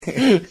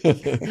We're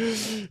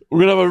going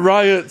to have a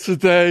riot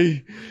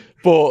today,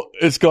 but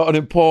it's got an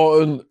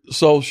important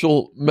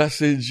social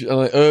message, and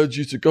I urge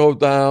you to go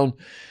down,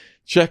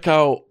 check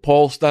out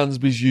Paul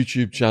Stansby's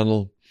YouTube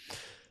channel.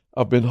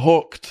 I've been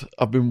hooked.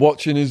 I've been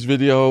watching his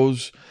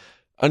videos,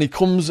 and he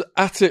comes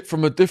at it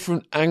from a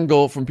different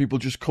angle from people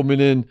just coming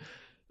in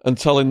and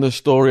telling the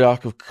story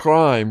arc of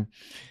crime.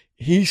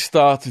 He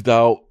started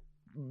out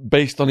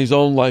based on his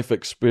own life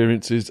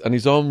experiences and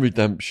his own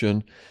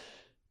redemption,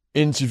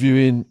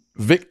 interviewing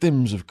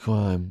victims of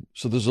crime.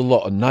 So there's a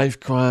lot of knife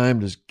crime,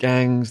 there's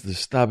gangs, there's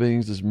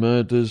stabbings, there's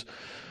murders,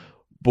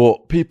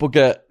 but people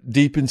get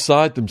deep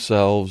inside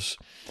themselves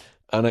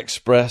and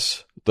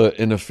express their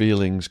inner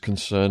feelings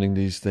concerning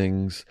these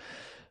things.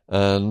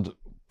 And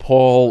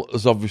Paul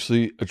has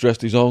obviously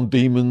addressed his own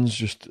demons.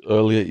 Just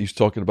earlier, he was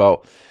talking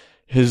about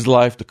his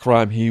life, the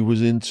crime he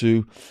was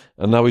into,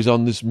 and now he's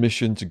on this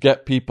mission to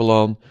get people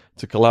on,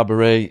 to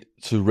collaborate,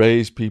 to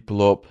raise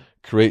people up,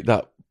 create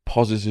that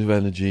positive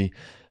energy,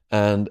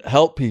 and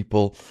help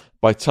people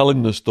by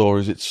telling the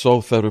stories. It's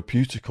so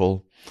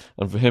therapeutical.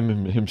 And for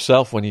him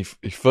himself, when he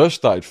first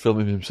started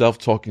filming himself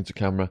talking to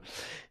camera,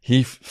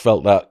 he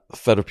felt that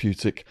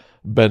therapeutic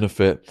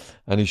benefit,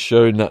 and he's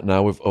sharing that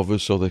now with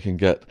others so they can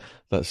get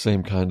that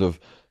same kind of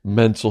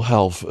mental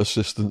health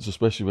assistance,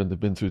 especially when they've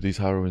been through these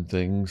harrowing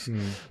things.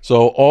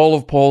 So all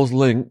of Paul's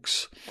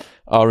links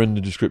are in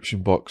the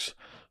description box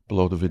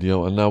below the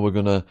video, and now we're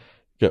going to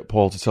get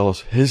Paul to tell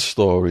us his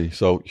story.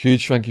 So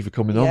huge thank you for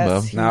coming on,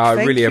 man. No,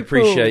 I really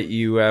appreciate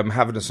you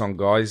having us on,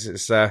 guys.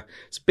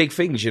 It's big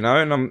things, you know,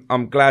 and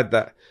I'm glad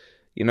that,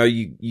 you know,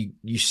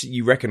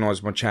 you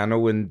recognise my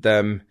channel, and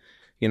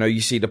you know,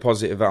 you see the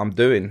positive that I'm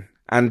doing.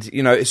 And,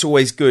 you know, it's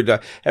always good.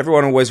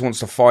 Everyone always wants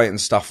to fight and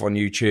stuff on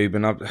YouTube.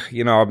 And,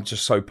 I'm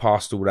just so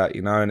past all that,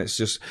 you know, and it's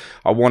just,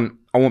 I want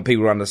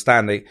people to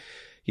understand that,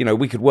 you know,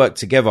 we could work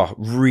together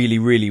really,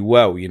 really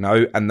well, you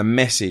know, and the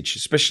message,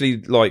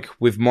 especially like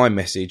with my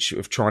message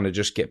of trying to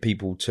just get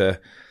people to,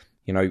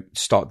 you know,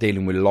 start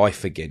dealing with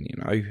life again, you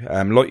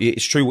know, like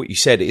it's true what you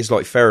said. It is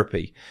like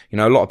therapy. You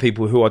know, a lot of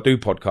people who I do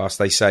podcasts,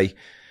 they say,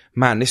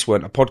 man, this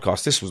weren't a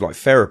podcast. This was like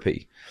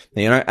therapy.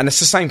 You know, and it's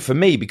the same for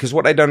me, because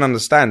what they don't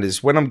understand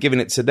is when I'm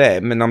giving it to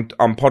them and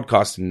I'm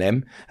podcasting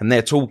them and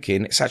they're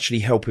talking, it's actually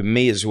helping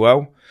me as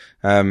well.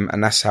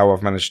 And that's how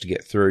I've managed to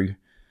get through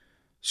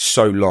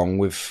so long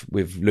with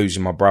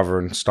losing my brother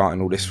and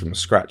starting all this from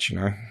scratch, you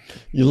know.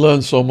 You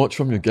learn so much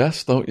from your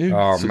guests, don't you?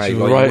 Oh, such mate, a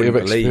variety of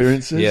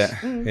experiences.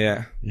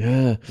 Yeah.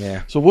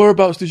 So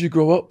whereabouts did you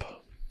grow up?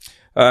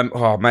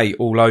 Oh, mate,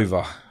 all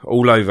over.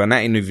 And that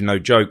ain't even no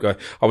joke.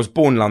 I was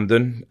born in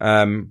London,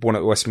 born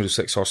at West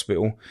Middlesex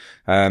Hospital,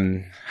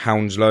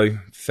 Hounslow,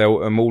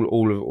 Feltham,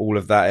 all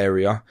of that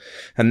area.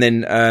 And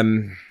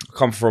then,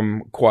 come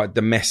from quite a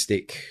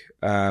domestic,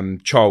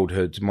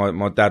 childhood.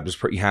 My dad was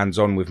pretty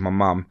hands-on with my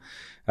mum.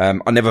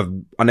 I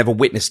never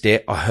witnessed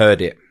it. I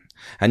heard it.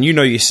 And you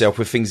know yourself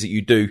with things that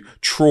you do,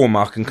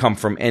 trauma can come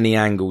from any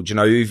angle. Do you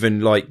know, even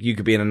like you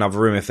could be in another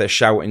room, if they're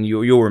shouting,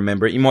 you'll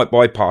remember it. You might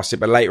bypass it,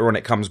 but later on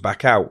it comes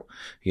back out,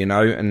 you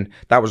know, and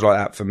that was like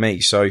that for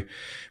me. So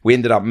we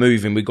ended up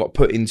moving. We got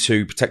put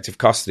into protective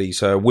custody,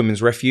 so a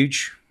women's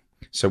refuge.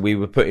 So we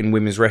were put in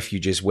women's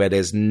refuges where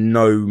there's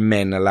no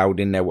men allowed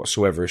in there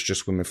whatsoever. It's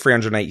just women,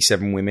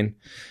 387 women.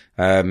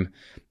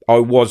 I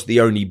was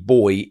the only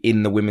boy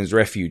in the women's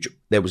refuge.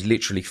 There was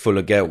literally full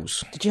of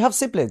girls. Did you have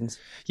siblings?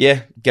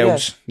 Yeah,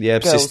 girls. Yeah,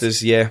 girls.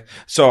 Sisters, yeah.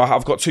 So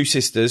I've got two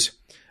sisters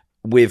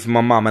with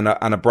my mum and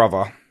a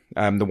brother,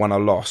 the one I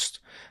lost.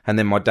 And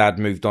then my dad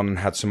moved on and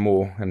had some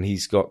more, and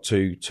he's got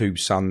two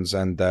sons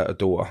and a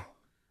daughter.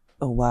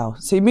 Oh, wow.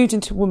 So you moved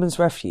into women's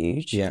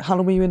refuge. Yeah. How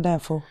long were you in there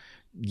for?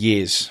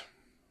 Years.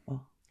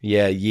 Oh.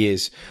 Yeah,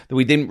 years.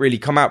 We didn't really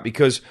come out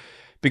because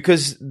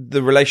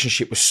the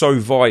relationship was so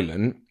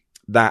violent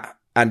that...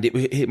 And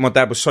my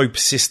dad was so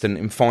persistent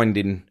in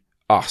finding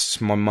us,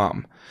 my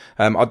mum.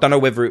 I don't know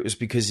whether it was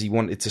because he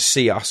wanted to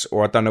see us,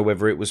 or I don't know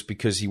whether it was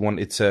because he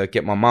wanted to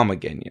get my mum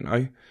again, you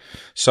know.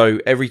 So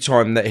every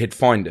time that he'd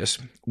find us,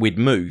 we'd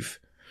move.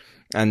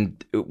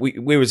 And we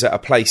was at a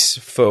place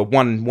for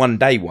one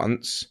day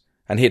once,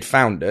 and he'd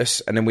found us,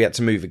 and then we had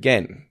to move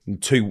again. In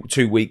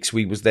two weeks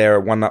we was there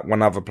at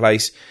one other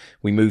place.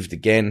 We moved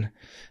again,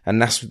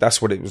 and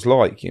that's what it was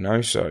like, you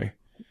know. So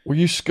were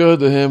you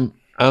scared of him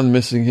and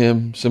missing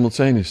him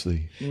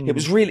simultaneously?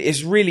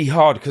 It's really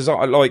hard, because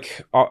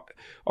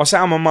I say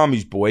I'm a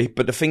mummy's boy,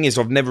 but the thing is,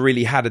 I've never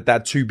really had a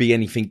dad to be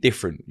anything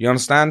different. You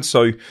understand?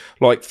 So,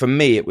 like, for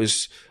me, I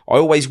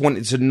always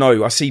wanted to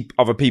know. I see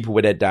other people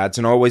with their dads,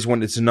 and I always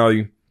wanted to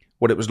know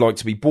what it was like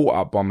to be brought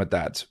up by my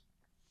dad.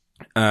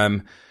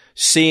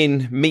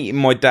 Meeting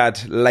my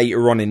dad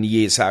later on in the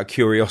years out of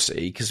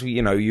curiosity, because,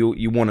 you know,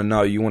 you want to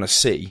know, you want to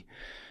see.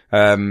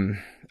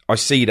 I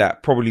see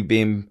that probably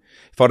being,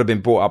 if I'd have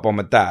been brought up by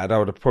my dad, I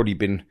would have probably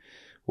been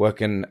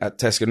working at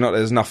Tesco. Not that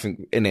there's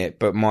nothing in it,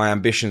 but my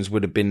ambitions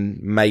would have been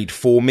made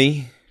for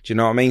me. Do you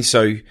know what I mean?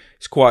 So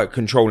it's quite a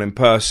controlling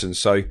person.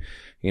 So,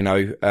 you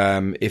know,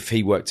 if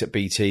he worked at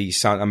BT,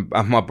 son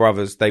and my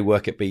brothers, they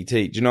work at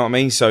BT. Do you know what I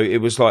mean? So it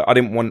was like, I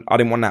didn't want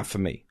that for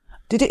me.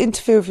 Did it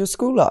interfere with your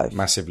school life?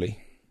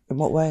 Massively. In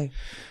what way?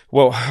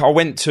 Well, I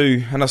went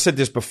to, and I said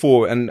this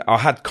before, and I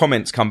had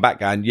comments come back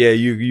going, yeah,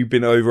 you've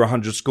been to over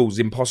 100 schools.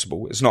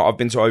 Impossible. It's not. I've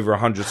been to over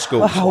 100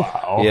 schools.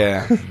 Wow.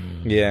 Yeah.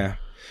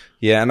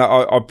 Yeah. And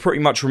I pretty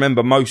much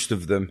remember most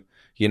of them,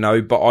 you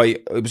know, but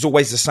it was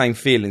always the same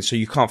feeling. So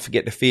you can't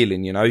forget the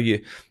feeling, you know,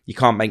 you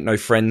can't make no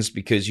friends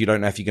because you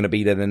don't know if you're going to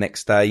be there the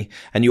next day.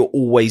 And you're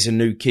always a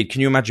new kid. Can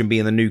you imagine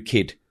being the new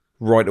kid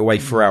right away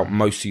throughout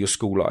most of your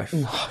school life?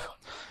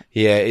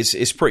 Yeah,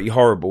 it's pretty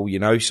horrible, you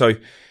know. So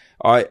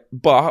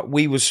but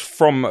we was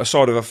from a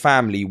side of a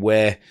family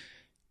where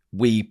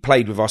we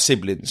played with our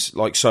siblings.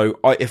 Like, so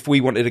if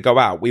we wanted to go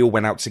out, we all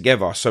went out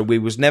together. So we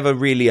was never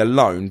really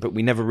alone, but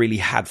we never really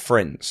had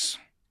friends,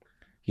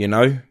 you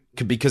know,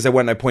 because there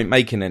weren't no point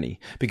making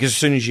any. Because as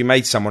soon as you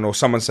made someone or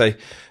someone say,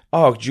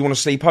 oh, do you want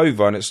to sleep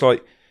over? And it's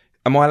like,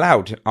 am I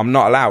allowed? I'm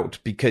not allowed,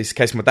 because in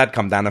case my dad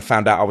come down and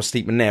found out I was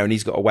sleeping there and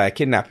he's got a way of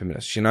kidnapping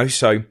us, you know.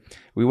 So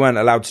we weren't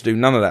allowed to do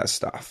none of that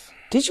stuff.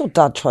 Did your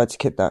dad try to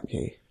kidnap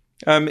you?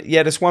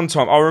 Yeah, this one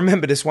time, I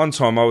remember this one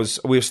time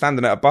we were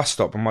standing at a bus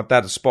stop and my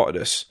dad had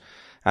spotted us,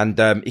 and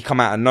he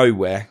come out of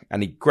nowhere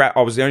and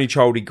I was the only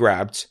child he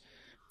grabbed,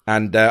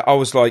 and I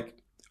was like,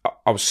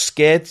 I was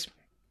scared,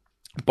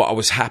 but I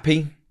was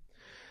happy,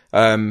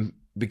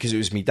 because it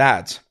was me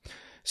dad.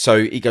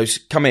 So he goes,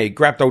 come here, he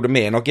grabbed hold of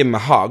me, and I give him a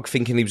hug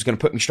thinking he was going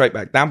to put me straight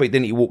back down, but he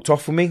didn't. He walked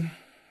off with me.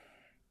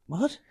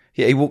 What?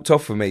 Yeah, he walked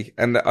off with me,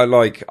 and I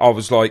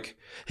was like,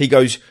 he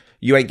goes,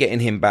 you ain't getting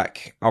him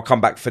back. I'll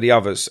come back for the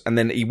others. And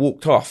then he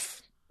walked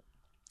off.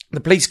 The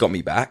police got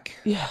me back,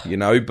 you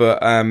know,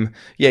 but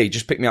yeah, he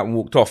just picked me up and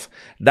walked off.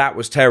 That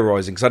was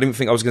terrorising because I didn't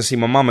think I was going to see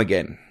my mum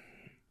again.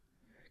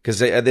 Because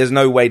there's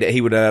no way that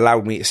he would have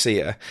allowed me to see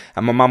her.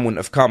 And my mum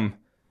wouldn't have come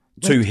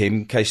to him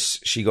in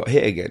case she got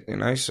hit again, you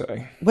know,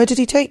 so. Where did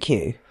he take you?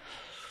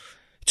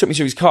 He took me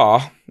to his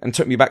car and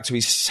took me back to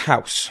his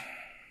house.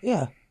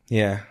 Yeah.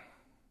 Yeah.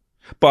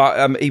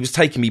 But he was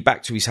taking me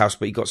back to his house,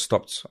 but he got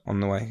stopped on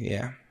the way,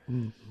 yeah.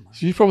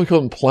 So you probably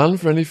couldn't plan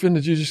for anything.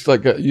 Did you just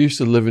like get used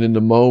to living in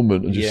the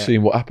moment and just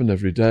seeing what happened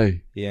every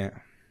day? Yeah.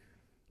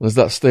 Has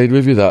that stayed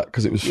with you, that?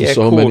 Because it was for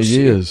so many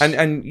years.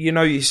 And you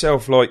know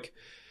yourself, like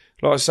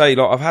I say,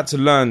 like I've had to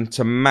learn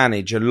to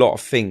manage a lot of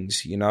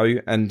things, you know,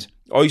 and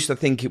I used to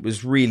think it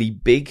was really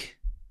big.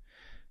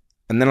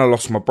 And then I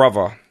lost my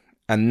brother,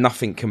 and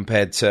nothing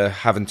compared to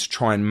having to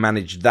try and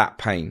manage that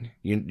pain.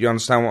 You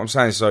understand what I'm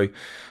saying? So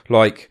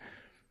like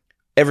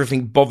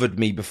everything bothered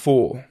me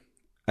before.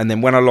 And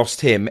then when I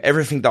lost him,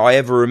 everything that I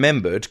ever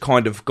remembered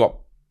kind of got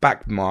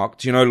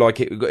backmarked, you know, like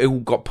it all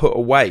got put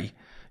away,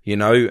 you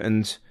know,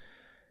 and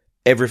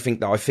everything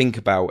that I think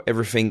about,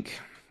 everything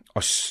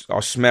I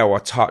smell, I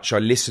touch, I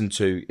listen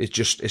to, it's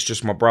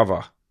just my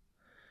brother,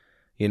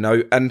 you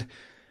know. And,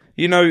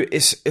 you know,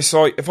 it's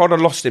like if I'd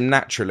have lost him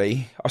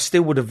naturally, I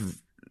still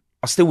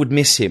would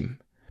miss him.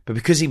 But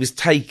because he was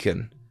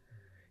taken,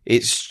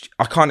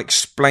 I can't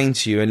explain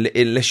to you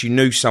unless you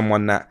knew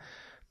someone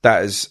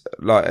that's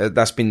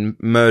been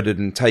murdered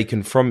and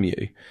taken from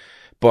you.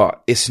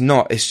 But it's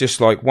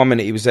just like 1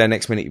 minute he was there,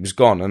 next minute he was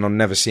gone, and I'll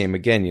never see him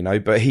again, you know.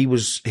 But he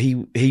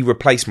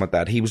replaced my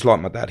dad. He was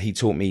like my dad. He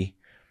taught me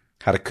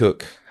how to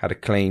cook, how to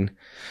clean,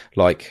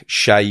 like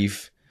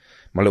shave,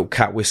 my little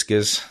cat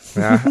whiskers.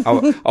 Yeah.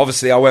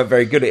 Obviously I weren't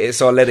very good at it,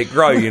 so I let it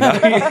grow, you know.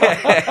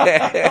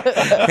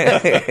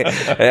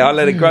 I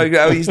let it grow.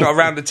 Oh, he's not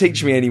around to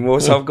teach me anymore,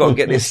 so I've got to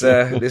get this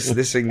thing That's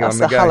on the go.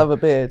 That's a hell of a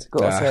beard,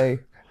 got to say.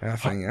 I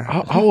think, yeah.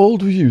 How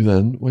old were you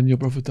then when your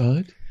brother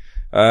died?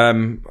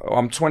 I'm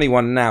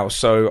 21 now,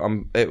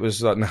 so it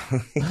was like, no.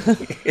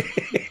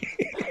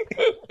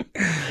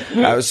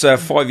 That was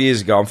 5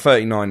 years ago. I'm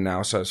 39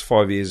 now, so it's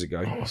 5 years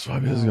ago. Oh, it's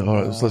 5 years ago. All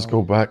right, let's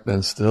go back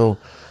then still.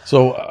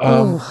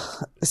 So,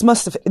 this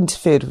must have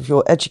interfered with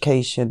your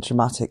education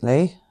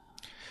dramatically.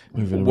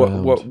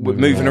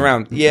 Moving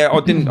around. Yeah, I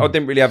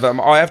didn't really have that.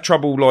 I have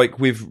trouble like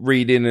with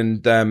reading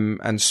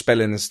and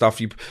spelling and stuff.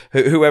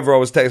 Whoever I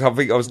was texting, I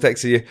think I was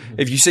texting you.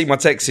 If you see my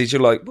texts,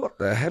 you're like, what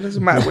the hell is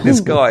the matter with this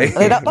guy? Are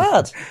they that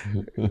bad?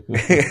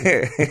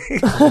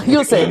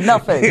 You're saying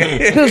nothing.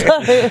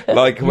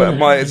 Like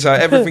so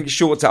everything's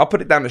short. I'll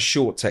put it down to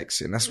short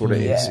texting. That's what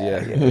it is.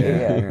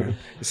 Yeah.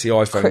 It's the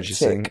iPhone, you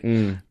think.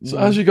 So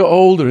as you got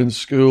older in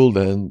school,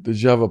 then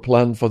did you have a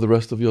plan for the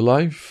rest of your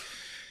life?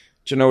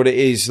 Do you know what it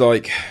is?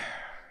 Like,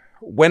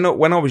 when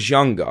I was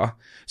younger,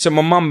 so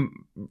my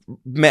mum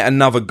met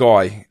another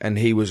guy, and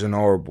he was an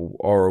horrible,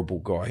 horrible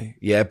guy.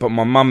 Yeah, but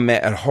my mum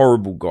met a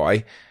horrible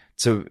guy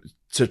to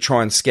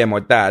try and scare my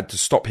dad to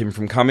stop him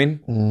from coming.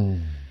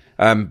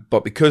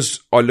 But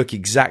because I look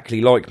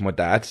exactly like my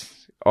dad,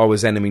 I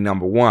was enemy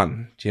number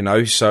one, you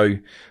know? So,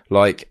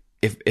 like,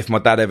 if my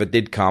dad ever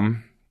did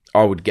come,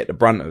 I would get the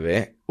brunt of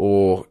it,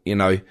 or, you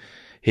know,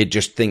 he'd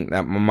just think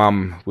that my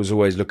mum was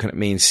always looking at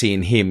me and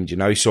seeing him, you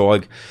know. So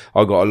I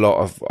got a lot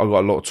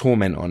of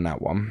torment on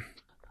that one.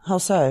 How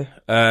so?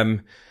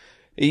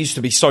 it used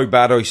to be so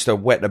bad. I used to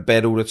wet the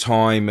bed all the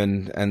time,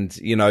 and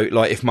you know,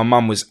 like if my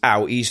mum was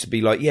out, he used to be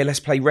like, "Yeah, let's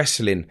play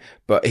wrestling,"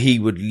 but he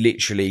would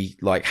literally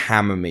like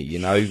hammer me, you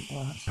know,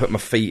 put my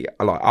feet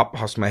like up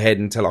past my head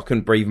until I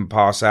couldn't breathe and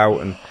pass out.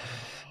 And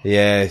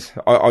yeah,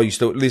 I used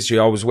to literally,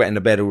 I was wetting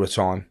the bed all the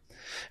time.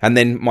 And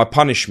then my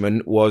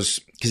punishment was,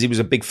 because he was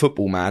a big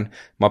football man,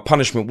 my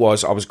punishment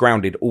was I was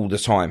grounded all the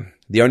time.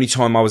 The only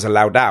time I was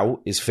allowed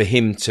out is for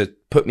him to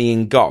put me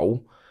in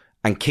goal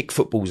and kick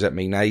footballs at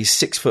me. Now he's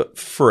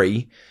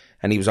 6'3",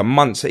 and he was a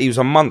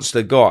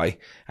monster guy,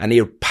 and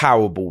he was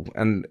powerball.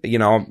 And you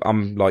know,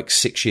 I'm like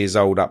 6 years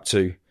old up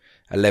to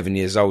 11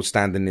 years old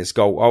standing in this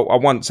goal. I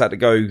once had to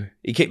go,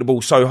 he kicked the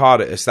ball so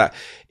hard at us that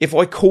if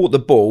I caught the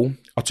ball,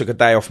 I took a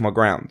day off my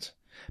ground.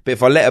 But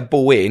if I let a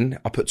ball in,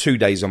 I put 2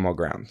 days on my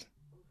ground.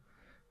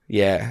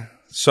 Yeah.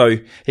 So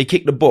he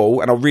kicked the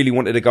ball, and I really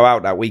wanted to go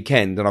out that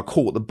weekend, and I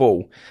caught the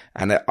ball,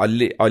 and I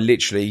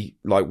literally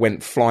like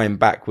went flying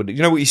backward.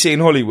 You know what you see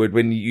in Hollywood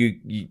when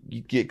you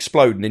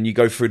explode and then you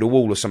go through the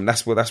wall or something?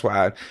 That's what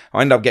I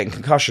ended up getting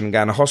concussion and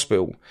going to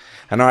hospital,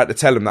 and I had to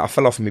tell him that I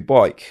fell off my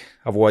bike,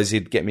 otherwise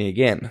he'd get me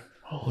again.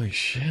 Holy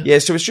shit! Yeah,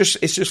 so it's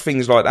just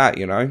things like that,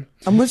 you know.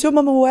 And was your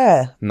mum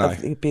aware No.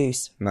 of the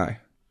abuse? No.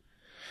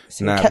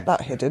 So you kept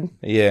that hidden?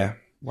 Yeah.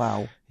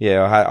 Wow.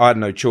 Yeah, I had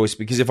no choice,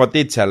 because if I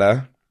did tell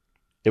her,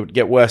 it would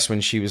get worse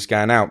when she was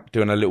going out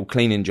doing her little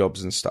cleaning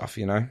jobs and stuff,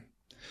 you know.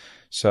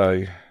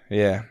 So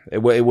yeah, it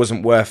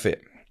wasn't worth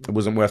it. It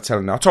wasn't worth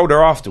telling her. I told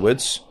her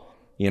afterwards,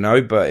 you know,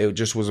 but it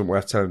just wasn't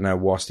worth telling her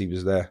whilst he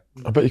was there.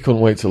 I bet you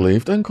couldn't wait to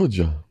leave then, could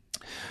you?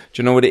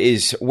 Do you know what it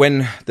is?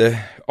 When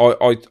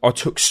I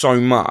took so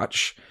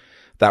much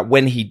that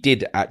when he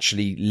did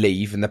actually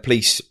leave and the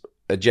police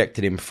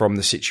ejected him from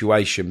the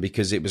situation,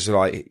 because it was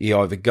like he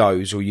either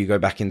goes or you go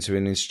back into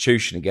an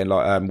institution again,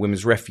 like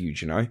women's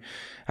refuge, you know.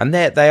 And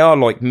they are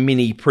like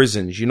mini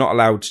prisons. You're not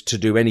allowed to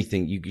do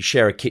anything. You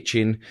share a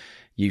kitchen,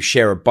 you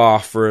share a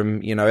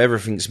bathroom, you know,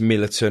 everything's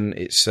militant.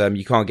 It's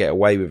you can't get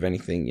away with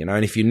anything, you know.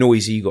 And if you're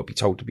noisy, you got to be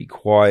told to be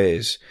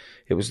quiet.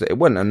 It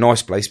wasn't a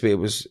nice place, but it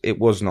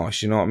was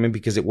nice, you know what I mean?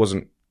 Because it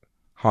wasn't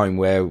home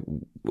where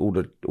all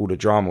the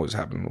drama was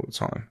happening all the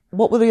time.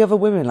 What were the other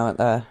women like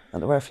there at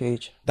the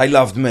refuge? They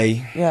loved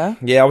me. Yeah?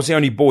 Yeah, I was the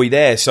only boy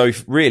there, so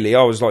really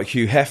I was like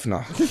Hugh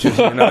Hefner,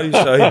 you know,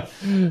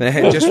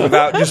 so just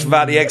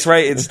without the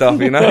X-rated stuff,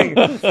 you know.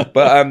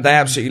 But they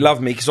absolutely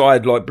loved me because I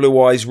had like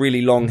blue eyes,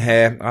 really long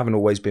hair. I haven't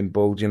always been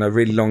bald, you know,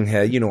 really long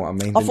hair, you know what I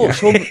mean. I thought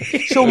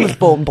Sean was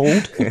born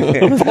bald.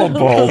 Born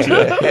bald,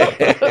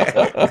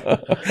 yeah.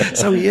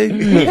 So are you.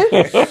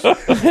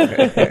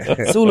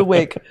 It's all a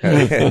wig.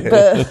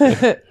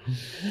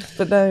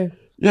 But no.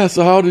 Yeah,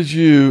 so how did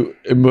you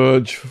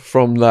emerge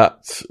from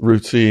that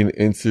routine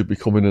into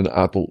becoming an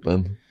adult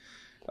then?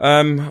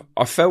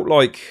 I felt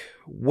like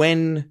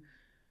when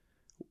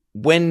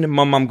my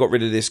mum got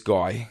rid of this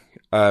guy,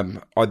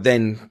 I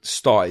then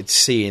started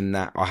seeing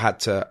that I had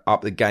to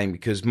up the game,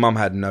 because mum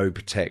had no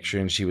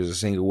protection. She was a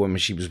single woman.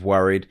 She was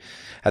worried.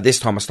 At this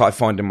time, I started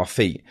finding my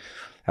feet.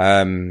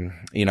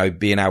 You know,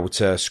 being able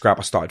to scrap.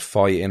 I started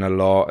fighting a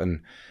lot,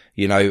 and,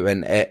 you know,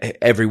 and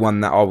everyone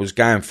that I was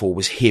going for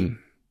was him.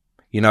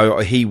 You know,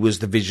 he was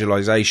the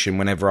visualization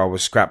whenever I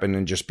was scrapping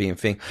and just being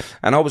thing.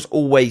 And I was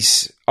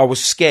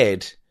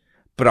scared,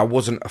 but I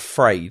wasn't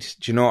afraid.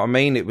 Do you know what I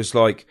mean? It was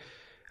like,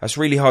 that's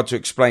really hard to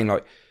explain.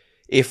 Like,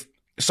 if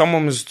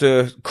someone was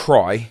to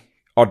cry,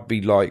 I'd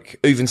be like,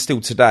 even still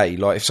today,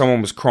 like if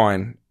someone was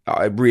crying,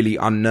 it really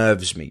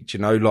unnerves me. Do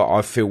you know? Like,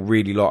 I feel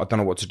really like I don't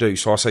know what to do.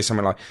 So I say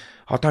something like,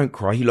 "Oh, don't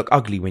cry. You look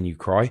ugly when you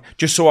cry,"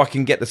 just so I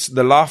can get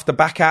the laughter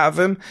back out of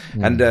him.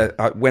 And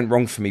it went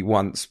wrong for me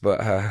once,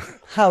 but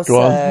how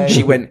so?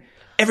 She went,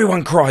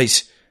 "Everyone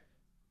cries,"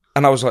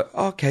 and I was like,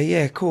 "Okay,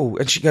 yeah, cool."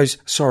 And she goes,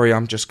 "Sorry,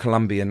 I'm just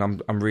Colombian.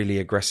 I'm really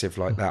aggressive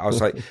like that." I was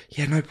like,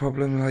 "Yeah, no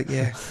problem. Like,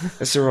 yeah,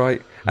 that's all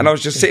right." And I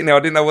was just sitting there. I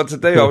didn't know what to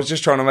do. I was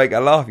just trying to make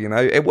her laugh. You know,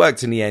 it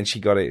worked in the end. She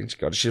got it.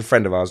 She's a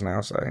friend of ours now,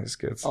 so it's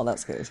good. Oh,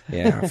 that's good.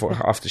 Yeah, I thought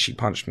after she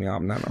punched me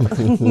up, no.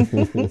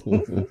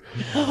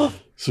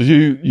 So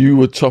you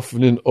were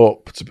toughening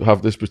up to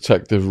have this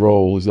protective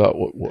role. Is that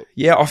what?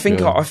 Yeah, I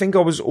think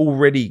I was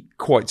already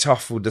quite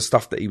tough with the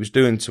stuff that he was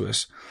doing to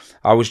us.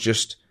 I was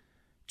just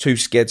too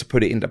scared to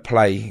put it into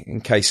play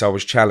in case I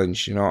was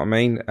challenged. You know what I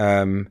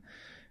mean?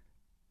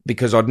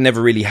 Because I'd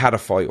never really had a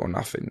fight or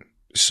nothing.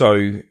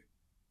 So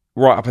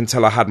right up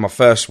until I had my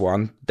first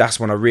one, that's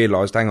when I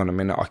realised, hang on a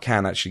minute, I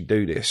can actually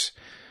do this.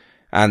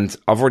 And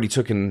I've already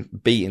taken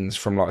beatings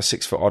from like a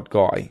 6 foot odd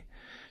guy.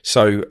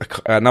 So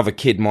another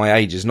kid my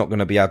age is not going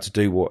to be able to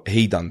do what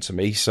he done to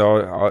me. So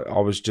I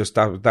was just,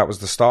 that was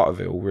the start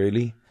of it all,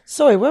 really.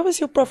 Sorry, where was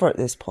your brother at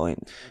this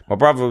point? My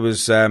brother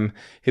was,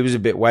 he was a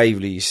bit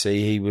wavely, you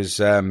see. He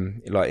was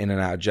like in and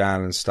out of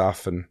jail and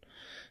stuff. And,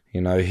 you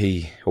know,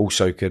 he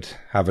also could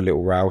have a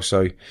little row.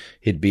 So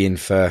he'd be in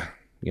for,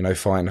 you know,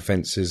 fighting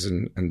offences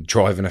and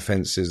driving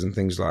offences and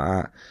things like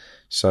that.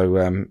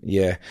 So,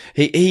 yeah,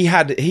 he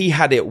had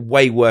it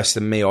way worse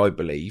than me, I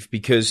believe,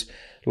 because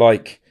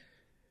like,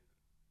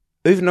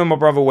 even though my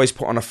brother always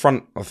put on a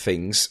front of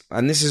things,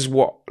 and this is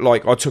what,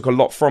 like, I took a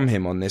lot from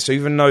him on this,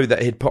 even though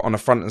that he'd put on a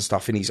front and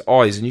stuff in his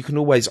eyes, and you can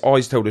always,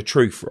 eyes tell the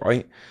truth,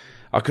 right?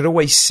 I could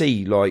always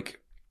see, like,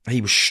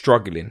 he was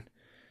struggling.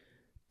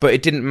 But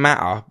it didn't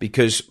matter,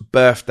 because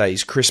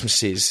birthdays,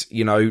 Christmases,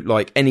 you know,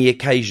 like any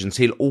occasions,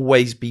 he'll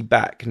always be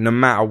back no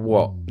matter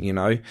what, you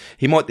know.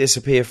 He might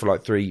disappear for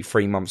like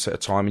three months at a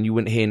time and you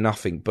wouldn't hear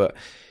nothing. But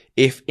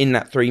if in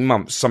that 3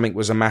 months something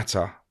was a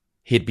matter,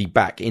 he'd be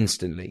back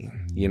instantly,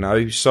 you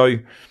know. So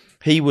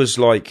he was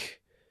like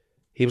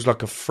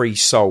a free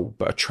soul,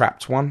 but a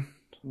trapped one.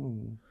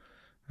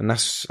 And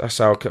that's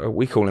how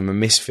we call him, a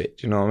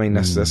misfit. You know what I mean?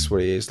 That's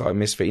what he is, like a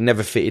misfit. He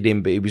never fitted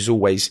in, but he was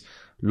always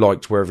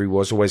liked wherever he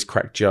was, always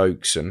cracked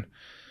jokes and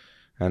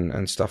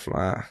stuff like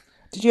that.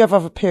 Did you ever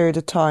have a period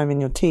of time in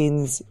your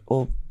teens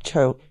or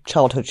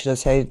childhood, should I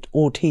say,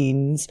 or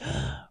teens,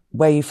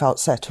 where you felt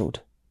settled?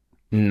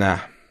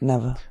 Nah.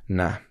 Never?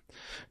 Nah.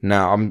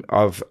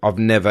 I've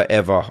never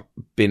ever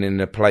been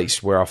in a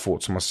place where I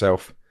thought to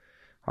myself,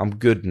 I'm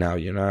good now,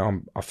 you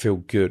know, I feel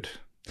good.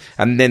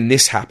 And then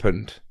this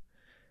happened,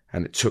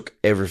 and it took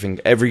everything,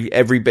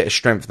 every bit of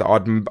strength that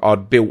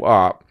I'd built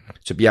up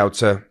to be able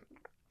to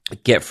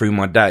get through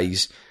my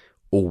days,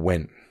 all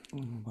went.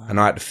 Wow. And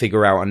I had to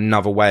figure out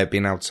another way of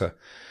being able to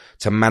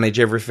manage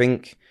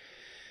everything.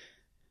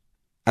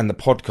 And the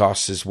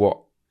podcast is what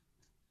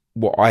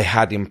I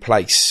had in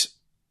place.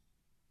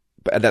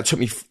 But that took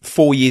me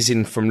 4 years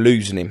in from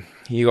losing him.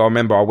 I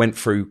remember I went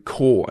through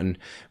court, and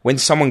when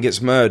someone gets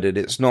murdered,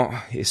 it's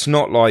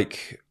not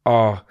like,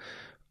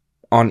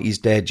 auntie's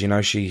dead, you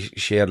know, she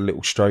had a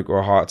little stroke or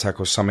a heart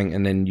attack or something,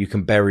 and then you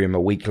can bury him a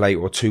week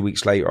later or 2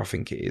 weeks later, I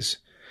think it is.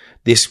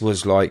 This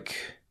was like,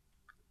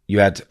 you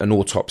had an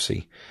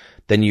autopsy,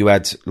 then you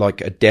had like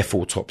a death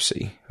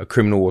autopsy, a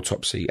criminal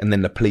autopsy, and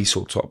then the police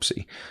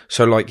autopsy.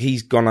 So like,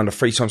 he's gone under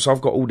 3 times. So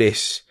I've got all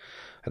this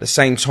at the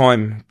same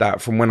time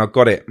that from when I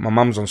got it, my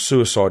mum's on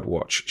suicide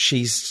watch.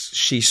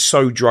 She's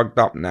so drugged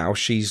up now.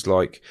 She's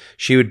like,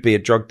 she would be a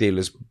drug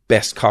dealer's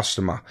best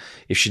customer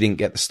if she didn't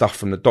get the stuff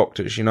from the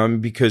doctors, you know,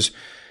 because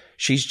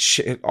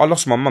I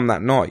lost my mum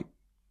that night.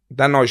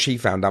 That night she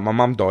found out my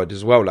mum died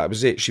as well. That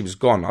was it. She was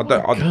gone.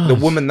 The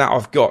woman that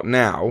I've got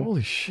now,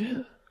 holy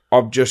shit,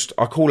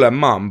 I call her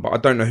mum, but I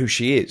don't know who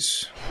she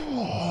is.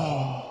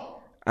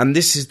 And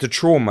this is the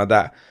trauma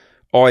that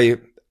I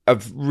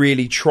have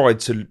really tried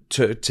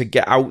to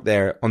get out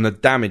there on the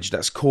damage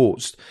that's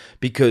caused,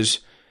 because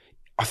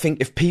I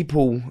think if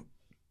people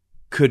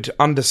could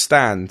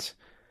understand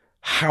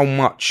how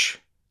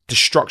much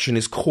destruction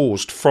is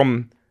caused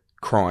from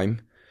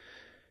crime,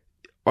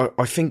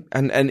 I think,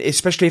 and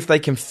especially if they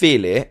can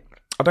feel it,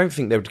 I don't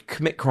think they would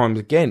commit crimes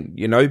again,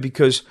 you know,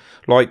 because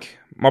like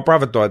my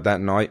brother died that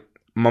night,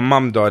 my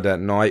mum died that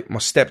night, my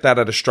stepdad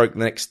had a stroke the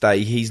next day,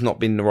 he's not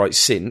been right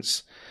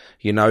since,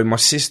 you know, my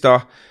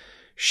sister,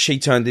 she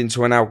turned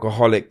into an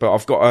alcoholic, but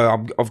I've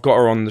got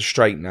her on the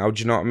straight now,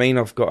 do you know what I mean?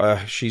 I've got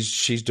her,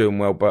 she's doing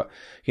well, but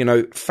you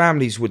know,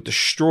 families were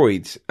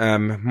destroyed.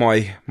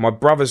 My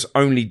brother's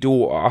only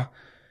daughter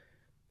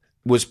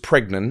was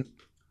pregnant,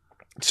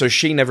 so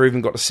she never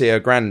even got to see her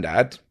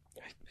granddad.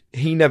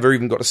 He never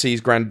even got to see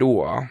his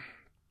granddaughter.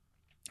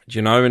 Do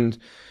you know? And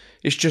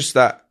it's just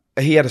that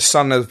he had a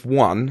son of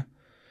 1.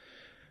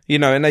 You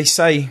know, and they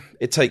say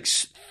it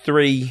takes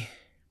three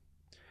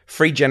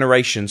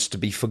generations to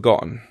be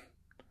forgotten.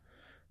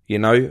 You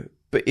know?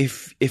 But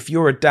if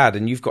you're a dad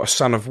and you've got a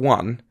son of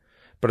 1,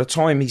 by the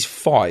time he's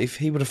 5,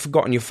 he would have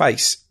forgotten your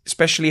face.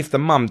 Especially if the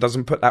mum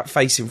doesn't put that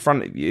face in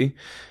front of you.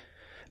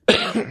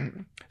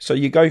 So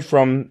you go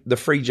from the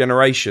 3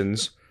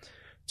 generations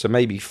to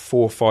maybe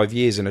 4 or 5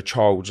 years in a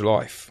child's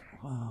life.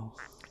 Wow.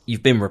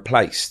 You've been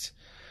replaced.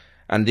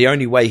 And the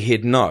only way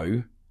he'd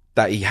know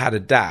that he had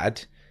a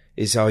dad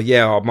is, my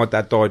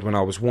dad died when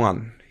I was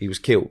 1. He was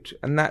killed.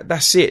 And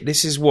that's it.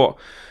 This is what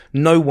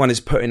no one is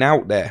putting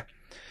out there.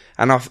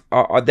 And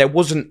there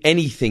wasn't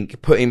anything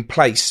put in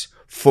place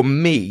for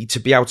me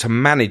to be able to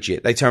manage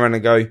it. They turn around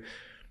and go,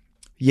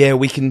 yeah,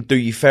 we can do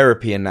you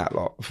therapy and that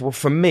lot. Well,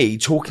 for me,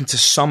 talking to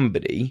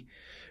somebody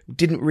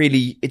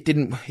it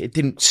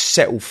didn't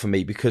settle for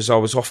me, because I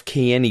was off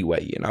key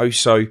anyway, you know.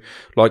 So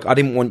like, I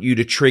didn't want you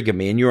to trigger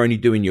me, and you're only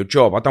doing your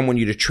job. I don't want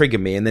you to trigger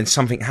me and then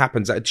something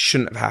happens that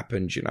shouldn't have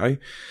happened, you know.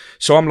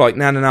 So I'm like,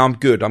 no, I'm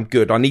good.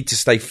 I need to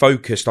stay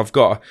focused. I've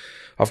got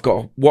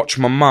to watch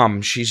my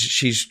mum.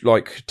 She's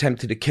like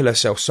tempted to kill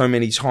herself so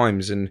many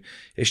times, and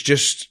it's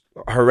just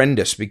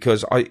horrendous,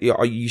 because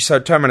you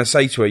turn around and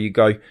say to her, you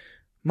go,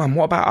 Mum,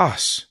 what about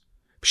us?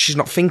 But she's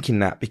not thinking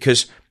that,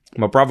 because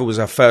my brother was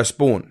her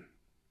firstborn.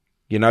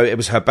 You know, it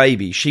was her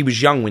baby. She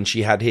was young when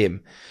she had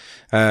him.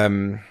 I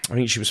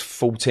think she was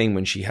 14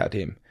 when she had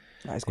him.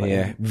 That is quite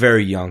young.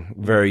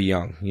 Very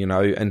young, you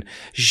know, and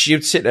she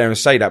would sit there and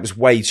say that was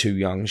way too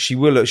young. She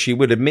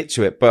would admit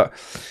to it, but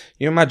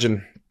you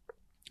imagine,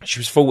 she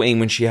was 14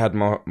 when she had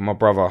my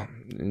brother,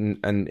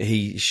 and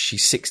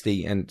she's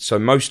 60. And so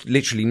most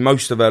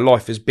of her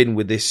life has been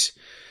with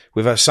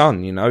her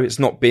son, you know, it's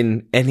not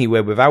been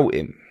anywhere without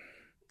him.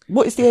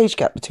 What is the age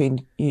gap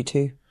between you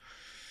two?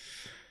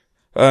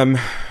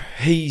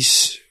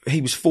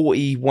 He was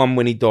 41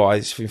 when he died.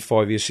 It's been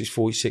 5 years. He's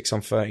 46.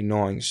 I'm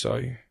 39.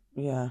 So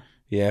yeah.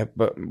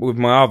 But with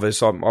my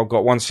others, I've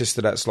got one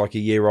sister that's like a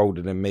year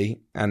older than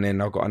me, and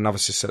then I've got another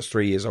sister that's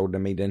 3 years older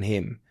than me than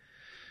him.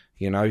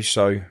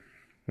 So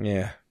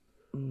yeah.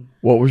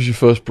 What was your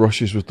first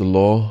brushes with the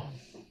law?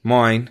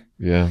 Mine.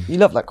 You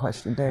love that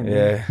question, don't you?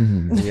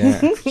 Yeah.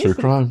 True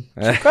crime.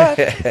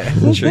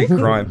 True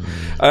crime.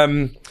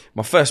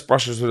 My first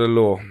brushes with the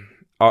law,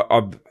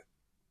 I think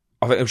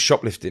it was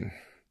shoplifting.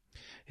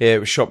 Yeah, it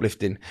was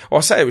shoplifting. Well,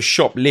 I say it was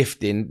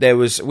shoplifting.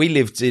 We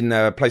lived in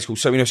a place called,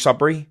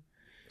 Sudbury?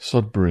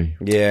 Sudbury.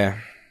 Yeah.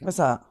 What's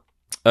that?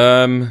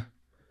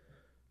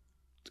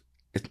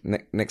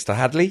 Next to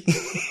Hadley.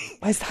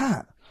 Where's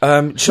that?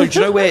 So do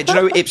you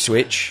know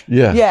Ipswich?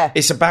 Yeah.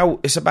 It's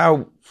about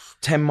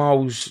 10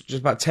 miles,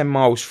 just about 10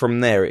 miles from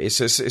there. It's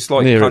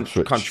like near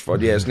Ipswich.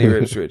 countrified. Yeah, it's near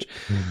Ipswich.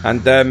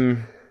 And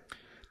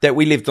that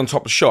we lived on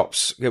top of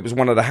shops. It was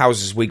one of the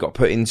houses we got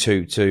put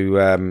into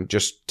to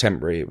just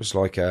temporary. It was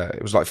like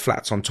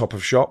flats on top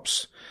of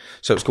shops.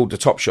 So it was called the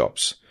Top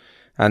Shops.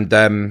 And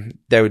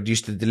they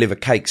used to deliver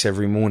cakes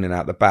every morning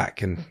out the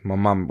back. And my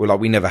mum,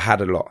 we never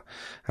had a lot.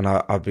 And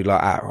I'd be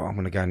like, I'm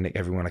going to go and nick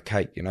everyone a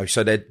cake,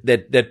 So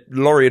their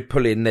lorry would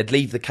pull in, they'd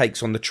leave the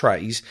cakes on the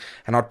trays,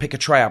 and I'd pick a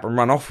tray up and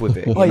run off with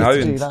it, I used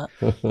to do that.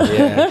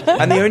 Yeah.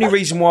 And the only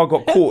reason why I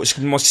got caught is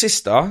because my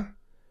sister,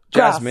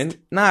 Jasmine,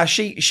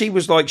 she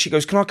was like, she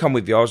goes, can I come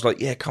with you? I was like,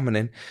 yeah, coming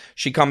in.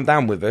 She come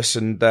down with us,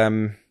 and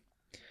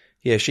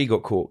she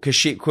got caught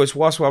because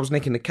whilst I was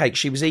nicking the cake,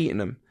 she was eating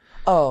them.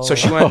 Oh. So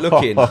she weren't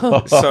looking.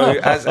 So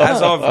as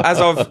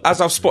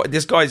I've spotted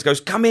this guy, he goes,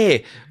 come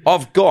here.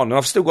 I've gone. And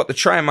I've still got the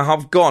tray in my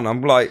hand. I've gone.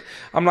 I'm like,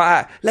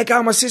 let go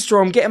of my sister.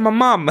 I'm getting my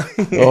mum.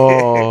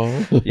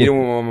 Oh. You don't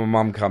want my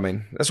mum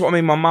coming. That's what I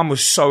mean. My mum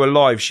was so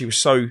alive. She was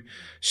so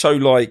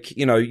like,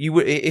 you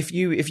would, if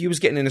you was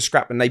getting in a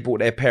scrap and they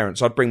brought their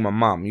parents, I'd bring my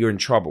mum. You're in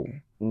trouble.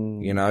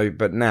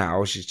 But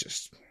now she's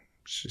just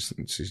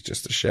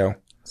a shell.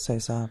 So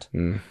sad.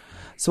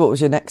 So what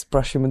was your next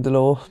brushing with the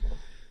law?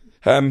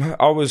 Do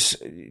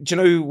you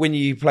know when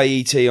you play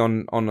ET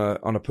on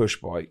a push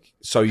bike?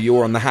 So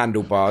you're on the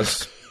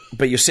handlebars,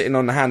 but you're sitting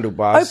on the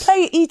handlebars. Oh,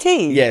 play ET.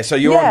 Yeah, so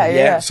you're on.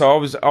 Yeah. So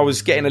I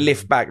was getting a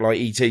lift back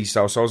like ET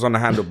style. So I was on the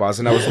handlebars,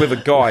 and I was with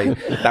a guy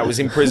that was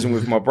in prison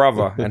with my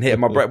brother, and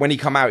when he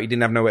come out, he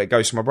didn't have nowhere to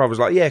go. So my brother was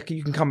like, "Yeah,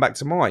 you can come back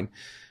to mine."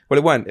 Well,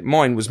 it weren't.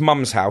 Mine was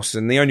mum's house,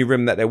 and the only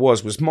room that there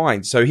was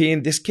mine. So he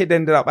and this kid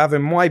ended up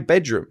having my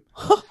bedroom.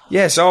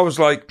 Yeah, so I was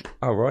like,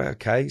 "Oh right,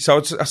 okay."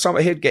 So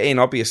he'd get in,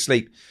 I'd be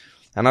asleep.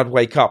 And I'd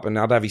wake up and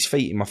I'd have his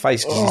feet in my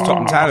face because he's top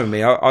and telling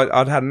me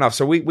I'd had enough.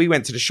 So we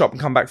went to the shop and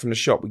come back from the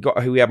shop.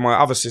 We had my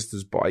other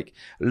sister's bike,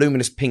 a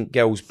luminous pink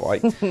girl's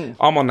bike.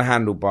 I'm on the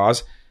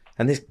handlebars,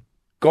 and this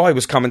guy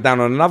was coming down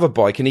on another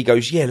bike, and he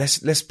goes, "Yeah,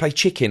 let's play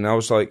chicken." And I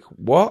was like,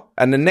 "What?"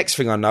 And the next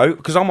thing I know,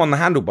 because I'm on the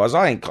handlebars,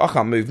 I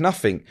can't move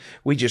nothing.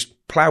 We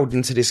just ploughed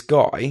into this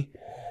guy,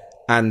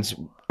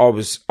 and I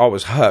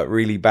was hurt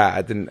really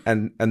bad. And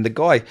the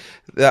guy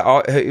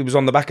who was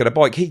on the back of the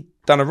bike, he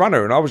done a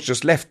runner, and I was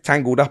just left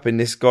tangled up in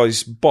this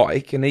guy's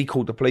bike, and he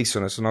called the police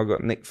on us, and I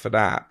got nicked for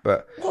that.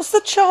 But what's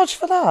the charge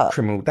for that?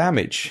 Criminal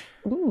damage.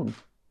 Ooh,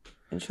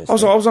 interesting.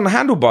 I was on the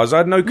handlebars. I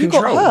had no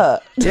control. You got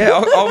hurt. Yeah,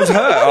 I was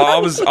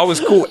hurt. I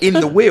was caught in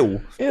the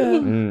wheel.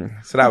 Yeah.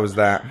 So that was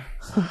that.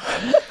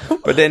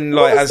 But then,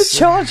 what was the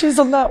charges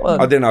on that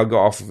one? I got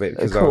off of it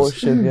because I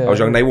was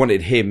young. They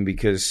wanted him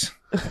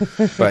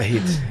but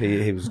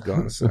he was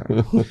gone. So.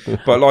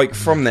 But like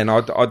from then,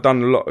 I'd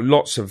done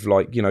lots of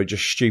like,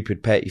 just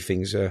stupid petty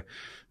things. It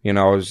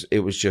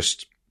was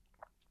just,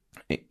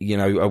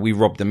 we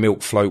robbed the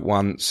milk float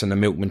once, and the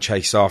milkman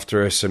chased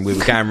after us, and we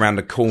were going around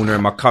the corner,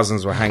 and my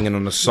cousins were hanging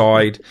on the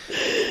side.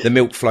 The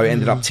milk float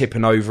ended up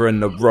tipping over,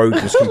 and the road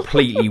was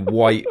completely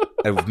white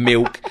of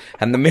milk,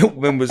 and the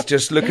milkman was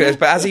just looking at us.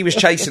 But as he was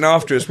chasing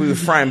after us, we were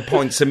throwing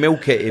pints of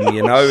milk at him,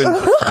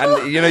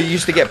 and you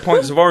used to get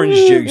pints of orange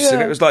juice,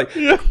 and it was like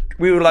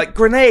we were like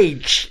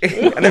grenades,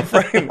 and then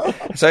throwing.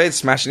 So it's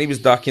smashing. He was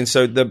ducking,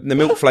 so the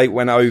milk float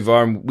went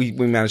over, and we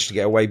managed to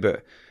get away.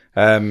 But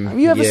have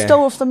you ever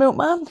stole off the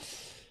milkman?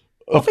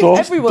 Of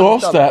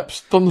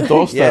doorsteps, done the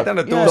doorstep. Yeah, done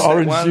the doorstep.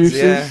 Orange ones,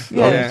 juices.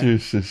 Yeah. Orange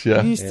juices,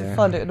 yeah. You used to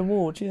find it in a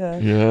ward,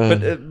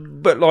 yeah.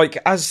 But like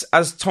as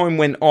time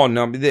went on,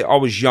 I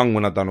was young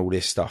when I done all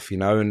this stuff,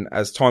 and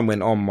as time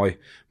went on,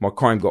 my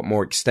crime got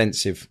more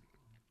extensive.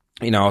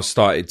 I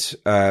started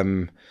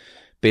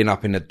being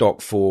up in the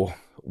dock for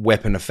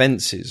weapon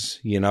offences.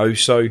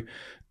 So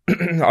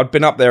I'd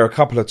been up there a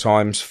couple of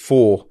times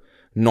for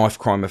knife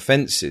crime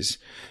offences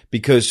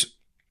because,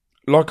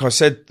 like I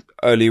said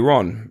earlier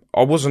on,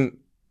 I wasn't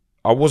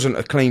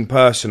a clean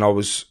person. I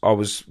was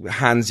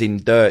hands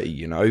in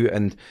dirty,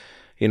 and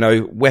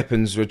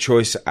weapons were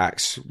choice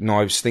acts,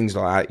 knives, things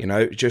like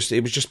that.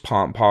 It was just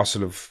part and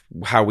parcel of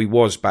how we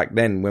was back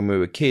then when we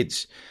were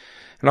kids.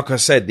 And like I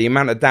said, the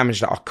amount of damage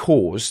that I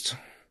caused,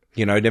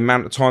 the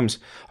amount of times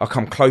I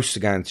come close to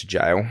going to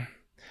jail,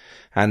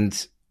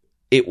 and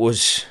it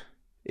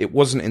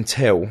wasn't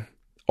until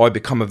I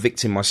become a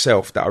victim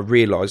myself that I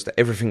realised that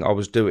everything I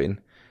was doing,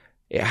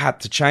 it had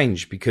to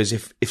change, because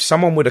if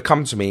someone would have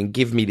come to me and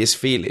give me this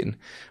feeling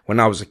when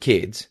I was a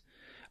kid,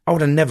 I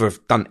would have never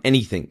have done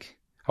anything.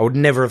 I would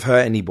never have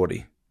hurt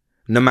anybody,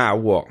 no matter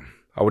what.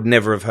 I would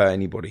never have hurt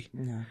anybody,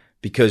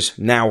 because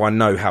now I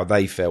know how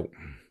they felt.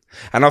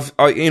 And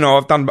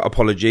I've done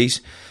apologies.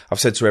 I've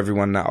said to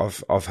everyone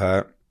that I've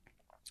hurt,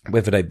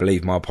 whether they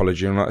believe my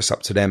apology or not, it's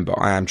up to them. But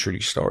I am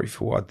truly sorry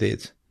for what I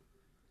did.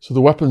 So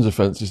the weapons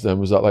offences then,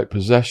 was that like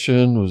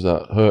possession? Was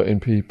that hurting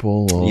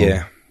people? Or?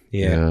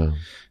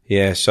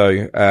 Yeah.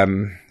 So I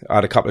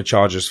had a couple of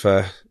charges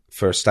for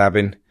a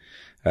stabbing.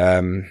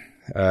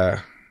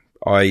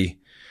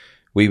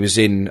 We was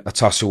in a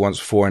tussle once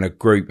before in a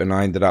group, and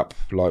I ended up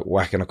like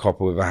whacking a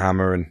copper with a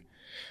hammer, and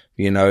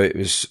it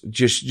was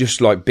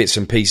just like bits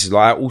and pieces,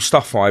 like all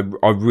stuff. I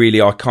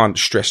can't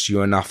stress to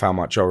you enough how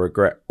much I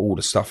regret all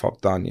the stuff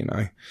I've done.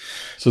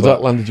 So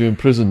that landed you in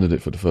prison, did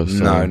it, for the first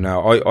time?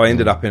 No. I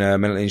ended up in a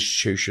mental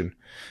institution.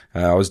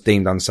 I was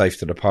deemed unsafe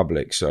to the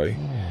public. So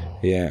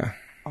yeah.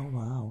 Oh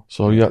wow.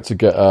 So you had to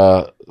get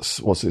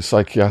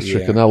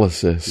psychiatric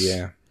analysis?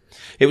 Yeah.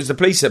 It was the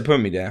police that put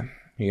me there.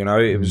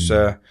 It was,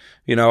 I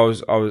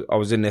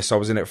was in this, I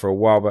was in it for a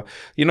while, but,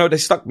 they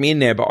stuck me in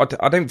there, but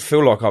I didn't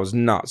feel like I was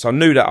nuts. I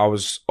knew that I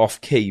was off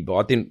key, but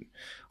I didn't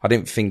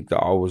think that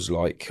I was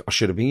like, I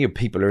should have been.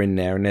 People are in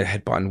there and they're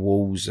headbutting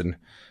walls and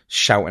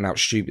shouting out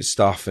stupid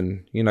stuff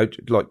and,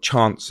 like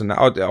chants and that.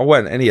 I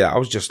wasn't any of that. I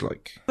was just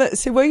like. But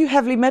so were you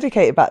heavily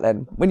medicated back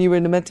then when you were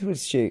in the mental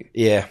institute?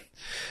 Yeah.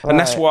 Right. And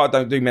that's why I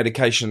don't do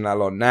medication a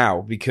lot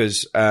now,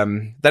 because,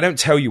 they don't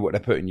tell you what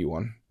they're putting you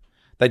on.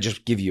 They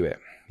just give you it.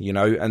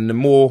 And the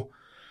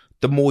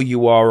more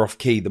you are off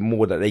key, the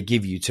more that they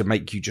give you to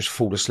make you just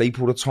fall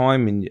asleep all the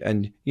time.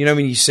 And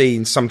when you see,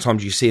 and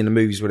sometimes you see in the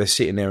movies where they're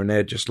sitting there and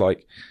they're just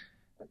like,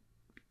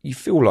 you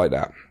feel like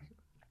that,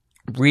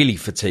 really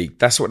fatigued.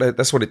 That's what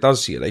it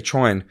does to you. They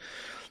try and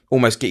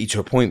almost get you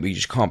to a point where you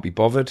just can't be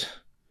bothered.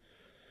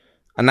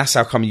 And that's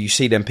how come you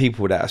see them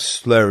people that are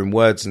slurring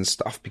words and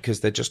stuff,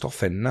 because they're just off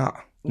their nut.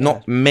 Yeah.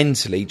 Not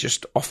mentally,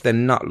 just off their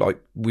nut, like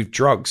with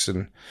drugs.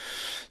 And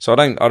so I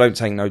don't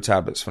take no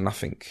tablets for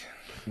nothing.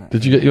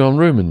 Did you get your own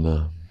room in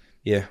there?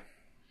 Yeah.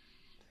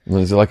 And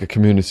is it like a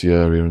community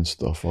area and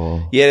stuff?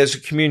 Or? Yeah, there's a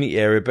community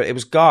area, but it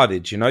was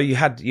guarded. You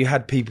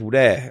had people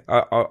there.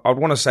 I'd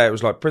want to say it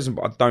was like prison,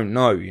 but I don't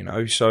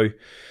know. So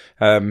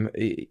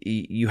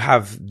you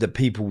have the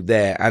people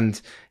there, and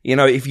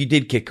if you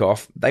did kick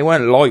off, they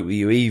weren't light with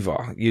you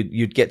either.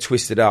 You'd get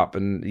twisted up,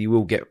 and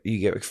you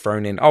get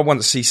thrown in. I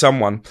want to see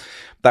someone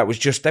that was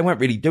just, they weren't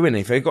really doing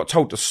anything. They got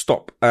told to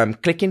stop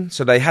clicking,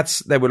 so they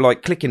were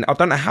like clicking. I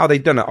don't know how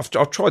they'd done it.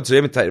 I've tried to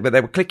imitate it, but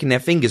they were clicking their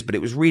fingers, but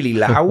it was really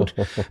loud.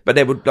 But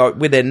they would like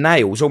with their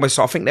nails, almost.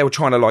 I think they were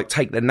trying to like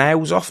take the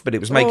nails off, but it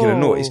was making a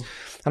noise.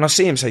 And I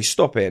see him say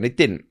stop it, and it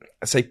didn't.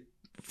 I say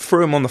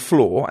threw him on the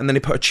floor, and then he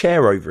put a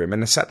chair over him,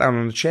 and they sat down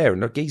on the chair,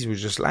 and the geezer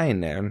was just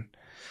laying there.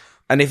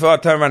 And if I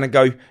turn around and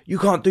go, you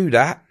can't do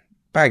that,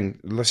 bang,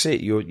 that's it.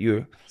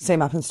 You.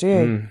 Same happens to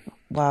you.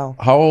 Wow.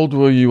 How old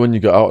were you when you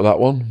got out of that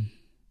one?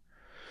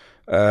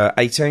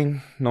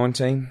 18,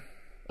 19.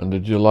 And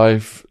did your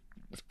life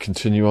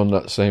continue on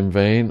that same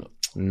vein?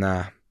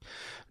 Nah.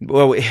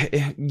 Well,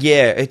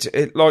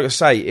 it like I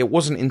say, it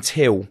wasn't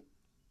until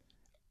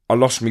I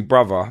lost my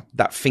brother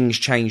that things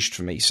changed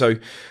for me. So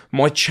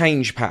my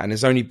change pattern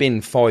has only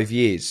been 5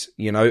 years,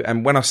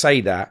 and when I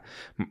say that,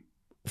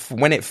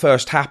 when it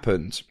first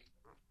happened,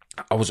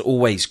 I was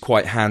always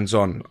quite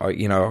hands-on.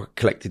 I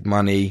collected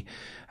money.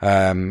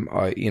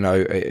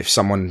 If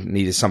someone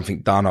needed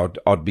something done,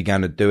 I'd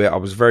begin to do it. I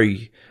was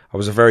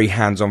a very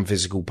hands-on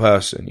physical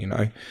person,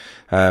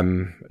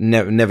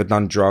 never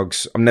done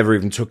drugs. I've never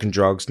even taken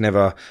drugs,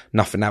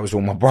 nothing. That was all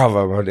my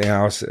brother. But,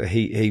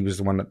 he was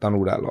the one that done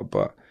all that lot.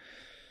 But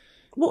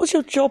what was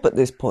your job at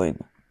this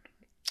point?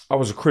 I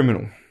was a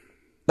criminal.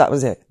 That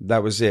was it?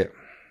 That was it.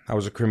 I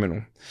was a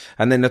criminal.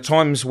 And then the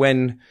times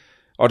when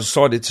I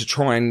decided to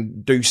try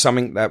and do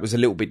something that was a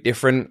little bit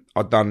different,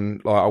 I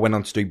went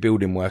on to do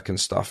building work and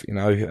stuff, and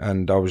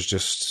I was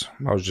just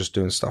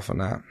doing stuff on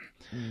that.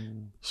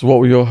 So what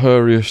were your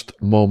hurriest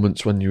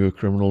moments when you were a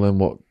criminal then?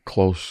 What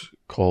close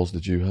calls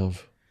did you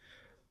have?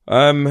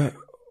 I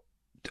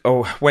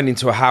went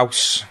into a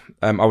house.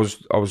 I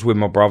was with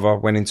my brother,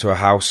 went into a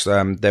house.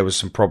 There was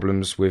some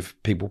problems with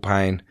people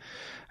paying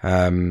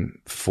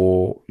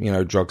for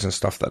drugs and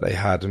stuff that they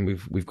had, and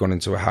we've gone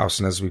into a house,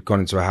 and as we've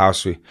gone into a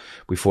house,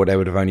 we thought there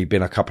would have only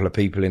been a couple of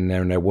people in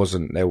there, and there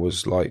wasn't. There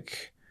was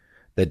like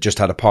they'd just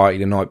had a party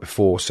the night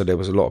before, so there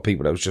was a lot of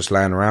people that was just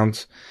laying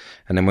around.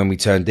 And then when we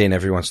turned in,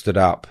 everyone stood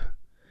up.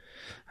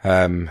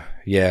 That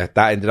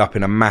ended up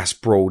in a mass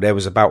brawl. There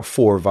was about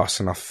 4 of us,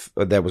 and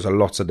there was a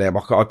lot of them.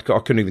 I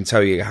couldn't even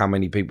tell you how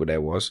many people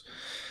there was.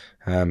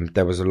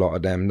 There was a lot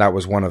of them. That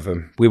was one of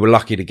them. We were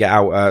lucky to get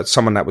out.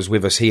 Someone that was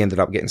with us, he ended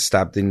up getting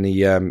stabbed in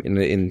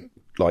the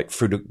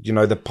through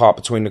the the part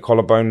between the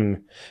collarbone,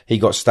 and he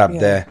got stabbed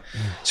there.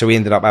 So we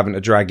ended up having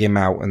to drag him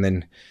out and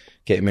then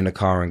get him in the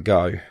car and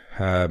go.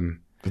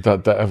 Did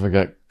that ever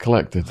get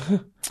collected?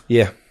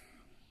 Yeah.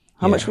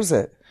 How much was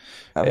it?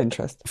 Out of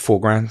interest.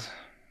 $4,000.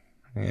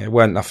 Yeah, it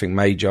weren't nothing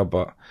major,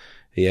 but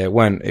yeah, it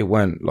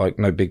weren't like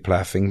no big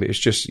player thing, but it's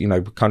just, you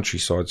know,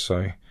 countryside.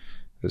 So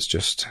it's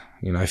just,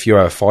 you know, if you're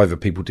a fiver,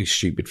 people do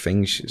stupid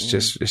things.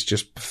 It's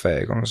just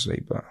pathetic,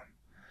 honestly. But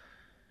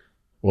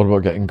what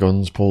about getting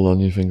guns pulled on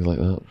you, things like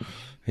that?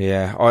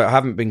 Yeah, I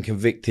haven't been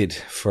convicted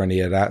for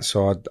any of that,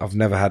 so I've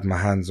never had my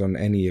hands on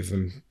any of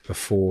them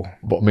before.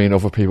 But I mean,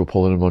 other people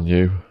pulling them on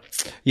you.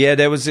 Yeah,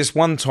 there was this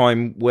one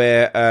time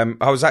where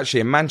I was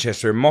actually in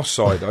Manchester, in Moss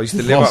Side. I used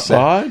to live Moss up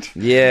Side?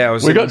 there. Yeah,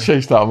 we got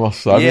chased out of Moss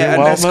Side. Yeah,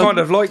 and that's kind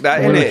of like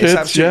that, isn't it? Kids,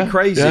 it's absolutely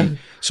crazy. Yeah.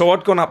 So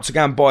I'd gone up to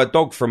go and buy a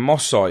dog from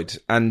Moss Side,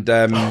 and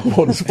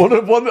what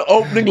an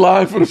opening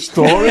line for the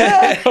story.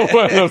 I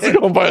have to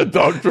go and buy a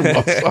dog from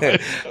Moss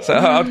Side. So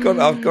I've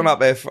gone up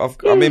there.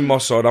 I'm in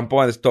Moss Side. I'm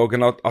buying this dog,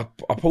 and I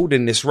pulled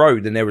in this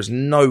road, and there was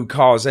no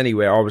cars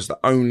anywhere. I was the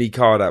only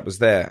car that was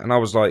there, and I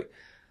was like,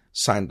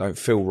 "Something don't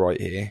feel right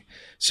here."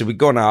 So we'd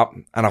gone up,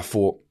 and I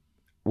thought,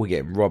 "We're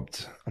getting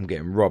robbed. I'm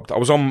getting robbed." I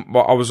was on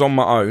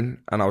my own,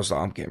 and I was like,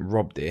 "I'm getting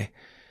robbed here."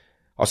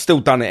 I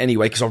still done it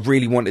anyway because I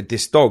really wanted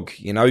this dog.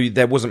 You know,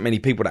 there wasn't many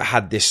people that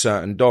had this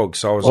certain dog,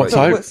 so I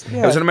was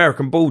it was an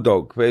American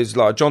Bulldog, but it was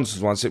like a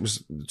Johnson's one. So it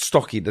was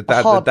stocky. The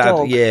dad,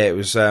 dog. yeah, it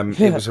was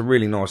a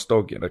really nice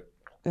dog. You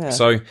know,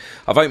 so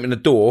I've opened the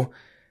door,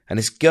 and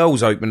this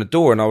girl's opened the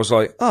door, and I was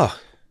like, "Oh,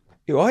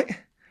 you all right?"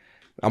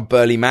 I'm a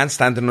burly man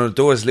standing on the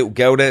door. There's a little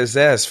girl there's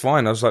there. It's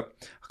fine. I was like,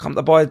 "I come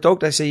to buy a dog."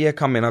 They say, "Yeah,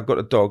 come in. I've got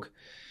a dog."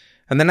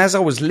 And then as I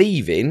was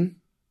leaving,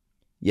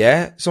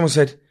 someone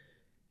said,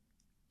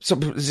 "So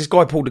this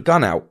guy pulled a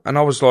gun out," and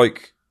I was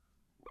like,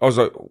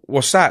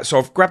 "What's that?" So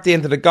I've grabbed the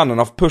end of the gun and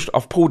I've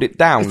pulled it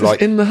down. Is this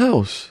in the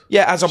house?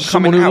 Yeah, as I'm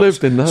Someone coming out. Who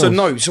lived in the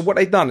house? So what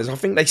they've done is I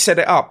think they set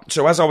it up.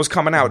 So as I was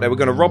coming out, they were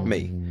going to rob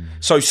me.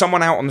 So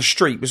someone out on the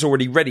street was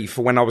already ready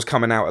for when I was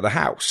coming out of the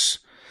house.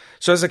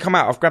 So as I come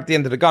out, I've grabbed the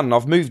end of the gun and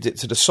I've moved it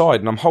to the side,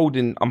 and I'm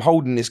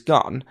holding this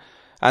gun,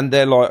 and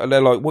they're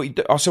like, "What you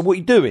do?" I said, "What are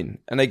you doing?"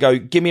 And they go,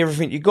 "Give me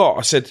everything you got."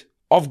 I said,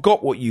 "I've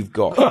got what you've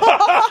got."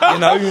 You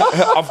know,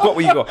 I've got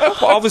what you got.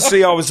 But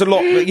obviously I was I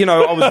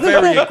was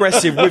very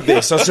aggressive with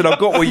this. I said, "I've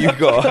got what you've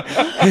got."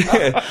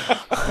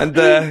 And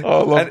I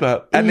love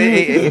that. And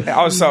I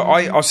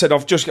said,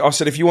 I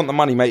said, "If you want the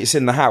money, mate, it's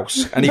in the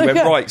house." And he went,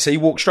 "Right." So he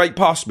walked straight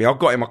past me. I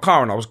got in my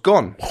car and I was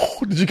gone.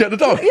 Did you get the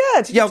dog?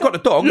 Yeah, I've got the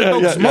dog. The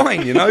dog's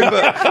mine, you know.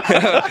 But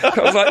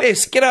I was like,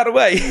 "This, get out of the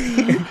way."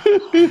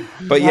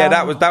 But yeah,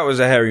 that was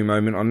a hairy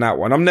moment on that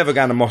one. I'm never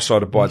going to Moss Side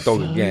to buy a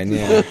dog again.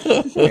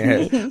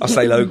 Yeah. I'll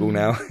stay local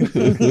now.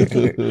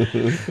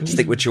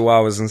 Stick with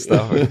chihuahuas and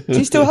stuff. Do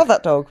you still have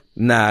that dog?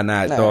 Nah,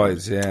 it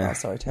dies. Yeah. Oh,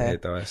 sorry to hear. Yeah,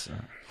 it dies.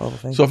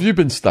 So have you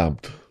been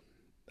stabbed?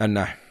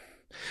 No.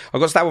 I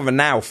got stabbed with a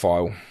nail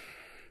file.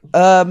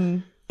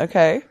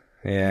 Okay.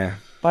 Yeah.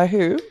 By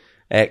who?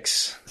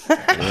 Ex.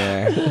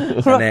 Yeah.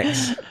 An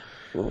ex.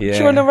 Yeah. Do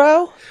you want a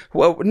row?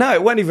 Well, no,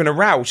 it wasn't even a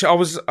row. I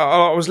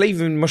was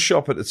leaving my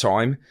shop at the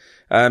time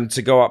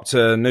to go up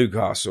to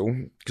Newcastle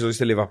because I used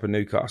to live up in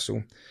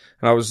Newcastle,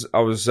 and I was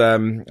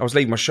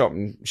leaving my shop,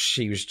 and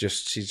she's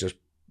just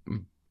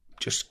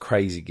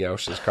crazy girl.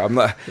 She's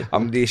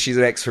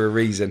an ex for a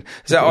reason.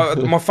 So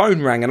my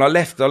phone rang, and I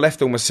left all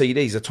my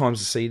CDs. The times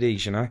the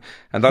CDs, you know.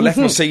 And I left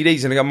my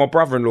CDs, and my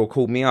brother-in-law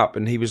called me up,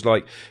 and he was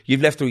like,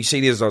 "You've left all your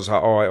CDs." I was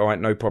like, all right,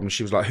 no problem.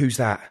 She was like, "Who's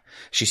that?"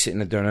 She's sitting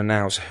there doing her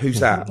nails.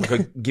 "Who's that?" I go,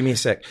 "Give me a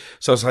sec."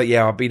 So I was like,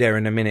 "Yeah, I'll be there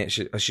in a minute."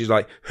 She's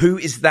like, "Who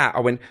is that?" I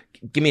went,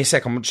 "Give me a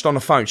sec. I'm just on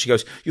the phone." She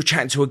goes, "You're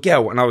chatting to a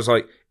girl," and I was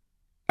like,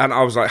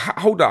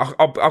 "Hold on,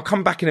 I'll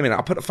come back in a minute."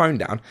 I put the phone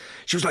down.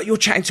 She was like, "You're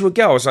chatting to a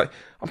girl." I was like,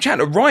 "I'm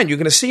chatting to Ryan. You're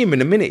going to see him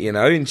in a minute, you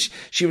know." And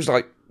she was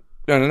like,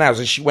 doing her nails,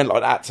 and she went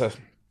like that to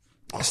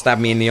stab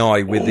me in the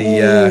eye with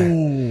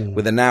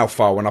the nail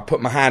file. And I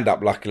put my hand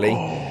up, luckily,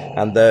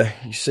 and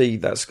you see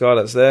that scar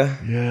that's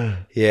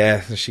there.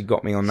 Yeah. She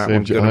got me on that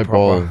one. Good and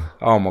proper.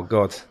 Oh my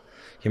god! Can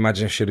you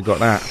imagine if she'd have got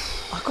that?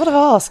 I've got to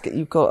ask.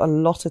 You've got a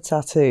lot of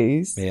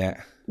tattoos.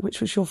 Yeah.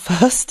 Which was your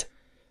first?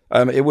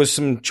 It was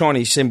some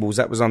Chinese symbols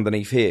that was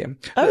underneath here.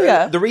 Oh,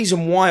 yeah. The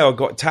reason why I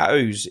got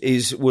tattoos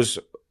was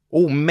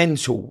all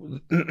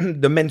mental,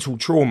 the mental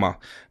trauma.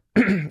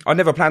 I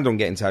never planned on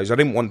getting tattoos. I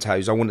didn't want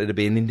tattoos. I wanted to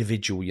be an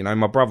individual. You know,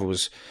 my brother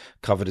was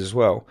covered as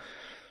well.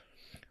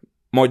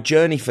 My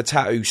journey for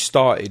tattoos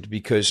started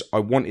because I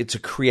wanted to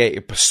create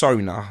a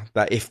persona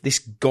that if this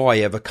guy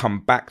ever come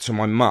back to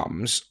my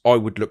mum's, I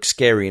would look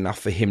scary enough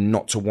for him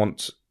not to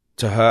want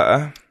to hurt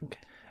her. Okay.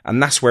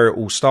 And that's where it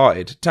all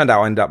started. Turned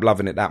out I ended up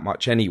loving it that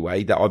much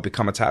anyway that I'd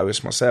become a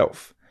tattooist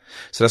myself.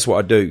 So that's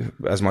what I do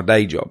as my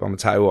day job. I'm a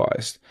tattoo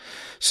artist.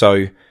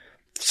 So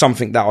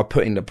something that I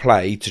put into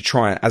play to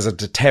try as a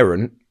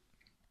deterrent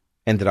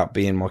ended up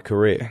being my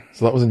career.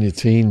 So that was in your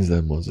teens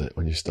then, was it,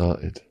 when you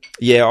started?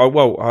 Yeah,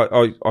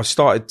 I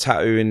started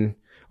tattooing.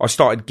 I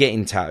started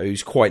getting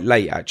tattoos quite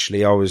late,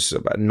 actually. I was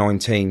about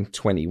 19,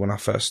 20 when I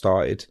first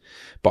started.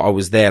 But I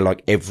was there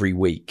like every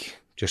week.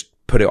 Just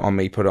put it on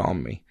me.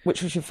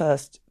 Which was your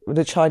first?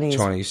 The Chinese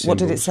symbols. What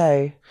did it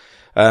say?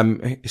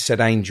 It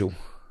said angel.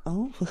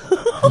 Oh.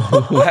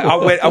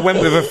 I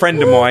went with a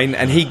friend of mine,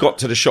 and he got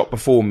to the shop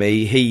before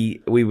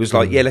me. We was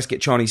like, yeah, let's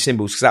get Chinese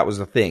symbols, because that was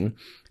the thing.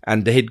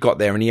 And he'd got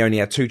there and he only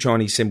had 2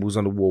 Chinese symbols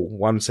on the wall.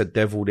 One said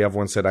devil, the other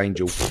one said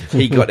angel.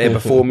 He got there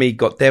before me,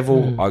 got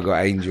devil, I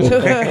got angel.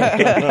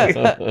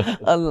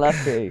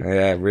 Unlucky.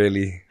 Yeah,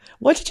 really.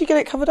 Why did you get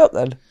it covered up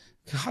then?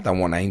 I don't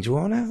want angel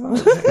on it.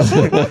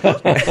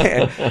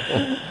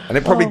 And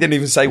it probably didn't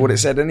even say what it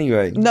said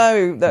anyway.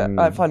 No,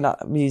 I find that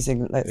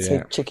amusing. Let's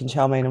say chicken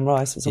chow mein and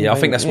rice or something. Yeah, I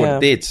think that's what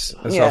it did.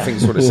 I think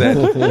that's what it said.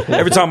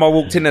 Every time I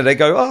walked in there, they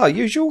go,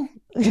 usual.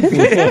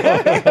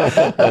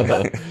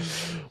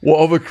 What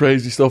other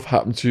crazy stuff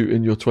happened to you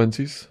in your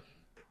 20s?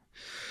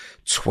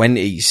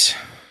 20s.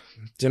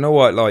 Do you know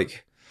what?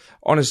 Like,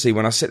 honestly,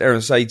 when I sit there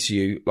and say to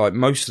you, like,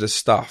 most of the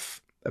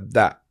stuff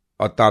that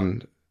I've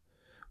done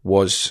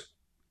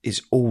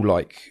is all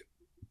like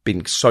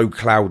been so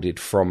clouded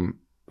from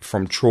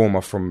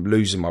trauma, from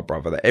losing my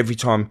brother, that every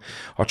time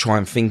I try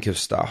and think of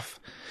stuff,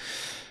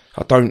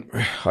 I don't,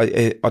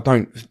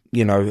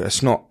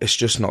 it's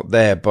just not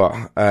there. But,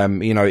 in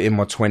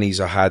my 20s,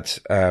 I had,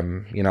 I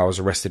was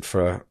arrested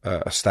for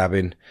a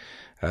stabbing,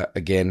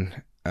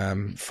 again,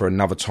 for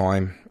another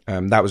time.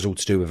 That was all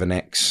to do with an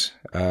ex.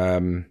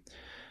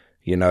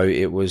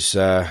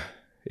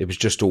 It's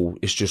just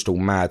all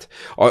mad.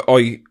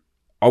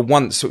 I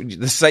once,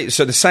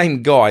 the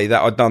same guy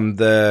that I'd done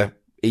the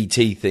ET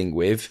thing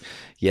with,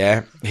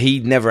 he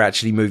never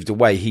actually moved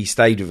away. He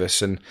stayed with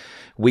us, and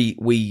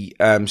we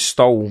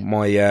stole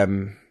my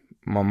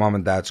mum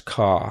and dad's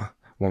car,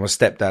 my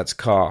stepdad's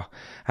car,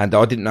 and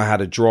I didn't know how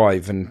to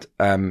drive, and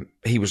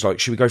he was like,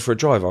 should we go for a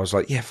drive? I was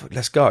like, yeah,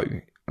 let's go.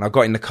 And I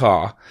got in the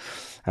car,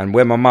 and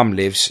where my mum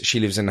lives, she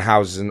lives in the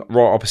houses and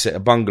right opposite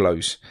of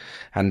bungalows.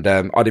 And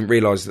I didn't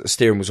realise that the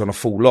steering was on a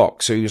full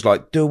lock. So he was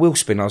like, do a wheel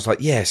spin. I was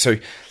like, yeah. So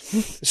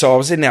I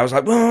was in there. I was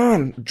like,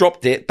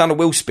 dropped it, done a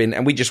wheel spin,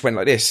 and we just went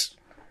like this.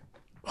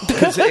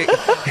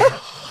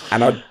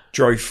 And I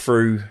drove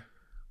through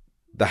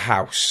the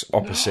house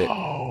opposite.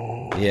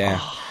 Yeah.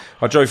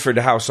 I drove through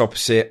the house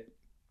opposite.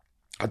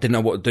 I didn't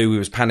know what to do. We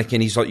was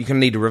panicking. He's like, you're going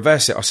to need to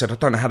reverse it. I said, I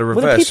don't know how to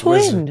reverse.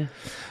 What are people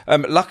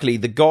in? Luckily,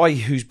 the guy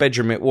whose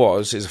bedroom it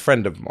was is a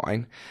friend of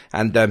mine.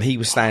 And he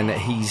was staying at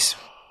his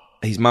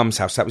mum's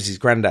house. That was his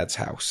granddad's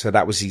house. So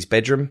that was his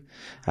bedroom.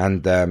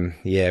 And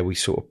we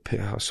sort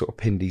of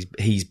pinned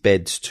his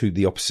beds to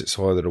the opposite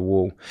side of the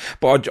wall.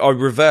 But I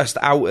reversed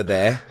out of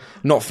there,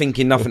 not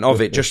thinking nothing of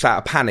it, just out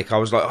of panic. I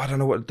was like, I don't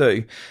know what to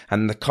do.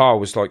 And the car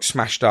was like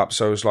smashed up.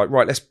 So I was like,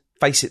 right, let's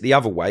face it the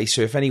other way.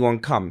 So if anyone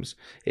comes,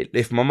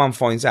 if my mum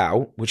finds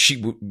out, which she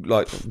would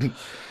like,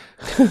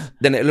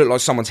 then it looked like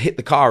someone's hit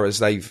the car as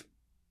they've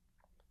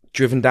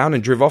driven down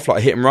and driven off, like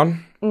a hit and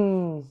run.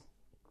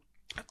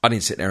 I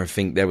didn't sit there and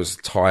think. There was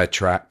a tyre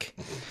track,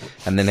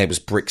 and then there was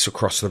bricks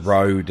across the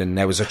road, and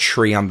there was a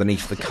tree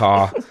underneath the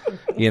car,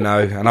 And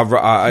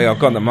I've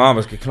gone to mum. I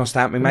was like, can I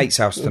stay at my mate's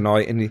house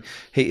tonight? And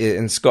he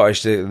in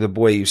Scottish, the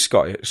boy, he was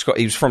Scottish.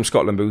 He was from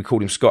Scotland, but we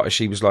called him Scottish.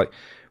 He was like,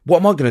 what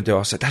am I going to do?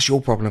 I said, that's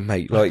your problem,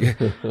 mate. Like,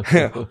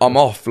 I'm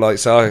off. Like,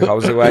 so I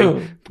was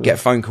away, get a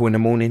phone call in the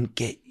morning,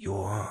 get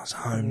your ass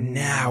home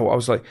now. I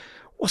was like,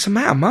 what's the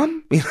matter,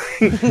 mum?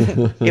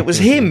 It was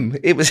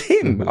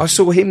him. I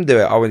saw him do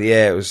it. I went,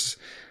 yeah, it was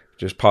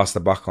just past the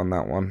buck on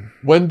that one.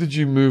 When did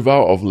you move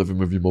out of living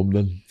with your mum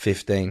then?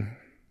 15.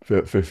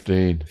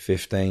 15.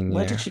 15, yeah.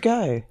 Where did you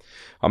go?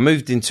 I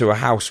moved into a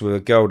house with a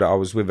girl that I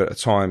was with at the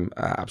time.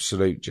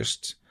 Absolute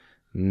just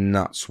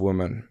nuts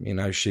woman.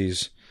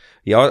 She's...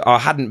 Yeah, I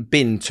hadn't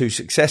been too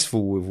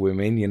successful with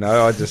women,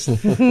 I just,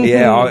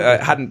 I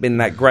hadn't been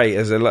that great.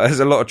 There's a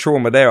lot of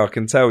trauma there, I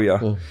can tell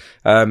you.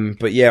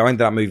 But yeah, I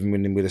ended up moving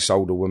in with this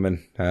older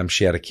woman.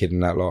 She had a kid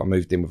and that lot. I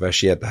moved in with her.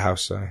 She had the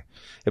house. So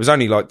it was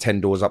only like 10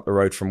 doors up the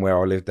road from where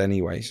I lived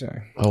anyway. So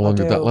how long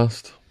did that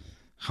last?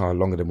 Oh,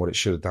 longer than what it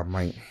should have done,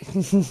 mate.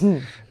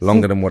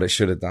 Longer than what it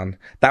should have done.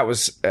 That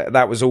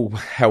was all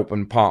help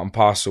and part and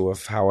parcel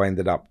of how I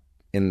ended up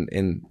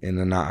in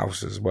the nut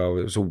house as well.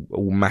 It was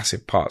all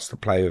massive parts to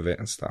play with it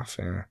and stuff.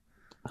 Yeah.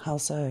 How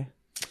so?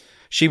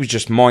 She was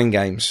just mind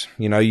games.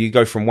 You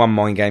go from one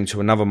mind game to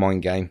another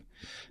mind game,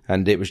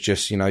 and it was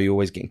just you're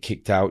always getting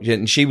kicked out.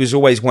 And she was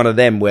always one of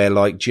them where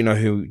like, do you know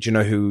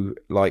who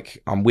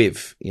like I'm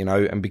with?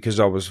 And because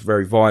I was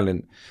very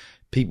violent,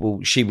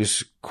 she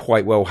was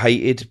quite well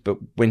hated. But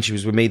when she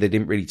was with me, they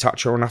didn't really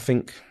touch her or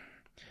nothing.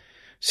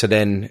 So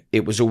then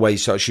it was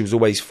always she was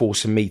always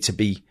forcing me to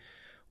be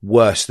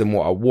worse than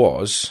what I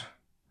was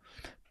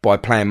by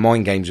playing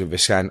mind games with her,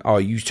 saying, oh, are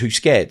you too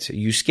scared? Are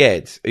you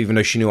scared? Even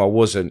though she knew I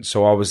wasn't.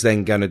 So I was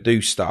then going to do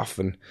stuff,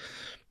 and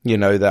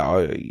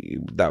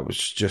that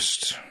was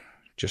just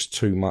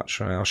too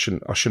much. I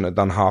shouldn't have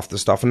done half the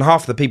stuff, and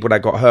half the people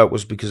that got hurt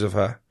was because of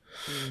her.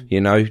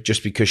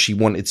 Just because she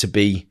wanted to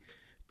be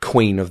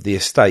queen of the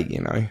estate,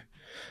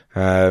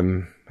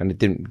 and it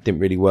didn't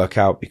really work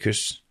out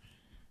because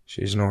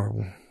she's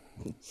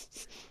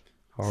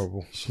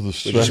horrible. So the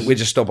stress... we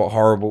just stop at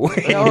horrible.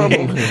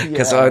 Horrible.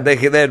 Because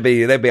there'd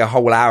be a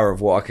whole hour of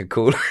what I could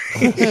call. So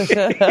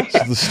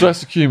the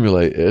stress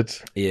accumulated.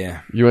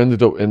 Yeah. You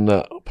ended up in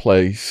that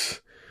place,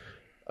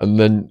 and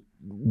then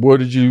where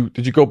did you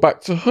go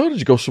back to her? Did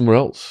you go somewhere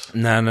else?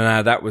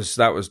 No. That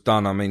was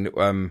done. I mean,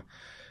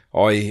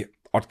 I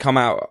I'd come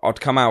out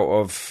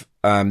of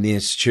the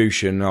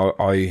institution.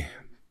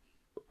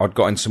 I'd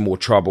got in some more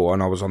trouble,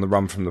 and I was on the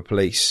run from the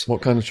police.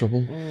 What kind of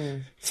trouble?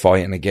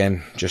 Fighting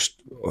again,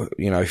 just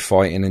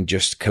fighting and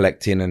just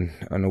collecting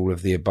and all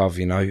of the above,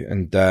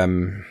 and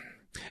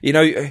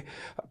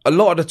a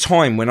lot of the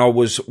time when I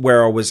was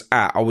where I was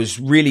at, I was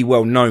really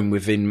well known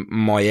within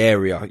my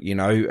area,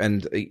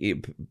 and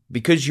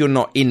because you're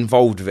not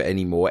involved with it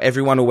anymore,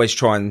 everyone always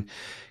try and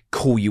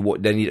call you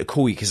what they need to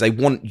call you because they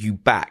want you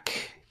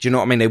back. Do you know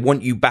what I mean? They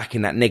want you back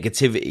in that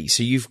negativity.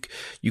 So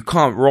you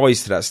can't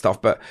rise to that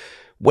stuff. But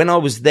when I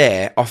was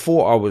there, I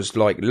thought I was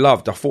like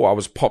loved. I thought I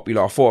was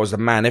popular. I thought I was the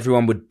man.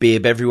 Everyone would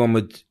bib. Everyone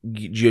would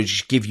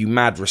just give you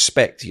mad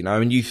respect,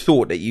 and you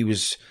thought that you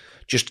was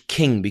just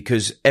king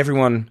because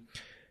everyone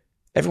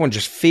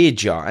just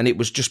feared you, and it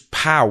was just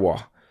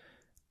power.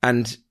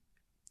 And,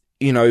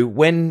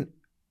 when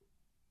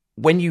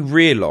you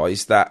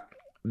realise that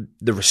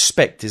the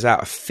respect is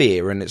out of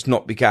fear and it's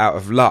not out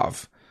of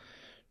love,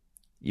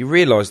 you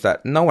realise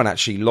that no one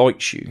actually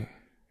likes you.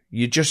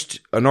 You're just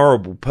an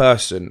horrible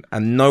person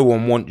and no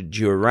one wanted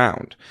you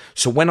around.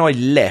 So when I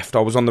left,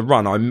 I was on the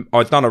run.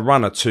 I'd done a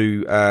runner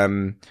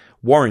to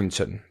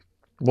Warrington.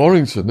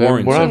 Warrington,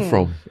 where I'm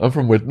from. I'm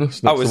from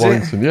Widnes, next to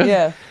Warrington,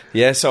 yeah.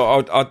 Yeah,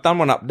 so I'd done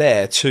one up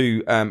there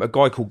to a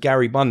guy called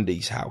Gary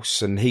Bundy's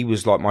house, and he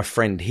was like my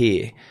friend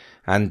here,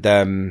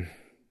 and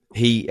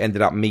he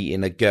ended up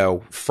meeting a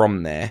girl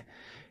from there.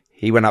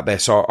 He went up there,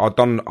 so I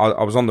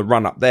was on the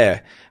run up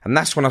there, and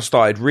that's when I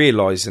started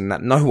realising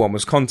that no one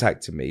was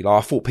contacting me. Like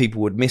I thought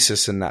people would miss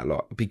us and that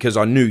lot because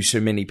I knew so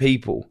many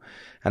people,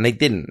 and they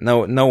didn't. No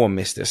one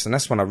missed us, and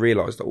that's when I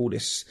realised that all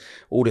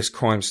this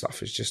crime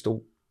stuff is just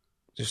all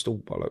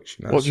bollocks.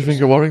 What do you think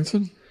of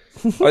Warrington?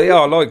 Oh, yeah,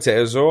 I liked it. It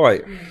was all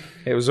right.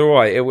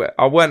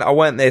 I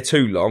weren't there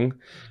too long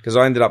because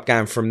I ended up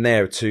going from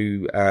there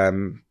to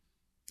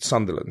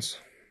Sunderland.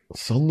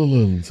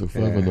 Sunderland, so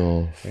further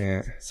north.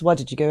 Yeah. So why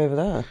did you go over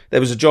there? There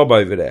was a job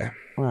over there.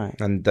 Right.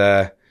 And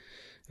there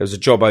was a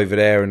job over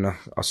there, and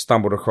I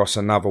stumbled across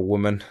another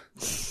woman.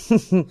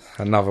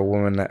 Another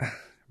woman that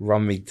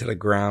run me to the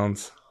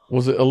ground.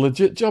 Was it a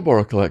legit job or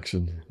a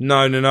collection?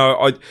 No.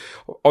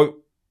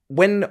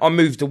 When I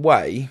moved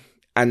away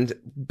and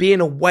being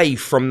away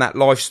from that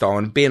lifestyle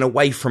and being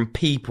away from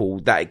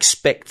people that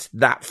expect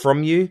that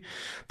from you,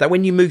 that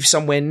when you move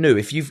somewhere new,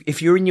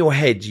 if you're in your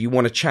head, you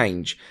want to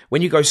change,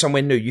 when you go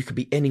somewhere new, you could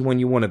be anyone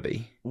you want to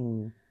be.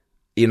 And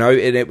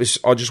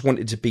I just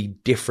wanted to be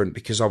different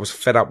because I was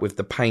fed up with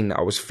the pain that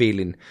I was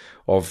feeling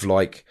of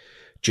like,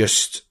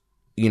 just,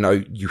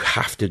 you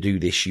have to do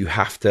this. You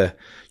have to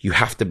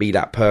be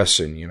that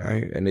person,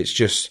 and it's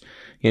just,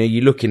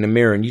 you look in the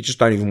mirror and you just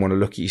don't even want to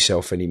look at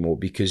yourself anymore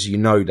because you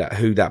know that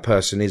who that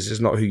person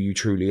is not who you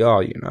truly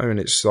are, and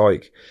it's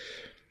like,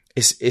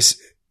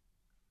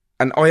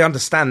 and I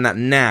understand that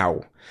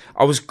now.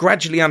 I was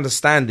gradually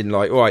understanding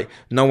like, all right,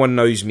 no one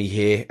knows me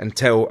here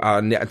until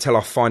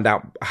I find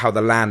out how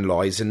the land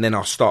lies, and then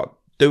I'll start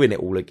doing it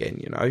all again,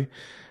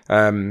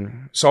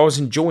 So I was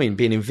enjoying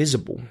being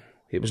invisible.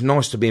 It was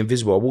nice to be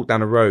invisible. I walked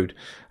down the road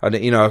and,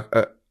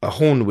 a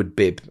horn would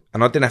bib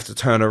and I didn't have to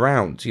turn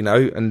around,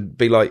 and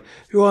be like,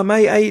 "Who are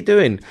mate? How you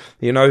doing?"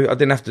 I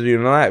didn't have to do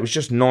none of that. It was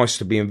just nice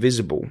to be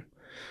invisible.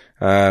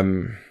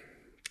 And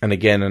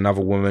again,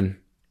 another woman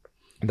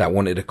that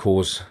wanted to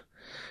cause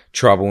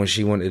trouble and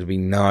she wanted to be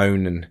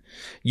known, and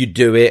you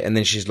do it and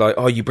then she's like,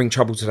 "Oh, you bring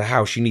trouble to the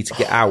house. You need to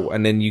get out."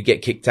 And then you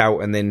get kicked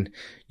out and then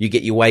you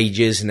get your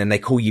wages and then they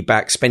call you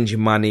back, spend your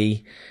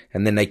money,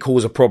 and then they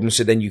cause a problem.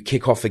 So then you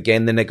kick off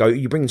again. Then they go,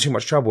 "You're bringing too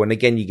much trouble." And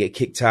again, you get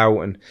kicked out,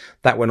 and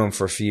that went on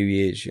for a few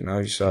years,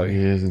 so.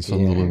 Years in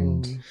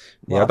Sunderland.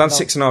 Yeah, I've done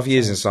 6.5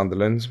 years in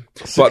Sunderland.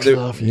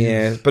 6.5 years.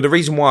 Yeah, but the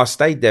reason why I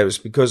stayed there was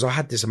because I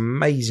had this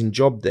amazing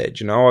job there.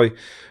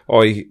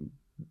 I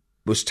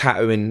was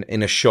tattooing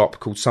in a shop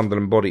called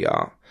Sunderland Body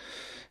Art.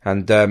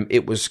 And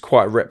it was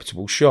quite a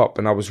reputable shop,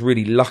 and I was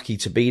really lucky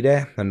to be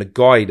there. And the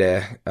guy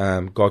there,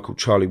 guy called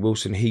Charlie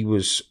Wilson, he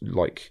was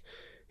like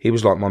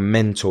my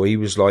mentor. He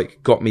was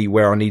like, got me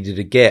where I needed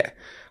to get.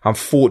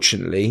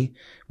 Unfortunately,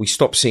 we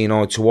stopped seeing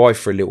eye to eye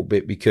for a little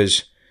bit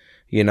because,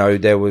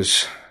 there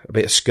was a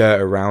bit of skirt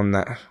around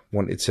that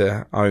wanted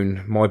to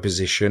own my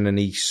position, and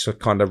he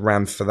kind of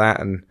ran for that.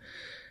 And,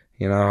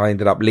 I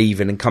ended up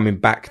leaving and coming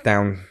back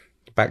down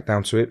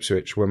to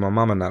Ipswich where my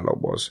mum and that lot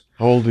was.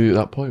 How old were you at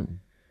that point?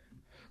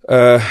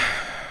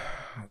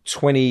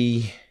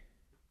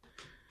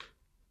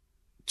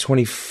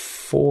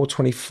 24,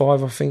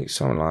 25, I think,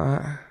 something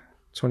like that.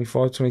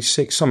 25,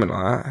 26, something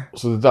like that.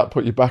 So did that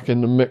put you back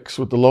in the mix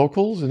with the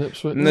locals in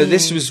Ipswich? No,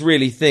 this was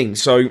really thing.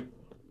 So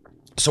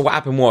what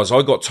happened was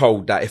I got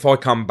told that if I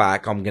come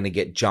back, I'm going to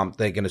get jumped.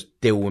 They're going to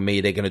deal with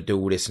me. They're going to do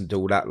all this and do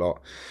all that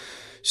lot.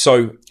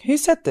 So who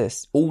said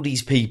this? All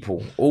these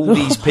people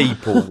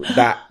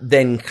that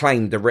then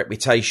claimed a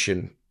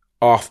reputation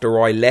after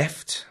I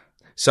left.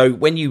 So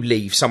when you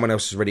leave, someone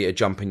else is ready to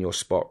jump in your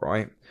spot,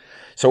 right?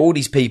 So all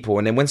these people,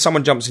 and then when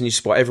someone jumps in your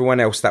spot, everyone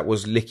else that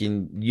was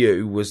licking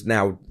you was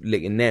now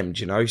licking them,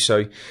 do you know?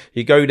 So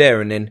you go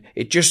there, and then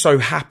it just so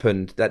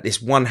happened that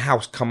this one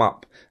house come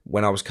up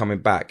when I was coming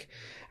back,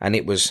 and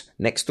it was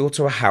next door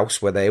to a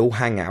house where they all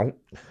hang out,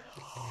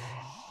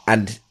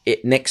 and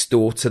it next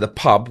door to the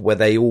pub where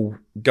they all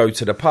go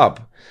to the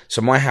pub.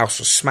 So my house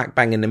was smack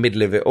bang in the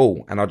middle of it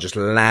all, and I just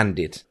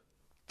landed.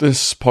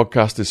 This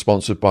podcast is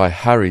sponsored by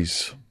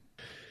Harry's.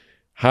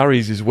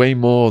 Harry's is way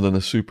more than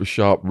a super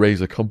sharp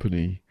razor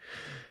company.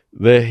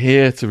 They're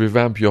here to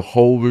revamp your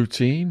whole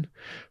routine,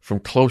 from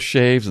close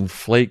shaves and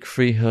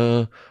flake-free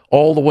hair,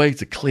 all the way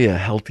to clear,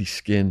 healthy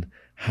skin.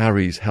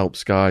 Harry's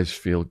helps guys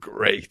feel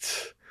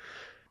great.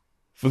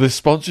 For this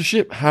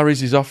sponsorship,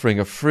 Harry's is offering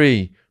a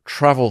free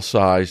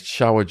travel-sized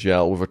shower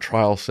gel with a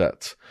trial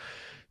set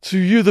to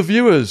you, the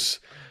viewers,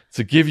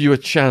 to give you a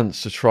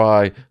chance to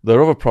try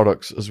their other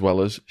products as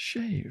well as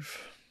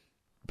shave.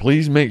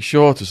 Please make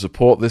sure to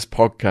support this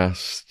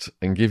podcast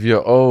and give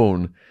your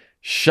own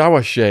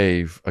shower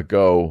shave a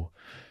go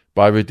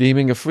by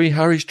redeeming a free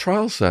Harry's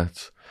trial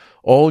set.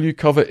 All you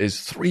cover is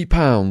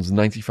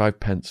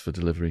 £3.95 for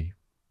delivery.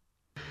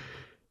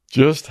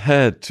 Just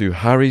head to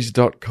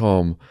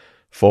harrys.com/Shaun,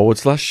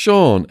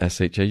 SHAUN,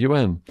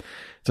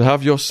 to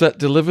have your set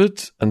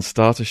delivered and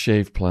start a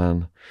shave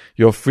plan.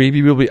 Your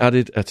freebie will be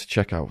added at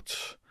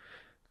checkout.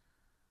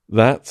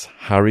 That's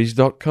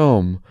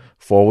harrys.com/Shaun,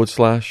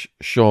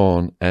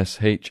 SHAUN.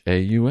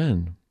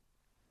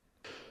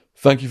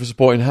 Thank you for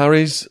supporting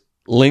Harry's.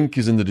 Link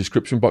is in the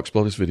description box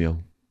below this video.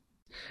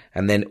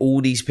 And then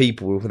all these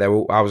people,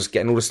 I was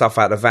getting all the stuff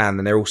out of the van,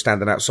 and they're all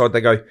standing outside.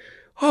 They go,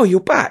 "Oh, you're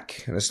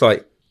back." And it's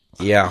like,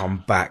 "Yeah,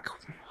 I'm back."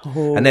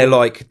 Oh. And they're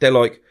like,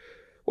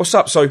 "What's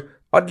up?" So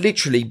I'd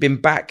literally been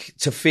back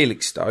to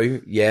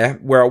Felixstowe,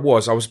 where I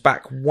was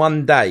back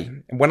one day.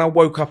 And when I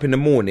woke up in the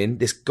morning,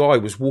 this guy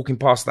was walking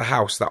past the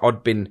house that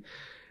I'd been,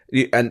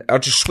 and I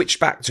just switched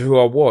back to who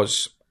I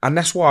was. And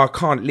that's why I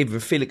can't live in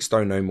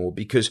Felixstowe no more,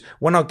 because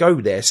when I go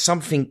there,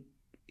 something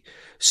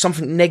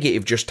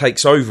negative just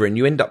takes over, and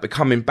you end up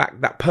becoming back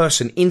that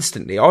person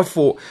instantly. I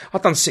thought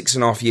I'd done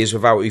 6.5 years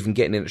without even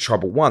getting into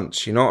trouble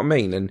once, you know what I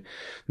mean? And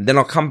then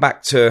I come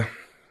back to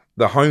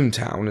the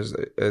hometown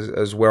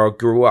as where I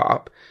grew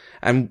up,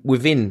 and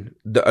within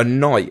a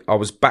night I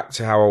was back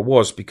to how I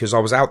was, because I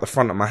was out the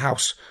front of my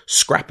house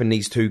scrapping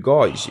these two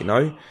guys, you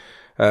know.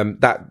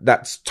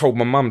 That's told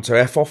my mum to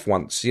F off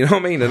once, you know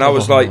what I mean? And I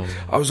was like,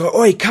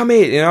 "Oi, come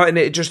here," you know, and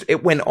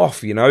it went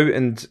off, you know,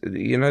 and,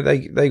 you know,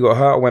 they got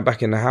hurt. I went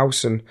back in the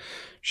house, and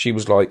she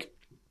was like,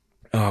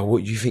 "Oh,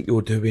 what do you think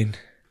you're doing?"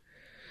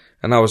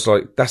 And I was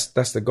like, that's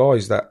the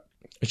guys that,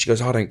 and she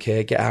goes, "I don't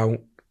care, get out."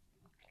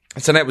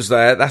 So that was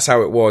that's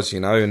how it was, you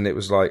know, and it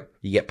was like,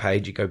 you get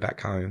paid, you go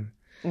back home.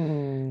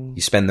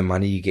 You spend the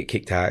money, you get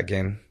kicked out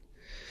again.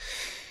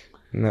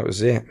 And that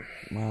was it.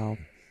 Wow.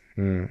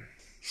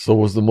 So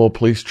was there more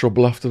police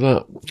trouble after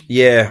that?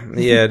 Yeah.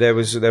 There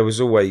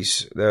was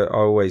always, I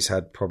always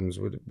had problems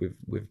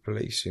with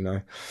police, you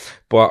know.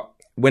 But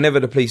whenever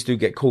the police do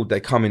get called,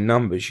 they come in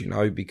numbers, you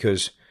know,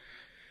 because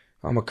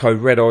I'm a code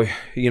red.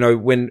 You know,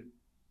 when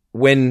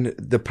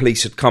the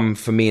police had come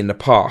for me in the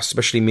past,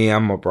 especially me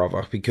and my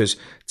brother, because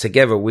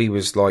together we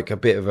was like a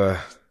bit of a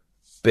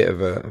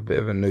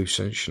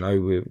nuisance, you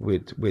know,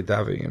 with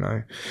Davy, you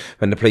know.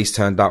 When the police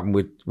turned up, and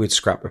we'd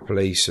scrap the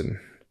police, and,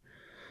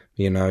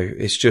 you know,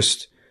 it's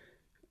just,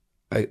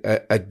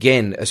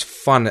 again, as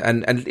fun,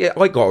 and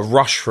I got a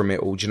rush from it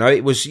all, you know.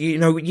 It was, you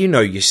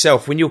know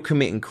yourself, when you're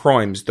committing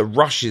crimes, the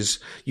rush is,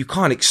 you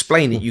can't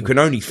explain it, you can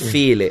only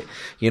feel it,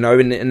 you know,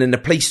 and then the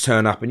police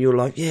turn up, and you're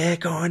like, "Yeah,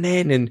 go on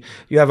in," and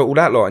you have it all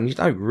that lot, and you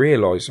don't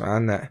realise,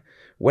 man, that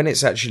when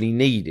it's actually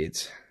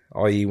needed,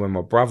 i.e. when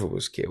my brother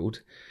was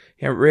killed,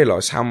 you don't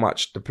realise how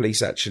much the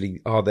police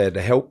actually are there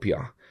to help you.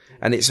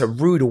 And it's a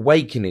rude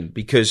awakening,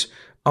 because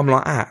I'm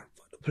like, fuck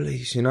the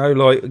police, you know,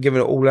 like,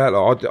 giving it all out.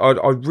 Like,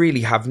 I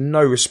really have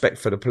no respect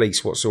for the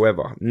police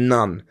whatsoever.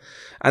 None.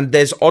 And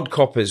there's odd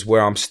coppers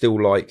where I'm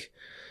still like,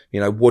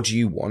 you know, what do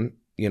you want?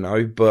 You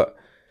know, but,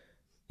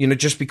 you know,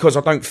 just because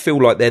I don't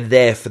feel like they're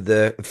there for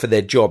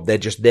their job, they're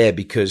just there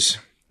because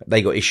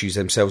they got issues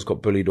themselves,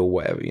 got bullied or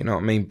whatever, you know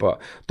what I mean?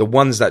 But the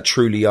ones that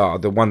truly are,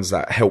 the ones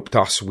that helped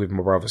us with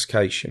my brother's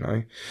case, you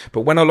know?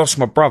 But when I lost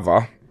my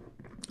brother,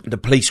 the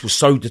police were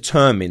so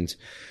determined.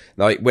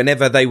 Like,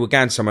 whenever they were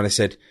going to someone, they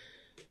said,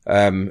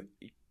 Paul's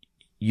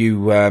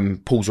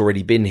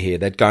already been here.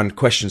 They'd go and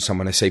question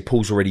someone, they say,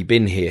 "Paul's already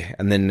been here."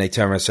 And then they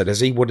turn around and said,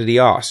 "Has he? What did he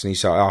ask?" And he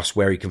said, "I asked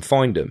where he can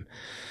find him."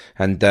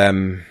 And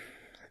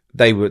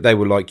they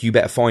were like, "You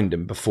better find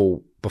him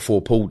before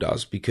Paul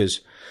does,"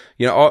 because,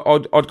 you know,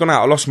 I'd gone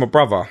out, I lost my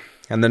brother,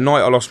 and the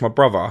night I lost my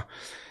brother,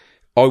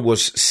 I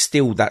was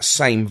still that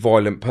same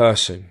violent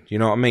person, you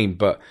know what I mean?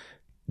 But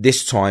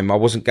this time I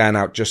wasn't going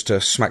out just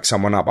to smack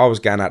someone up, I was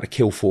going out to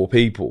kill 4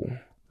 people.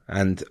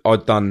 And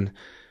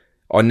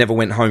I never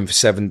went home for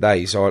 7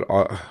 days. I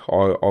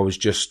was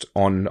just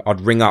on,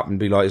 I'd ring up and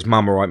be like, "Is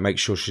mum alright? Make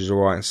sure she's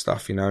alright," and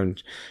stuff, you know.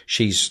 And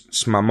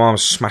my mum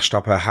smashed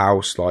up her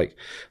house, like,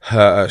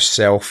 hurt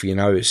herself, you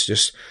know. It's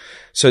just,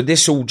 So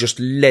this all just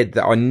led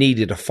that I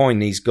needed to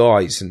find these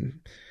guys. And,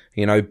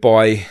 you know,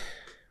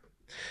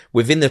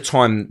 within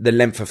the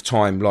length of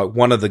time, like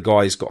one of the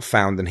guys got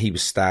found and he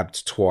was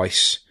stabbed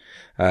twice.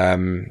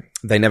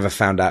 They never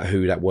found out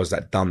who that was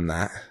that done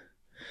that.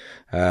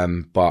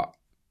 But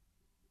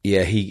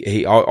yeah,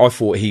 I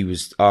thought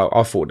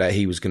that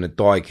he was going to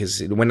die,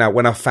 because when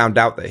I found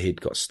out that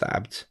he'd got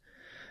stabbed,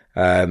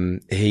 I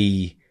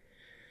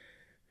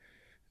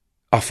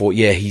thought,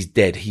 yeah, he's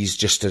dead. He's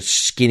just a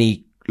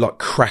skinny, like,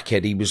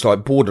 crackhead. He was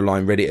like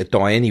borderline ready to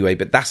die anyway.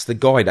 But that's the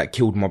guy that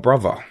killed my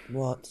brother.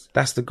 What?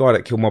 That's the guy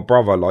that killed my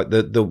brother. Like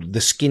the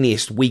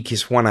skinniest,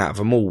 weakest one out of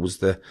them all was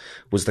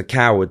the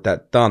coward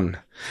that done.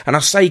 And I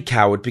say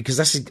coward because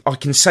I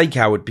can say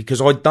coward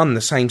because I'd done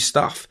the same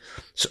stuff.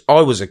 So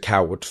I was a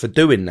coward for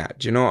doing that.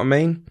 Do you know what I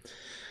mean?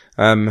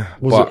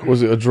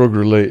 Was it a drug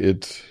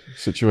related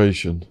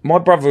situation? My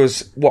brother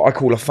was what I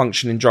call a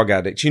functioning drug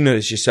addict. You know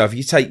this yourself.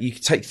 You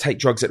take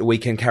drugs at the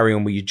weekend, carry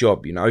on with your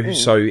job, you know.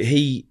 So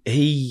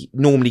he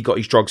normally got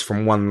his drugs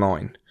from one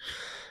line.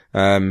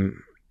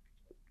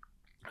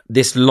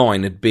 This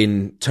line had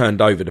been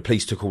turned over. The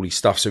police took all his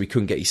stuff, so he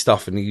couldn't get his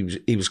stuff, and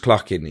he was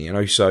clucking, you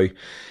know. So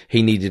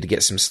he needed to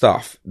get some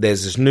stuff.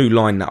 There's this new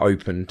line that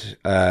opened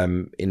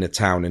in the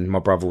town, and my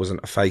brother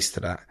wasn't a face to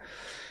that.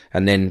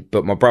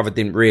 But my brother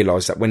didn't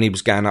realise that when he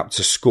was going up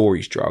to score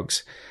his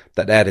drugs,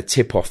 that they had a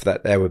tip off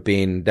that they were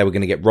going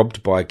to get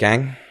robbed by a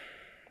gang,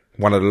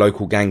 one of the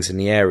local gangs in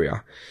the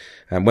area.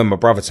 And when my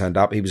brother turned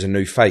up, he was a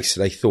new face,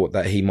 so they thought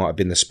that he might have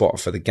been the spotter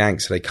for the gang.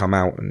 So they come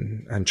out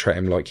and treat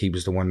him like he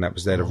was the one that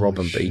was there to rob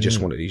him, but he just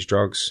wanted his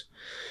drugs.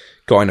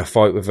 Got in a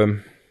fight with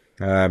him.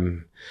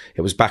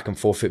 It was back and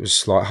forth. It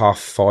was like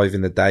 5:30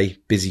 in the day,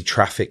 busy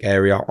traffic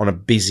area on a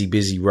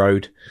busy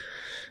road.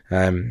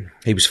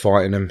 He was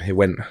fighting him. He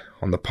went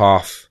on the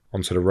path,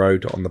 onto the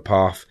road, on the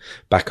path,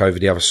 back over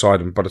the other side.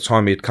 And by the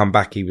time he had come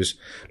back, he was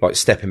like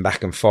stepping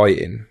back and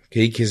fighting,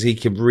 because he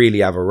could really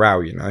have a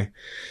row, you know.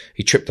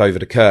 He tripped over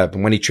the curb,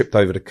 and when he tripped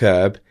over the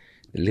curb,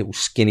 the little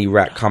skinny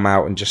rat come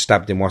out and just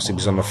stabbed him whilst he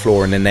was on the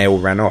floor, and then they all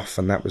ran off,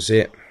 and that was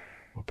it.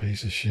 What a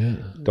piece of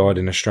shit. Died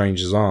in a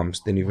stranger's arms.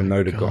 Didn't even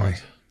know the guy.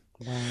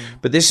 Wow.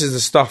 But this is the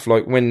stuff,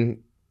 like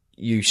when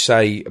you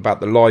say about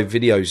the live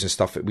videos and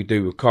stuff that we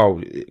do with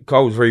Carl.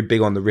 Carl's very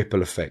big on the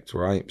ripple effect,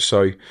 right?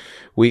 So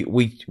we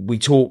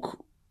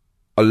talk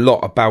a lot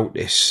about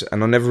this,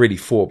 and I never really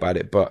thought about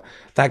it, but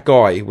that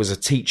guy was a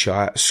teacher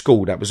at a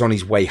school that was on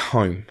his way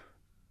home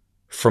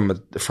from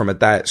a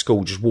day at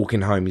school, just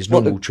walking home, his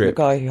normal trip.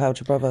 The guy who held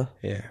your brother?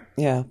 Yeah.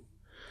 Yeah.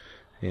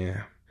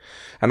 Yeah.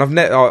 And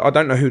I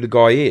don't know who the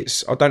guy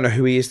is. I don't know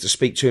who he is to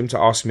speak to him, to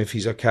ask him if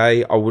he's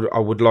okay. I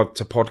would love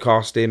to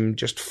podcast him,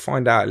 just to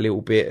find out a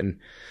little bit and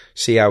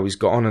see how he's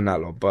got on and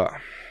that lot. But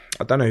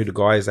I don't know who the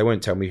guy is. They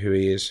won't tell me who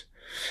he is.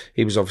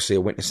 He was obviously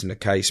a witness in the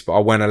case, but I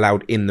weren't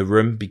allowed in the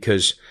room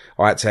because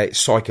I had to get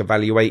psych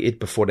evaluated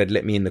before they'd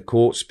let me in the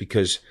courts,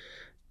 because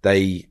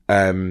they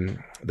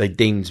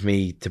deemed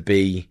me to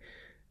be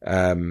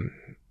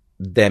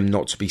them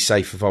not to be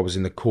safe if I was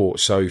in the court.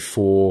 So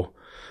for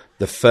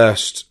the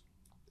first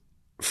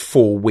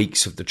 4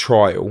 weeks of the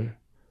trial,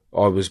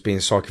 I was being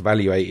psych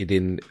evaluated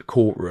in the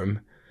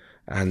courtroom,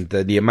 and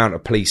the amount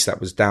of police that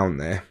was down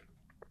there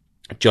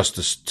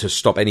just to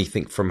stop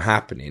anything from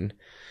happening.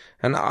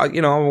 And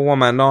I'm a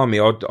one-man army.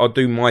 I'll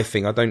do my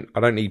thing. I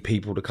don't need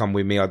people to come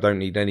with me. I don't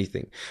need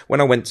anything.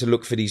 When I went to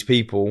look for these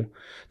people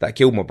that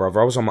killed my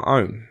brother, I was on my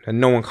own,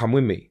 and no one come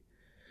with me.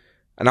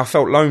 And I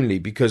felt lonely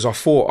because I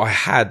thought I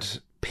had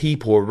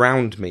people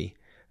around me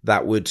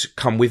that would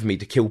come with me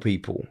to kill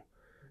people,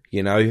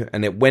 you know.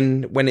 And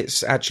when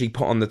it's actually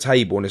put on the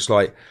table and it's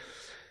like,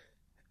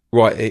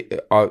 right,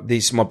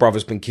 my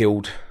brother's been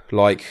killed.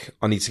 Like,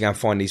 I need to go and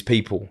find these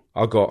people.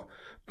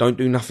 Don't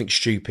do nothing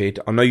stupid.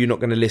 I know you're not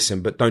going to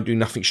listen, but don't do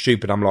nothing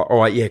stupid. I'm like, all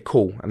right, yeah,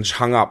 cool. And just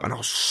hung up. And I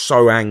was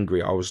so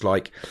angry. I was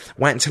like,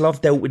 wait until I've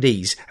dealt with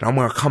these, and I'm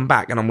going to come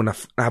back and I'm going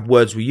to have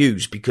words with you,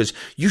 because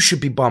you should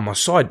be by my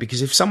side.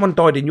 Because if someone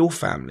died in your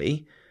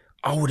family,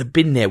 I would have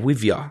been there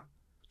with you. Do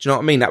you know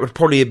what I mean? That would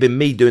probably have been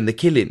me doing the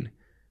killing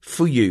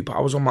for you, but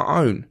I was on my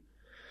own.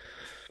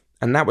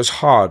 And that was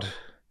hard.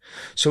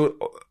 So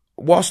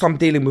whilst I'm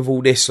dealing with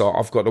all this,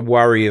 I've got the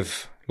worry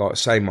of, like I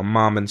say, my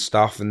mum and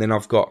stuff. And then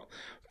I've got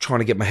trying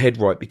to get my head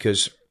right,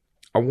 because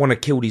I want to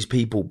kill these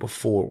people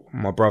before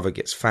my brother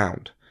gets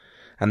found.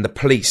 And the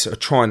police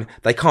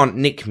they can't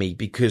nick me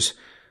because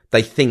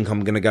they think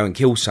I'm going to go and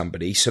kill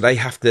somebody. So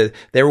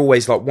they're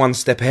always like one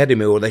step ahead of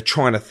me, or they're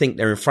trying to think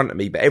they're in front of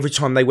me. But every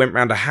time they went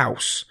round a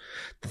house,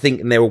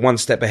 thinking they were one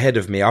step ahead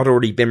of me, I'd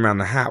already been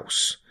round the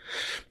house.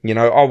 You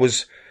know, I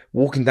was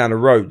walking down the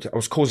road. I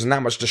was causing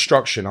that much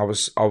destruction. I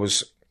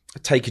was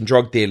taking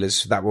drug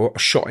dealers that were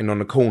shotting on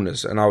the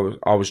corners, and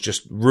I was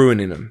just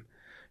ruining them.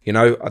 You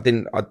know,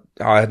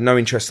 I had no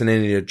interest in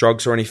any of the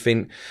drugs or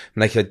anything.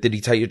 And they said, did he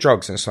take your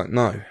drugs? And it's like,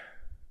 no.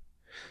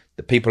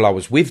 The people I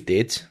was with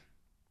did.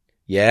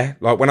 Yeah.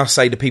 Like when I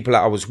say the people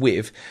that I was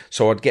with,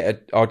 so I'd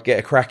get a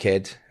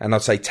crackhead and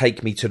I'd say,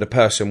 take me to the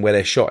person where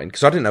they're shotting,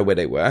 because I didn't know where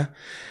they were.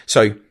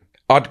 So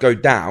I'd go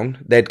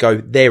down, they'd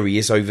go, there he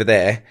is over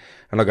there.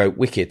 And I go,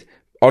 wicked.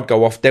 I'd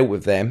go off, dealt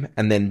with them,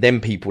 and then them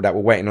people that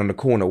were waiting on the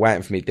corner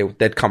waiting for me,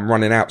 they'd come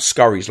running out,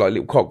 scurries like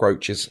little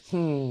cockroaches,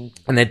 and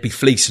they'd be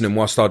fleecing them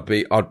whilst I'd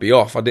be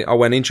off. I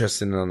wasn't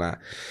interested in that,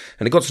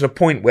 and it got to the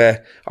point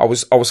where I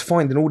was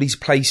finding all these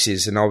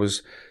places, and I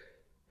was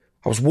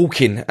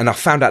walking, and I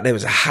found out there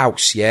was a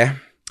house, yeah.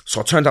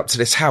 So I turned up to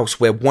this house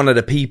where one of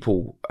the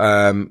people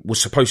was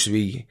supposed to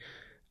be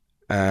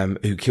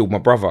who killed my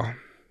brother,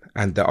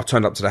 and I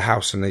turned up to the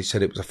house, and they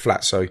said it was a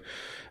flat, so.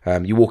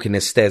 You walk in,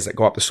 there's stairs that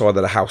go up the side of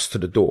the house to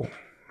the door,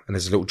 and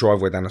there's a little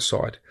driveway down the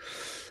side.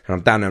 And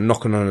I'm down there, I'm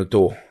knocking on the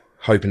door,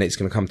 hoping it's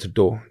going to come to the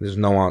door. There's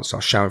no answer.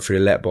 I'm shouting through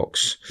the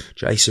letterbox,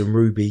 Jason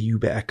Ruby, you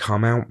better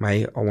come out,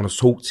 mate. I want to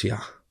talk to you.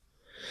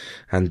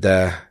 And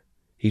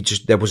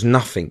there was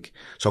nothing.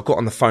 So I got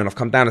on the phone. I've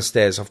come down the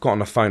stairs. I've got on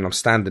the phone. I'm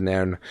standing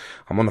there and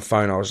I'm on the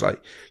phone. I was like,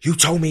 you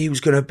told me he was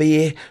going to be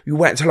here. You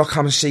wait until I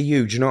come and see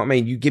you. Do you know what I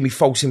mean? You give me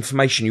false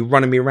information. You're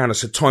running me around. I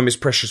said, time is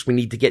precious. We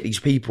need to get these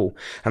people.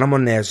 And I'm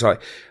on there.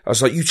 I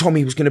was like, you told me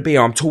he was going to be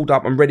here. I'm tooled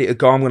up. I'm ready to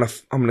go.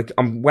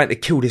 I'm waiting to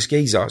kill this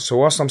geezer. So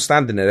whilst I'm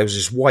standing there was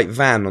this white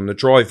van on the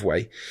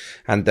driveway,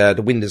 and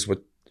the windows were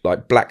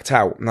like blacked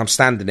out, and I'm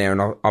standing there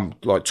and I'm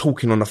like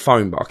talking on the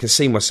phone, but I can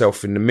see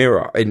myself in the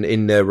mirror,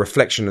 in the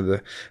reflection of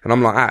and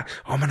I'm like,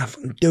 I'm gonna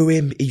do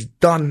him. He's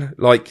done.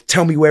 Like,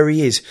 tell me where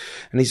he is.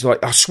 And he's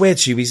like, I swear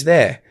to you, he's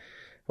there.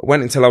 I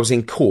went until I was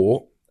in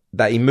court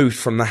that he moved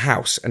from the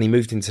house and he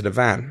moved into the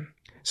van.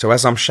 So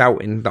as I'm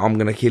shouting that I'm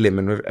gonna kill him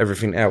and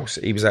everything else,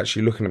 he was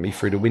actually looking at me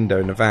through the window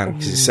in the van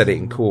because he said it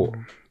in court.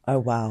 Oh,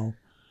 wow.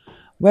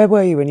 Where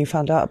were you when you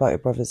found out about your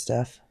brother's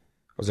death?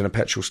 I was in a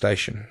petrol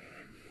station.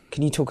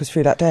 Can you talk us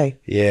through that day?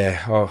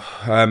 Yeah.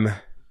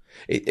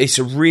 It's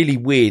a really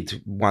weird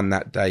one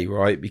that day,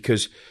 right?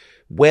 Because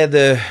where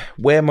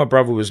my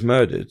brother was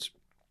murdered,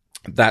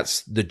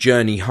 that's the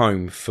journey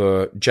home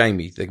for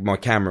Jamie, my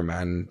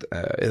cameraman.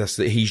 That's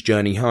his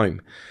journey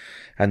home.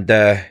 And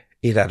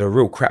he'd had a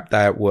real crap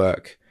day at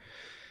work.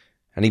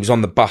 And he was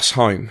on the bus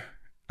home.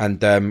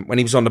 And when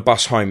he was on the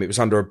bus home, it was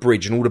under a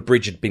bridge, and all the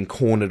bridge had been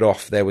cornered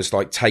off. There was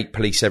like tape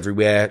police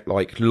everywhere,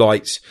 like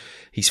lights.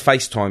 He's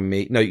FaceTimed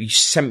me. No, he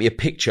sent me a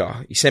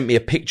picture. He sent me a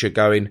picture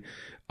going,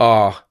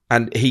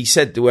 and he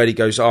said the word, he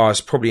goes,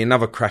 it's probably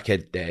another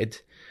crackhead dead,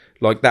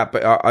 like that.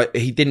 But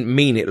he didn't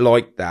mean it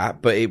like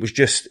that, but it was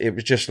just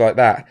like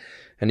that.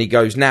 And he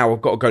goes, now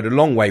I've got to go the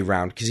long way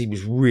round, because he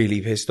was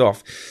really pissed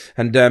off.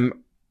 And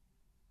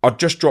I'd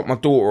just dropped my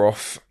daughter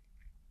off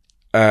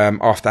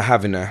after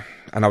having her,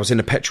 and I was in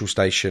a petrol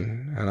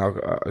station, and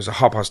it was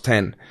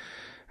 10:30.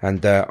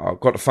 And I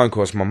got a phone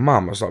call from my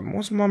mum. I was like,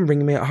 what's mum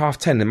ringing me at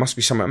 10:30? There must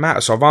be something that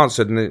matters. So I've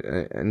answered,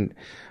 and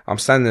I'm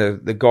standing there.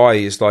 The guy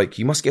is like,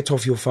 you must get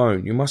off your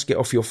phone. You must get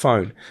off your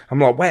phone. I'm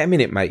like, wait a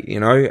minute, mate, you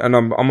know? And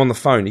I'm on the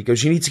phone. He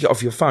goes, you need to get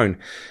off your phone.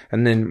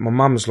 And then my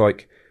mum's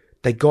like,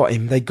 they got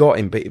him.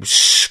 But it was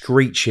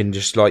screeching,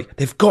 just like,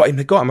 they've got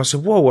him. I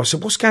said, whoa. I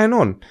said, what's going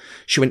on?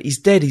 She went, he's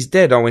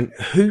dead. I went,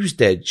 who's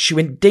dead? She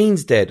went,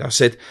 Dean's dead. I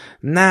said,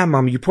 nah,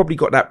 mum, you probably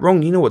got that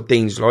wrong. You know what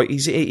Dean's like.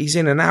 He's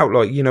in and out,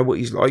 like, you know what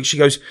he's like. She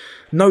goes,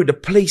 no, the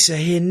police are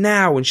here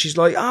now. And she's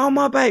like, oh,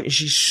 my baby. And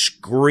she's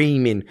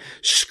screaming.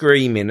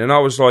 And I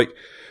was like,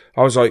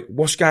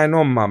 what's going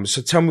on, mum?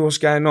 So tell me what's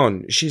going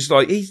on. She's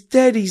like, he's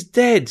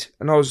dead.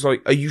 And I was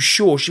like, are you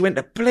sure? She went,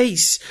 the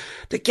police,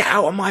 to get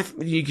out of my,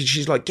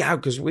 she's like, get out,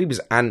 because we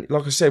was, like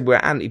I said, we're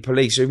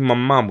anti-police. Even my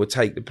mum would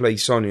take the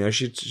police on, you know,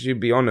 she'd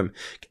be on them,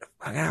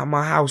 get out of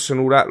my house and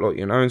all that, like,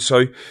 you know. And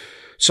so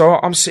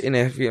I'm sitting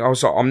there, I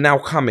was like, I'm now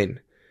coming.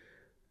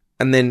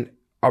 And then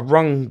I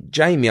rung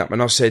Jamie up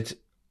and I said,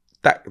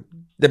 that,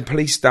 the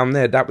police down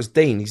there, that was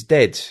Dean, he's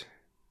dead.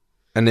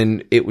 And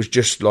then it was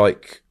just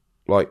like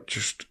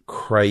just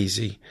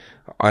crazy.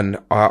 And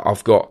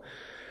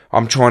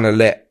I'm trying to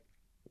let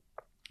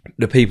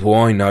the people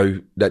I know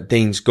that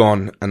Dean's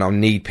gone, and I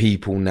need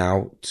people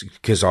now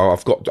because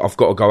I've got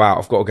to go out.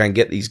 I've got to go and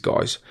get these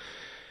guys.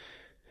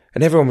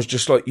 And everyone was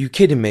just like, you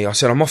kidding me? I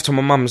said, I'm off to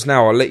my mum's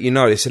now. I'll let you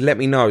know. They said, let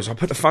me know. So I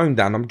put the phone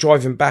down. I'm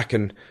driving back,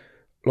 and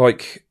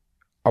like,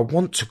 I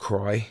want to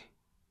cry,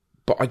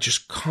 but I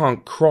just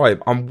can't cry.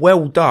 I'm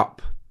welled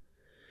up,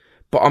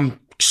 but I'm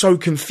so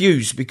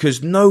confused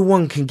because no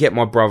one can get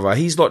my brother.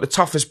 He's like the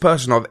toughest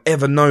person I've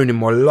ever known in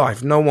my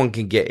life. No one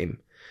can get him.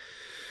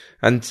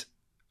 And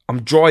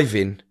I'm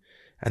driving,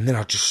 and then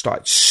I just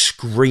started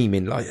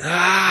screaming like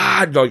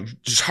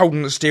just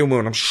holding the steering wheel,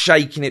 and I'm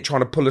shaking it,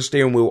 trying to pull the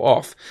steering wheel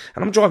off.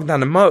 And I'm driving down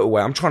the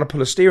motorway, I'm trying to pull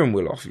the steering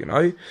wheel off, you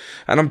know,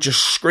 and I'm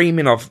just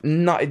screaming. I've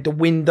nutted the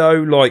window,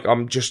 like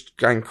I'm just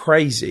going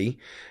crazy.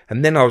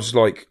 And then I was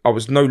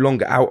no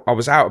longer out. I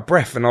was out of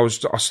breath, and I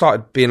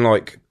started being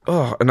like,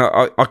 and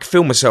I could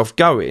feel myself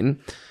going,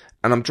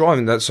 and I'm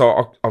driving that.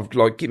 So I've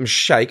like given a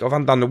shake. I've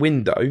undone the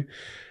window.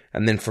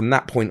 And then from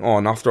that point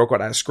on, after I got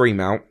that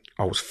scream out,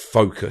 I was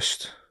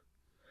focused.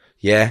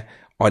 Yeah.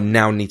 I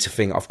now need to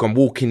think. I've gone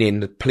walking in,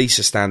 the police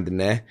are standing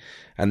there.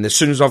 And as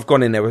soon as I've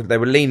gone in, they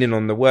were leaning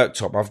on the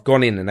worktop. I've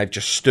gone in and they've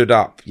just stood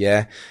up.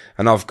 Yeah.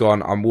 And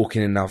I'm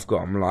walking in and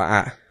I'm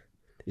like,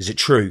 is it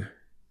true?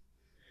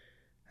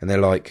 And they're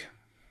like,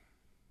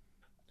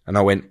 and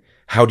I went,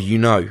 how do you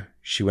know?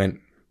 She went,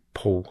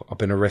 Paul, I've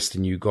been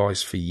arresting you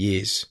guys for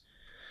years.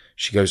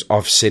 She goes,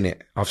 I've seen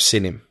it. I've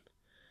seen him.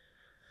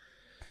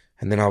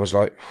 And then I was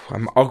like,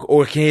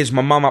 all I can hear is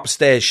my mum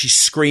upstairs. She's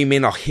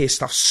screaming. I hear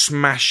stuff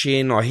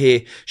smashing. I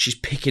hear she's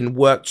picking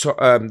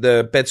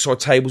the bedside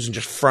tables and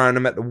just throwing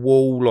them at the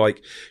wall.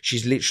 Like,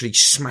 she's literally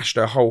smashed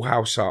her whole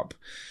house up.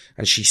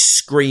 And she's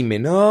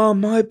screaming, oh,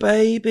 my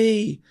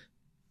baby.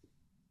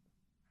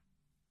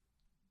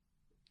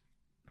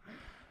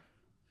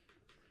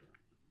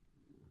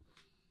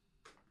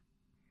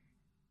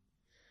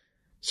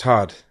 It's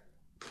hard.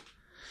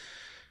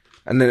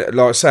 And then,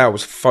 like I say, I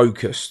was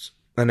focused.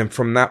 And then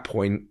from that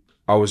point,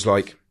 I was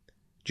like,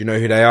 do you know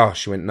who they are?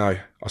 She went, no.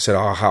 I said,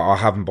 I'll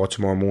have them by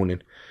tomorrow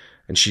morning.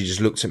 And she just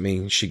looked at me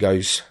and she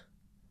goes,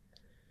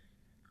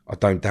 I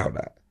don't doubt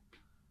that.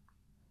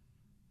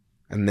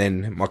 And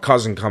then my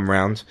cousin come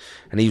round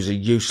and he was a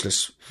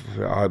useless,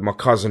 my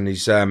cousin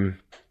is,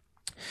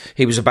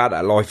 he was about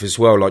that life as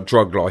well, like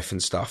drug life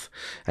and stuff.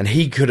 And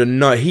he could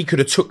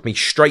have took me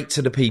straight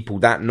to the people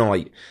that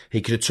night.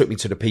 He could have took me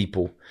to the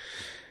people.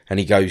 And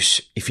he goes,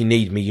 if you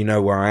need me, you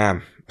know where I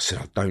am. I said,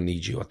 I don't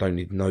need you. I don't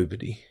need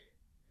nobody.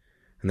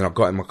 And then I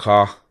got in my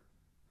car.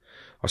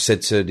 I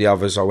said to the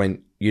others, I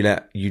went, you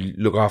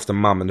look after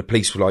mum. And the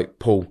police were like,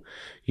 Paul,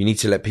 you need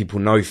to let people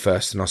know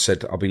first. And I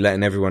said, I'll be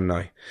letting everyone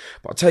know.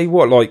 But I'll tell you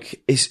what,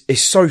 like,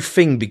 it's so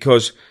thing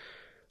because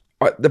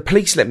the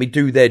police let me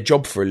do their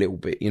job for a little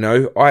bit, you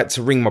know. I had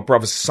to ring my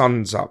brother's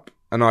sons up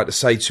and I had to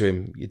say to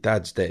him, your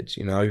dad's dead,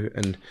 you know.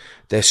 And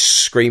they're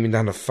screaming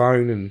down the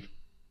phone and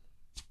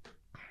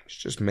it's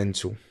just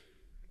mental.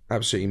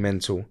 Absolutely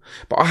mental.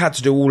 But I had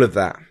to do all of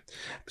that.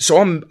 So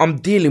I'm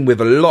dealing with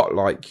a lot,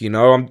 like, you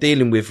know, I'm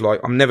dealing with, like,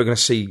 I'm never going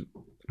to see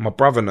my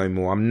brother no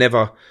more. I'm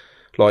never,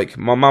 like,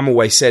 my mum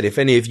always said, if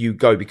any of you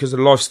go, because the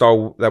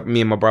lifestyle that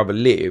me and my brother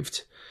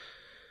lived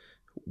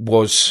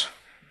was,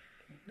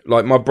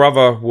 like, my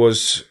brother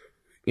was,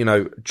 you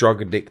know,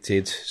 drug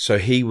addicted. So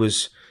he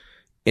was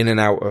in and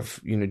out of,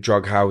 you know,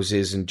 drug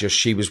houses and just,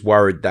 she was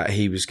worried that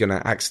he was going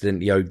to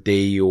accidentally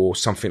OD or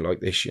something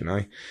like this, you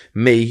know.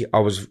 Me, I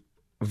was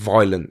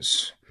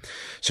violence.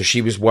 So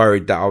she was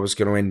worried that I was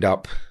going to end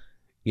up,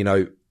 you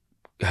know,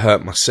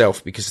 hurt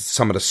myself because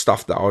some of the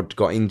stuff that I'd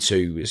got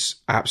into was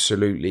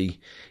absolutely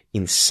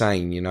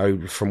insane, you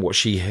know, from what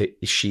she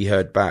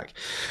heard back.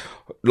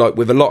 Like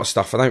with a lot of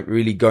stuff, I don't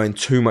really go in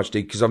too much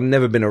deep because I've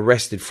never been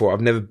arrested for it.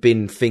 I've never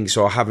been things,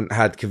 so I haven't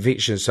had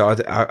convictions. So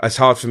it's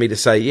hard for me to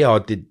say, yeah, I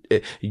did.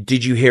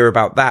 Did you hear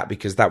about that?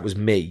 Because that was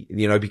me,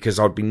 you know, because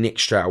I'd be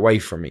nicked straight away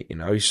from it, you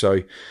know. So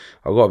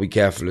I've got to be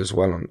careful as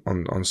well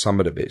on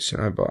some of the bits, you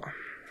know. But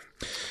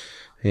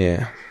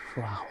yeah,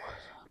 wow,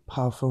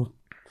 powerful.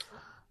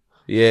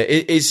 Yeah,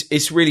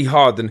 it's really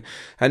hard,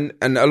 and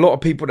a lot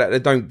of people that they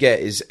don't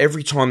get is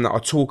every time that I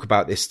talk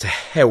about this to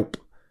help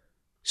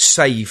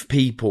save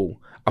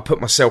people, I put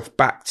myself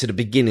back to the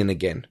beginning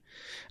again.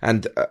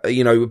 And,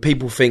 you know,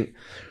 people think,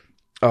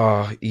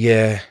 oh,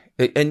 yeah.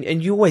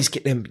 And you always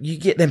get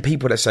them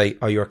people that say,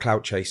 oh, you're a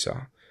clout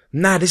chaser.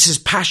 Nah, this is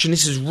passion.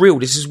 This is real.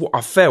 This is what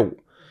I felt.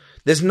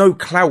 There's no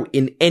clout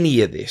in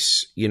any of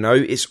this. You know,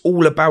 it's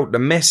all about the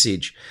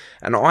message.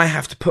 And I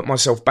have to put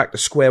myself back to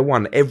square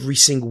one every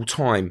single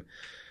time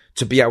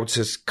to be able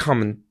to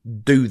come and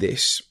do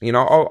this. You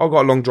know, I've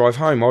got a long drive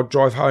home. I'll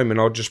drive home and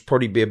I'll just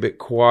probably be a bit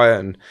quiet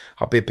and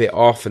I'll be a bit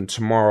off, and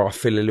tomorrow I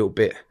feel a little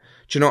bit,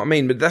 do you know what I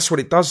mean? But that's what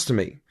it does to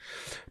me.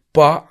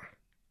 But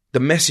the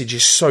message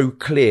is so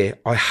clear.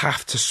 I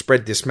have to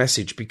spread this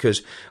message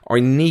because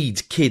I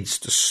need kids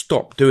to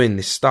stop doing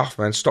this stuff,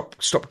 man.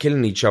 Stop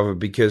killing each other,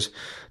 because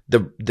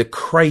the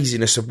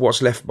craziness of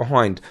what's left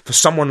behind for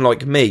someone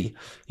like me,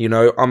 you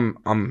know,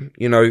 I'm,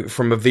 you know,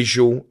 from a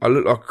visual, I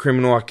look like a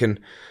criminal.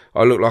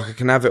 I look like I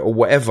can have it or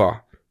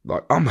whatever.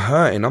 Like, I'm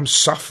hurting. I'm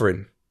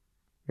suffering.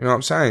 You know what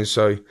I'm saying?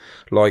 So,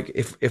 like,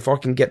 if I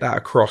can get that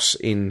across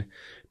in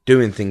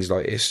doing things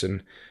like this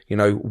and, you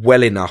know,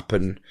 welling up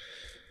and,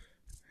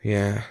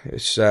 yeah,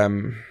 it's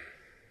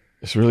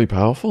really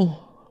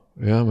powerful.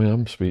 Yeah, I mean,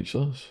 I'm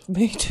speechless.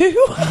 Me too.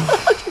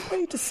 You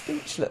made us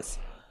speechless.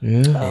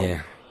 Yeah.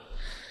 Yeah.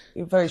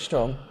 You're very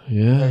strong.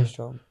 Yeah. Very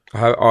strong.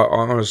 I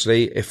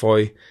honestly, if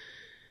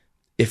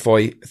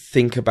I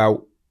think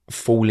about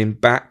falling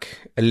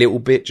back a little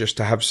bit just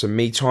to have some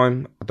me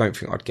time, I don't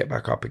think I'd get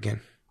back up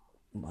again.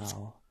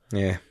 Wow.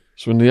 Yeah.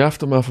 So in the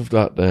aftermath of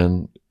that,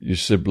 then your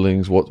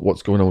siblings,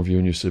 what's going on with you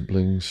and your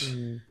siblings?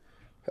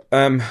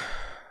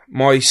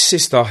 My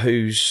sister,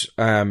 who's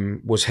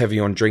was heavy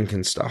on drink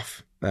and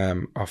stuff,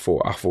 I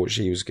thought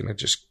she was gonna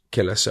just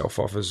kill herself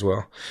off as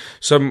well.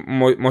 So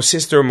my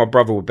sister and my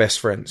brother were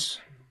best friends.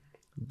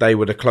 They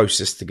were the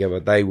closest together.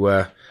 They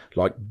were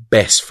like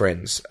best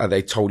friends.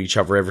 They told each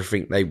other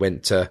everything. They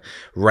went to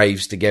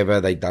raves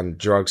together. They done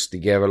drugs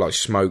together, like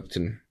smoked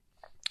and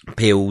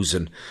pills,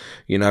 and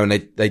you know, and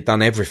they'd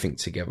done everything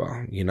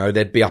together. You know,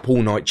 they'd be up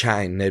all night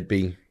chatting. They'd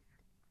be,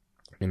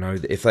 you know,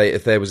 if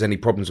there was any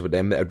problems with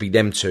them, it'd be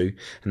them two,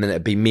 and then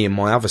it'd be me and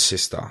my other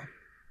sister.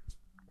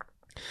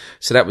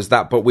 So that was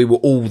that. But we were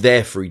all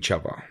there for each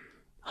other.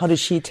 How did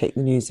she take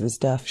the news of his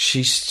death?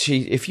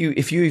 If you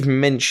even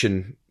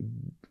mention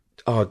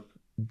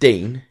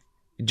Dean,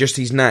 just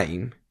his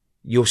name,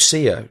 you'll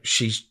see her.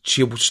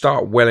 She'll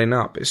start welling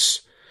up.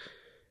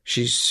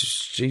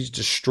 She's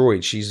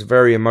destroyed. She's a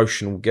very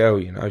emotional girl,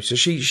 you know. So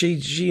she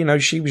you know,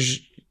 she was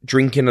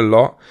drinking a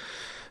lot.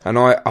 And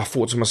I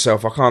thought to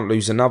myself, I can't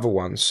lose another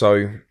one.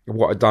 So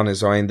what I'd done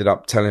is I ended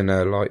up telling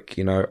her, like,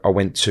 you know, I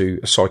went to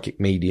a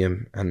psychic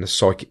medium, and the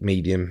psychic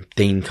medium,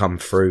 Dean, come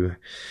through,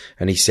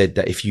 and he said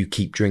that if you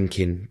keep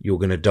drinking, you're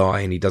going to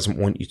die, and he doesn't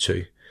want you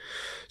to.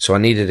 So I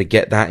needed to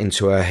get that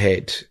into her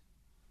head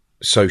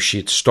so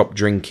she'd stop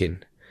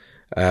drinking.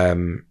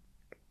 And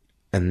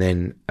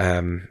then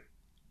I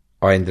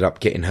ended up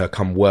getting her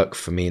come work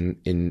for me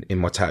in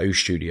my tattoo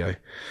studio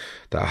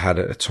that I had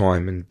at the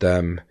time.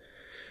 And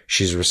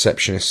she's a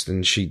receptionist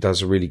and she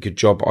does a really good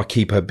job. I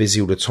keep her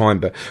busy all the time,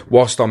 but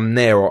whilst I'm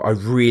there, I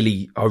walked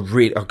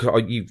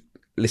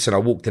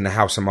in the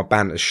house and my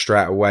banter's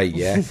straight away,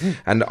 yeah,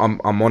 and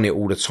I'm on it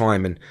all the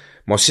time. And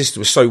my sister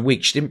was so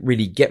weak, she didn't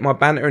really get my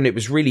banter, and it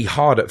was really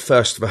hard at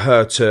first for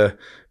her to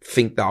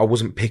think that I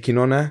wasn't picking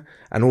on her.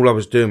 And all I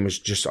was doing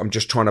was I'm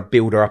just trying to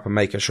build her up and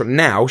make her strong.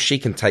 Now she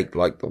can take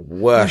like the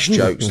worst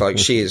jokes. Like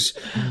she's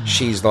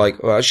like,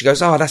 she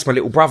goes, "Oh, that's my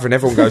little brother." And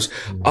everyone goes,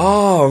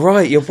 "Oh,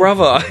 right, your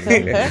brother."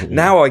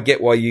 Now I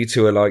get why you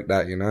two are like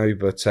that, you know?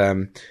 But,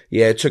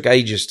 yeah, it took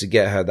ages to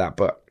get her that,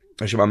 but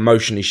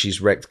emotionally she's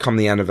wrecked. Come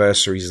the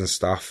anniversaries and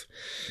stuff,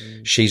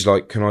 she's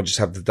like, "Can I just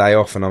have the day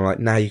off?" And I'm like,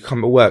 "No, you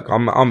come to work.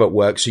 I'm at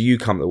work, so you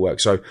come to work."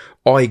 So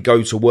I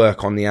go to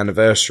work on the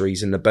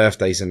anniversaries and the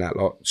birthdays and that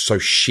lot, so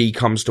she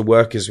comes to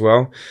work as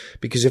well.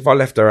 Because if I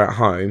left her at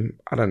home,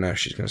 I don't know if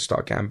she's going to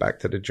start getting back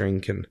to the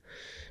drink and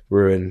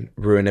ruin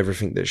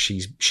everything that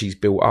she's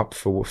built up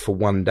for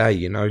one day,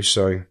 you know.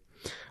 So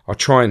I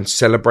try and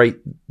celebrate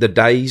the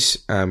days.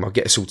 I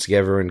get us all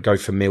together and go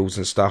for meals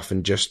and stuff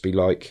and just be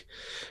like,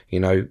 you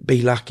know,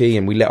 be lucky.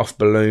 And we let off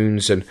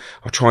balloons, and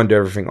I try and do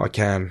everything I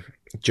can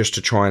just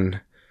to try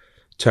and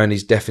turn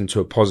his death into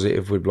a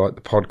positive with like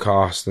the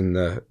podcast and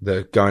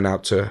the going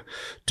out to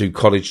do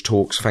college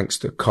talks. Thanks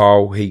to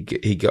Carl, he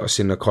got us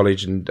in the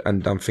college and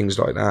done things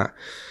like that.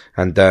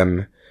 And,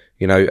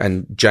 you know,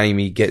 and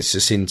Jamie gets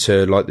us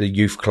into like the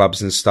youth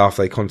clubs and stuff.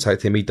 They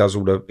contact him. He does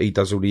all the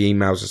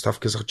emails and stuff,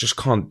 because I just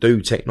can't do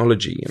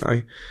technology, you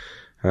know,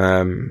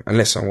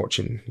 unless I'm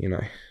watching, you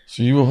know.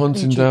 So you were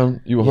hunting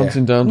down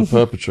the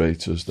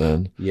perpetrators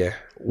then? Yeah.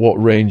 What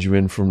reined you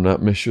in from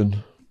that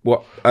mission?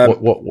 What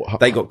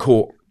they got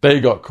caught. They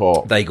got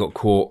caught.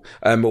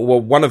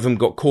 Well, one of them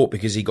got caught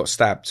because he got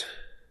stabbed.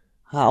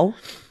 How?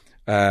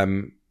 How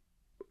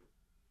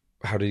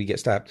did he get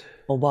stabbed?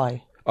 Or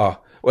why?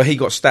 Well, he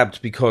got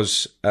stabbed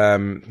because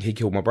he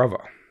killed my brother.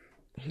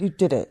 Who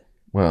did it?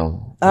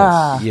 Well,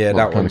 yeah,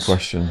 that kind of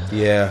question.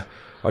 Yeah,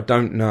 I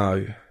don't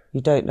know.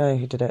 You don't know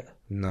who did it?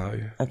 No.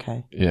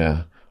 Okay.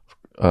 Yeah,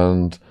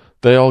 and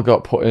they all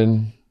got put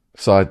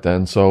inside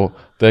then, so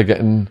they're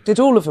getting. Did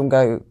all of them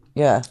go?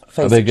 Yeah.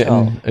 Are they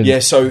getting? Yeah.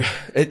 So,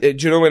 do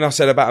you know when I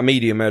said about a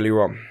medium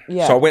earlier on?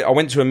 Yeah. So I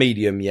went to a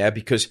medium, yeah,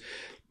 because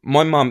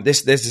my mum,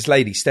 there's this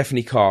lady,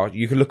 Stephanie Carr.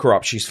 You can look her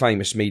up. She's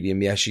famous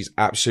medium. Yeah, she's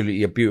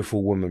absolutely a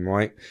beautiful woman,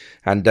 right?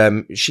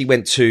 And she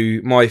went to,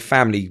 my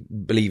family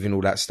believe in all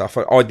that stuff.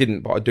 I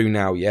didn't, but I do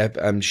now. Yeah.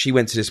 She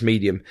went to this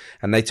medium,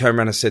 and they turned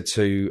around and said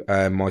to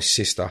my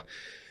sister,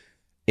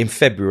 "In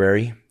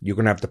February, you're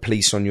gonna have the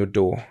police on your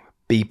door.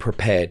 Be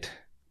prepared."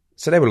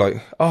 So they were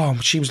like, "Oh,"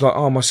 she was like,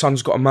 "Oh, my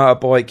son's got a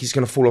motorbike. He's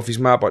going to fall off his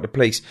motorbike." The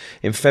police,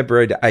 in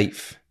February the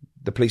 8th,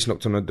 the police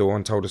knocked on the door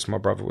and told us my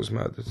brother was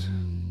murdered.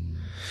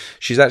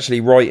 She's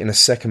actually writing a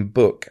second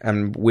book,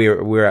 and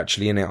we're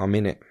actually in it. I'm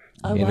in it,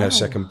 her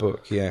second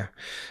book, yeah.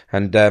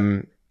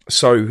 And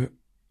so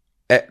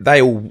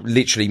they all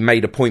literally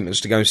made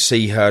appointments to go and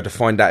see her to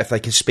find out if they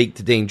can speak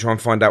to Dean, try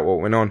and find out what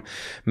went on.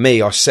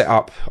 Me, I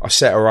set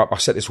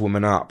this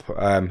woman up.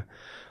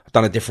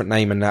 Done a different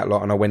name and that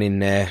lot, and I went in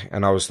there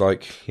and I was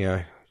like, you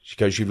know, she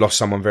goes, "You've lost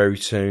someone very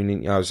soon."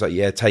 And I was like,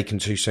 "Yeah, taken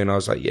too soon." I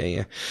was like, yeah.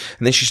 And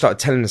then she started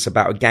telling us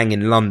about a gang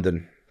in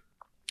London,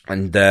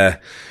 and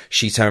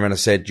she turned around and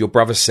said, "Your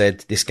brother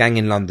said this gang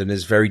in London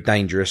is very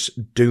dangerous.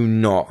 Do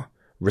not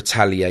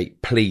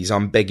retaliate, please.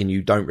 I'm begging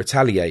you, don't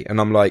retaliate."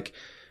 And I'm like,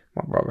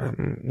 my brother,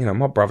 you know,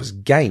 my brother's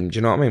game. Do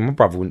you know what I mean? My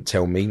brother wouldn't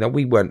tell me. No,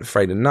 we weren't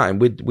afraid of nothing.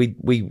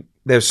 We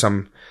there's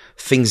some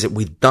things that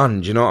we've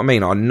done. Do you know what I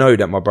mean? I know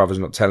that my brother's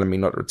not telling me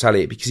not to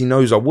retaliate because he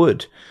knows I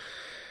would.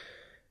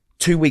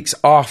 2 weeks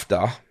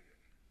after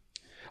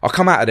I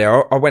come out of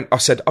there, I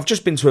said, "I've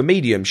just been to a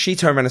medium." She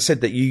turned around and said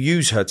that you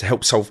use her to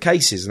help solve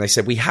cases. And they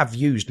said, "We have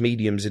used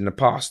mediums in the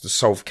past to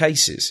solve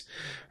cases."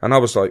 And I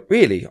was like,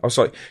 "Really?" I was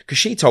like, because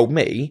she told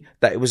me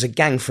that it was a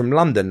gang from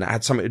London that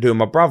had something to do with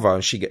my brother.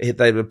 And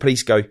the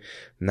police go,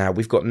 "Now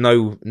we've got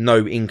no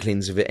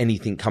inklings of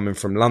anything coming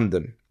from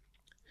London."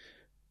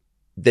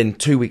 Then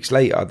 2 weeks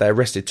later, they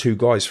arrested 2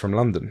 guys from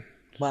London.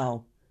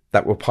 Wow.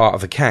 That were part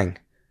of a gang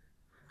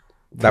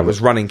that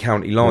was running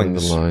county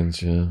lines. The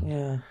lines, yeah.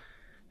 Yeah.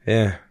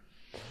 Yeah.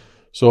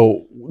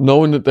 So,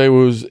 knowing that they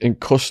was in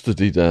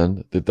custody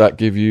then, did that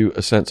give you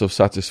a sense of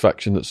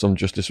satisfaction that some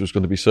justice was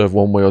going to be served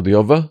one way or the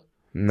other?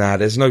 Nah,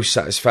 there's no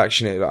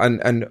satisfaction.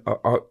 And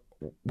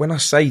when I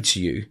say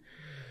to you,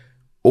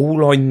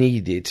 all I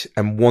needed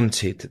and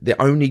wanted,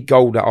 the only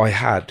goal that I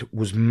had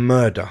was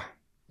murder.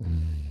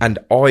 And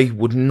I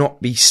would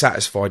not be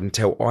satisfied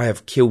until I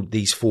have killed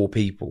these 4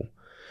 people.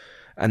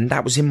 And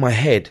that was in my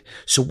head.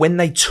 So when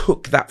they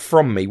took that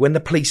from me, when the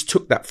police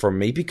took that from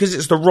me, because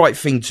it's the right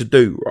thing to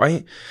do,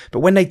 right? But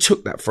when they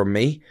took that from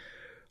me,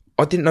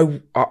 I didn't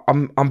know,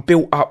 I'm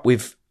built up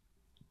with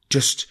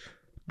just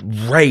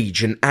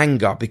rage and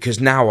anger because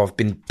now I've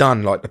been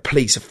done. Like, the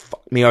police have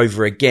fucked me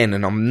over again,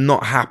 and I'm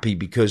not happy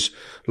because,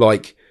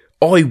 like,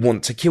 I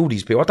want to kill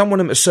these people. I don't want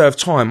them to serve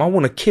time. I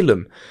want to kill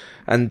them.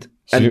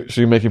 So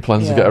you're making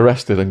plans to get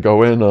arrested and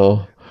go in,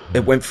 or?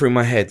 It went through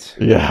my head.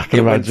 Yeah, I can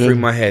imagine. Went through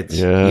my head.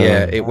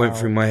 Yeah, it went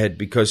through my head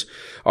because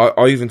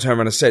I even turned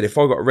around and said, if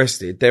I got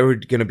arrested, they were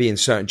going to be in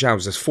certain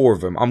jails. There's 4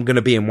 of them. I'm going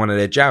to be in one of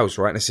their jails,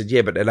 right? And I said,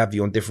 yeah, but they'll have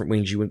you on different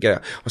wings. You wouldn't get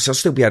out. I said, I'll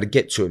still be able to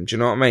get to them. Do you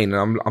know what I mean?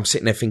 And I'm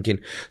sitting there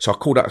thinking, so I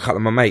called out a couple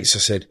of my mates. I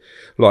said,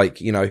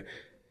 like, you know,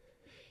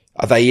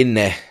 are they in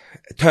there?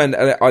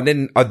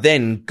 I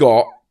then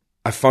got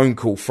a phone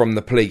call from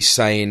the police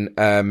saying,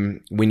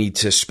 we need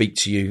to speak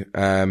to you.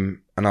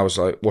 And I was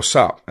like, what's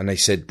up? And they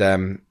said,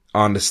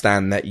 I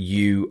understand that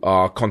you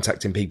are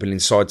contacting people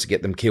inside to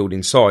get them killed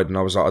inside. And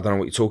I was like, I don't know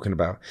what you're talking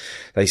about.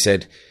 They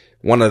said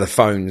one of the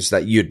phones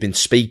that you had been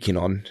speaking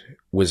on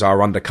was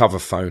our undercover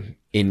phone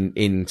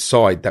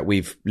inside that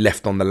we've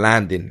left on the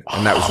landing.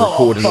 And that was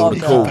recording all the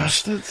calls.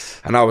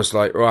 Bastards. And I was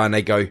like, right. And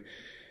they go,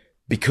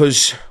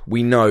 because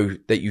we know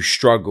that you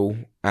struggle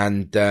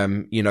and,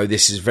 you know,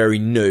 this is very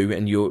new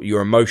and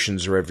your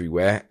emotions are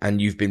everywhere and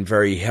you've been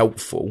very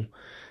helpful.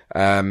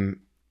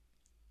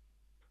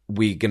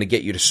 We're going to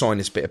get you to sign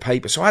this bit of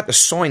paper. So I had to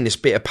sign this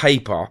bit of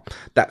paper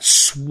that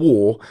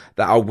swore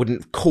that I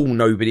wouldn't call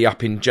nobody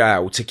up in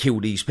jail to kill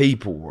these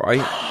people,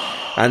 right?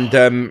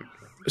 And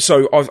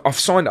so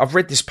I've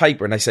read this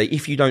paper and they say,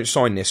 if you don't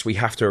sign this, we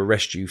have to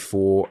arrest you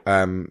for,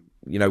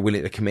 you know,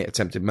 willing to commit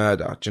attempted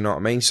murder. Do you know what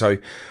I mean? So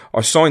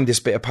I signed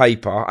this bit of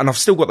paper and I've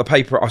still got the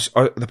paper.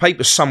 The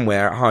paper's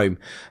somewhere at home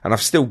and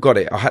I've still got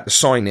it. I had to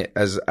sign it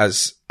as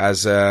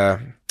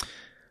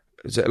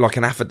is it like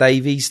an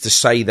affidavit to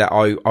say that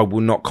I will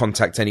not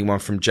contact anyone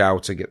from jail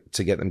to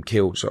get them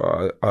killed.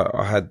 So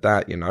I had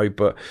that, you know,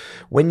 but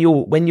when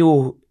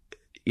you're,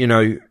 you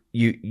know,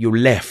 you're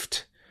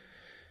left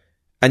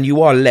and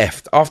you are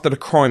left after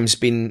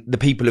the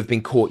people have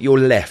been caught, you're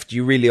left.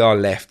 You really are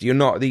left. You're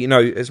not, you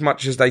know, as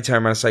much as they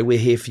turn around and say, we're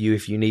here for you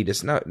if you need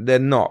us. No, they're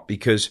not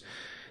because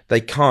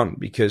they can't,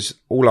 because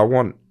all I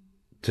want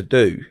to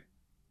do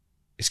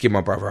is give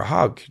my brother a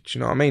hug. Do you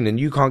know what I mean? And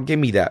you can't give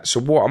me that. So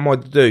what am I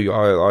to do?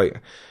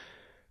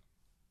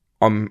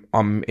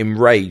 I'm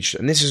enraged.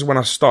 And this is when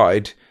I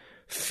started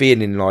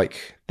feeling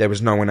like there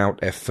was no one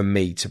out there for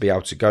me to be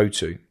able to go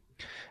to.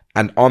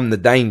 And I'm the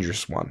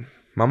dangerous one.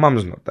 My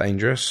mum's not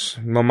dangerous.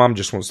 My mum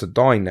just wants to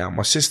die now.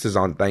 My sisters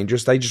aren't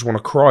dangerous. They just want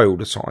to cry all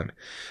the time.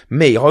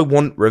 Me, I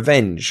want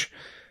revenge.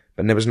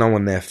 But there was no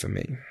one there for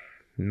me.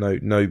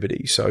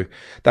 Nobody. So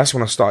that's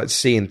when I started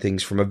seeing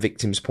things from a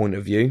victim's point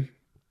of view.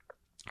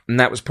 And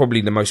that was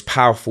probably the most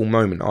powerful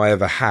moment I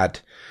ever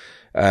had,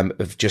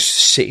 of just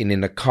sitting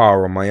in a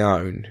car on my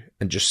own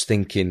and just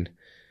thinking,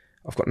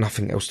 I've got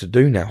nothing else to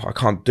do now. I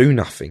can't do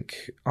nothing.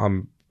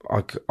 I've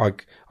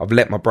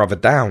let my brother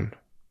down,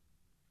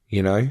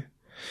 you know?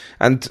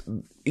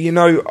 And, you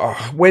know,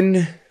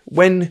 when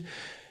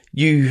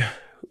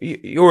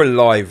you're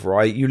alive,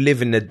 right? You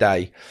live in the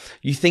day.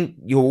 You think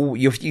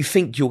you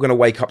think you're going to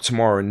wake up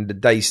tomorrow and the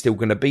day's still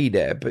going to be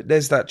there, but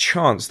there's that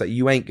chance that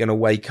you ain't going to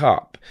wake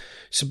up.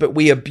 So, but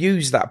we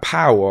abuse that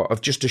power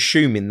of just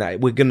assuming that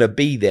we're going to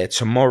be there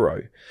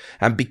tomorrow.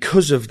 And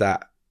because of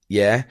that,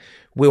 yeah,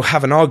 we'll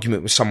have an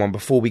argument with someone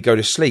before we go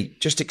to sleep,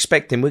 just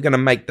expecting we're going to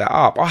make that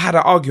up. I had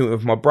an argument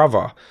with my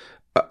brother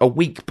a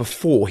week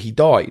before he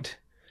died.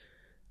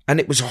 And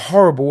it was a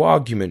horrible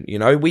argument, you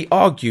know. We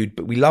argued,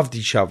 but we loved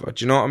each other.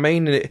 Do you know what I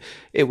mean? And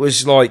it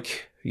was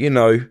like, you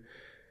know,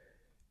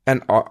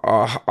 and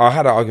I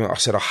had an argument. I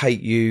said, I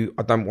hate you.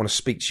 I don't want to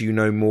speak to you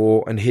no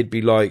more. And he'd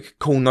be like,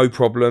 cool, no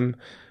problem.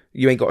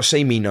 You ain't got to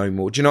see me no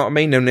more. Do you know what I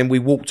mean? And then we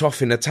walked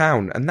off in the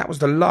town. And that was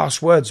the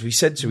last words we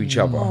said to each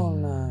other. Oh,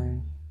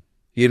 no.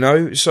 You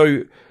know,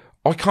 so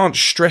I can't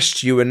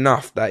stress to you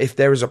enough that if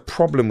there is a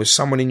problem with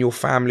someone in your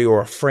family or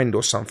a friend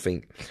or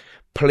something,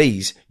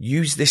 please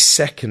use this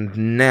second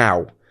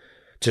now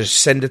to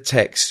send a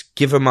text,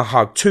 give them a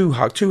hug,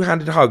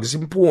 two-handed hug. It's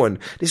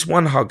important. This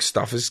one hug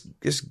stuff is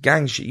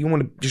gang shit. You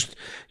want to just,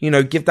 you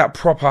know, give that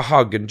proper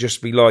hug and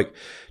just be like,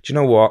 do you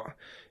know what?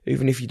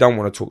 Even if you don't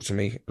want to talk to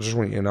me, I just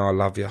want you to know I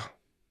love you.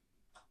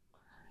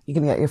 You're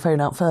going to get your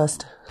phone out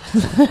first.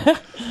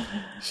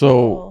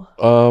 So,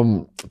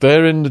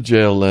 they're in the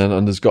jail then,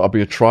 and there's got to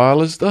be a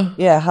trial, is there?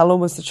 Yeah, how long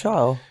was the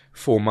trial?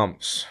 4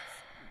 months.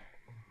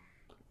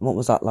 What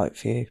was that like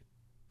for you?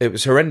 It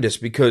was horrendous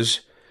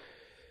because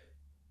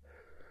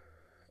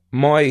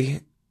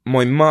my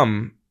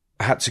mum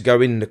had to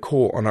go in the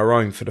court on her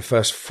own for the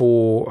first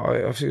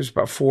I think it was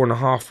about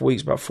 4.5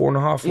 weeks, about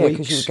 4.5 weeks. Yeah,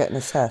 because you were getting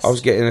assessed. I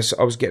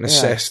was getting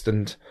assessed,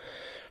 and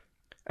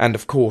And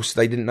of course,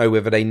 they didn't know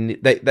whether they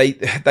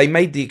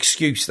made the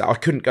excuse that I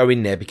couldn't go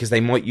in there because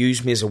they might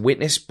use me as a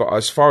witness. But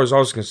as far as I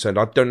was concerned,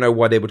 I don't know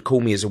why they would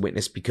call me as a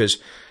witness, because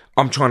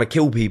I'm trying to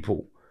kill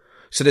people.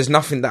 So there's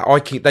nothing that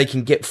they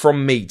can get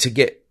from me to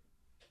get.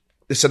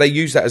 So they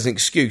use that as an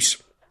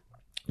excuse,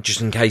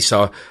 just in case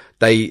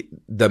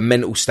the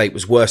mental state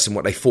was worse than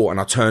what they thought,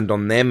 and I turned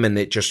on them, and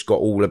it just got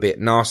all a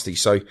bit nasty.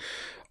 So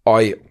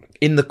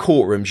in the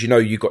courtrooms,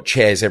 you've got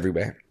chairs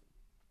everywhere.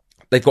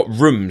 They've got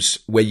rooms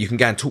where you can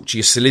go and talk to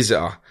your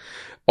solicitor.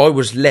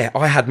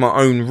 I had my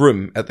own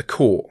room at the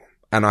court,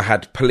 and I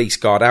had police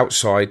guard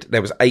outside.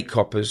 There was 8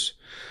 coppers.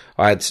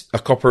 I had a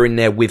copper in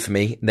there with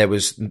me. There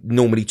was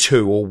normally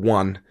 2 or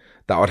 1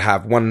 that I'd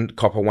have. 1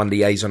 copper, 1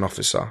 liaison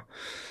officer.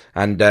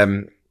 And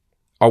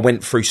I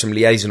went through some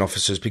liaison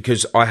officers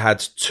because I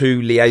had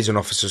 2 liaison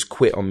officers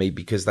quit on me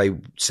because they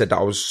said that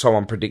I was so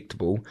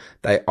unpredictable.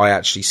 I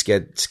actually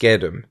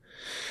scared them.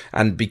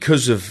 And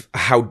because of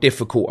how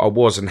difficult I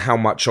was and how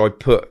much I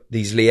put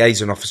these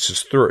liaison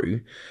officers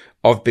through,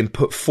 I've been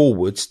put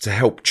forward to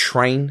help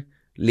train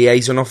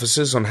liaison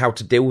officers on how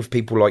to deal with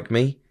people like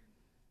me.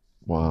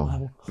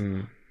 Wow.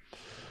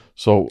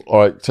 So, all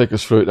right, take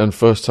us through it then.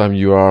 First time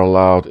you are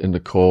allowed in the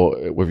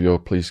court with your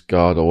police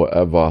guard or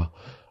whatever,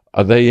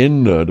 are they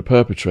in there, the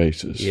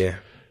perpetrators? Yeah.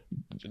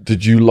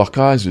 Did you lock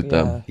eyes with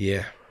them?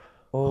 Yeah.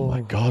 Oh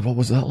my God, what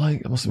was that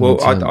like? That must have been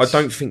intense. I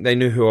don't think they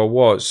knew who I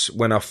was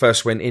when I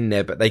first went in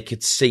there, but they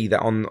could see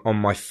that on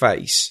my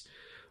face.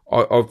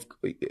 I've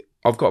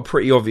got a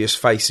pretty obvious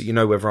face that you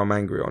know whether I'm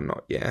angry or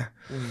not, yeah.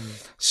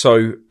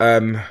 So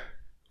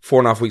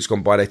 4.5 weeks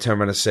gone by, they turned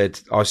around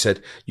and I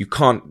said, you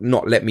can't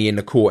not let me in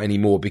the court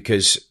anymore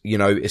because,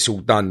 it's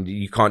all done.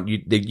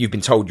 You've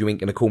been told you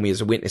ain't going to call me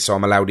as a witness, so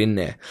I'm allowed in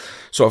there.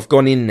 So I've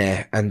gone in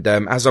there, and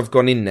as I've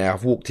gone in there,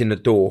 I've walked in the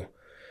door.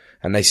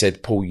 And they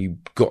said, Paul, you've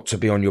got to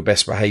be on your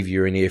best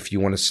behaviour in here if you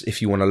want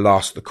to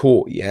last the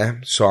court, yeah?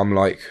 So I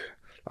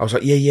was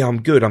like, yeah,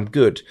 I'm good. I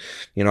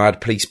had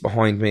police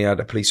behind me, I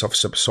had a police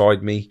officer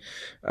beside me.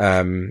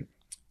 I've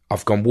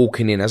gone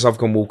walking in. As I've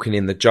gone walking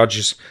in, the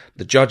judges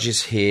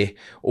here,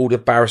 all the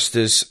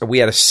barristers, we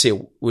had a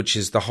SILT, which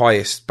is the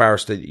highest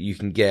barrister that you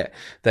can get.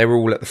 They were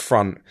all at the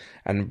front.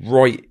 And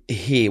right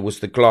here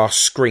was the glass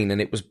screen, and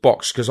it was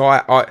boxed. Because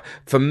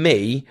for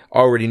me, I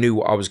already knew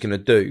what I was going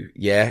to do,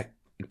 yeah?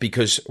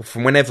 Because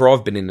from whenever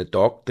I've been in the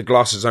dock, the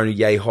glass is only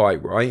yay high,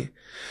 right?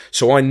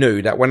 So I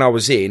knew that when I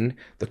was in,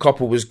 the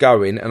copper was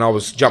going and I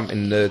was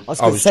jumping the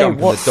dock.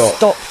 What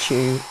stopped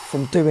you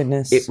from doing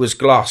this? It was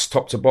glass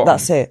top to bottom.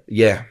 That's it?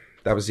 Yeah,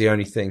 that was the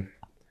only thing.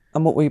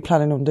 And what were you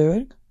planning on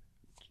doing?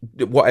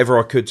 Whatever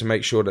I could to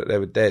make sure that they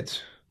were dead.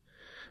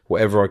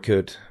 Whatever I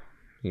could,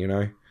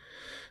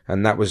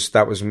 And that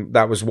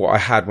was what I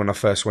had when I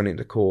first went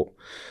into court.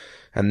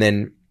 And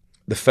then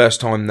the first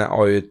time that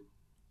I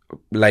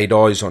laid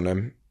eyes on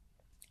them,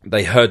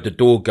 they heard the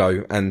door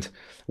go, and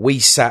we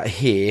sat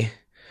here,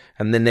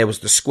 and then there was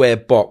the square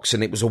box,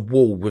 and it was a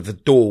wall with a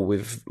door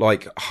with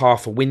like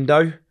half a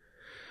window.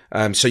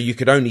 So you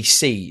could only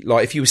see,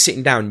 like if you were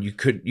sitting down, you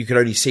could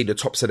only see the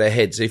tops of their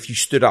heads. If you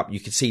stood up, you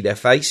could see their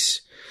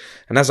face.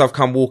 And as I've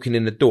come walking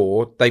in the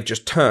door, they've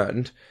just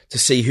turned to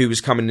see who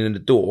was coming in the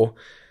door,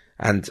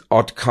 and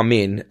I'd come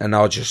in and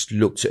I just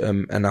looked at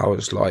them and I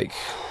was like,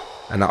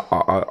 and I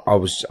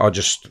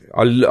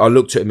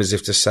looked at him as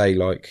if to say,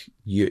 like,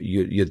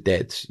 you're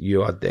dead.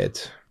 You are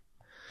dead.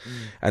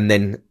 And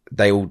then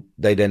they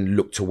then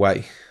looked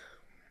away.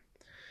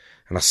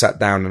 And I sat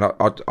down and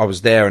I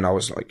was there and I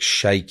was like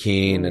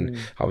shaking and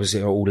I was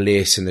all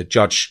this, and the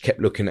judge kept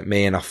looking at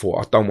me, and I thought,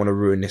 I don't want to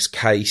ruin this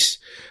case,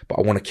 but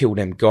I want to kill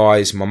them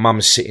guys. My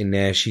mum's sitting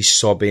there, she's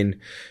sobbing.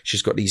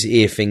 She's got these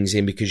ear things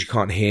in because you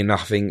can't hear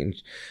nothing. And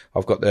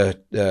I've got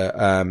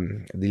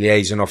the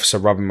liaison officer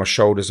rubbing my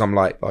shoulders. I'm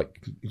like,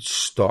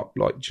 stop.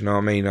 Like, do you know what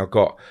I mean? I've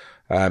got,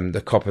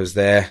 the coppers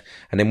there.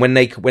 And then when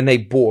they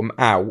brought them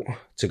out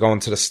to go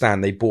onto the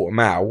stand, they brought them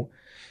out.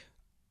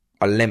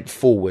 I leapt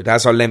forward.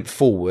 As I leapt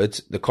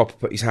forward, the copper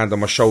put his hand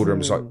on my shoulder and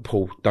was like,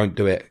 Paul, don't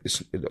do it.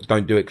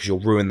 Don't do it because you'll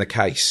ruin the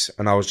case.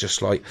 And I was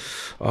just like,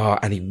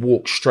 and he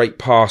walked straight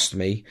past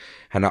me,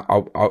 and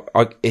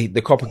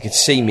the copper could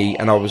see me,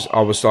 and I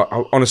was like,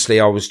 honestly,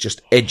 I was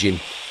just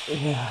edging.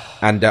 Yeah.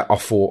 And I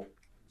thought,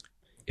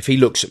 if he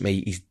looks at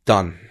me, he's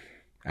done.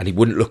 And he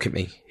wouldn't look at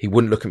me.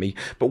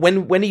 But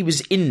when he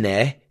was in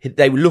there,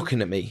 they were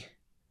looking at me.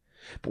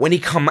 But when he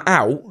come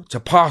out to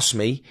pass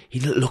me, he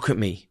didn't look at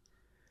me.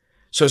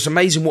 So it's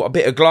amazing what a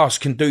bit of glass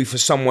can do for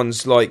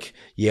someone's like,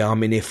 yeah,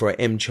 I'm in here for an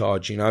M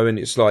charge, and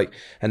it's like,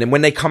 and then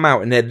when they come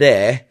out and they're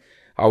there,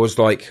 I was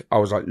like,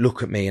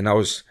 look at me. And I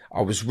was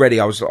ready.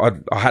 I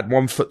had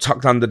one foot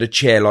tucked under the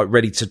chair, like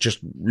ready to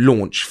just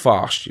launch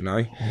fast,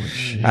 Oh,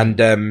 shit.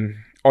 And,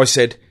 I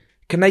said,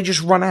 can they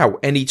just run out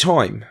any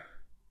time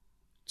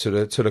to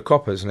the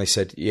coppers? And they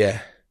said,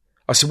 yeah.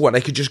 I said, what? They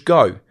could just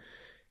go?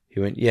 He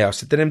went, yeah. I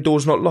said, do them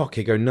doors not lock?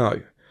 He go,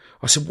 no.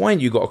 I said, why ain't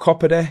you got a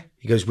copper there?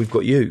 He goes, we've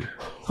got you.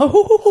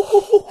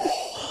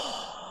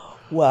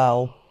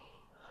 Wow.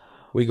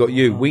 We got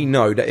you. We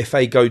know that if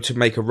they go to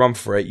make a run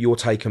for it, you'll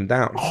take them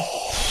down.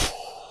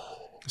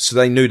 So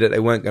they knew that they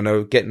weren't going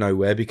to get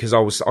nowhere because I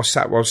was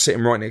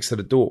sitting right next to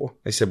the door.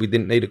 They said we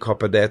didn't need a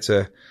copper there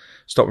to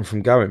stop them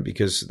from going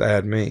because they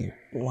had me.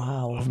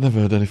 Wow. I've never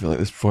heard anything like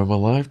this before in my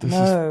life. This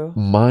No. is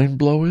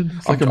mind-blowing.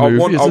 It's like a I movie,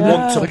 want isn't it?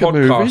 to It's like a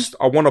movie. podcast.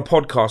 I want to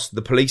podcast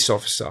the police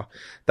officer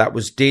that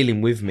was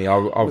dealing with me. I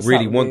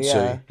really that want movie?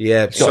 to.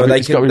 Yeah. He's So gotta be- they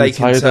he's gotta can be they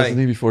can retired, say. hasn't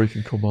he, before he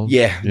can come on?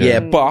 Yeah,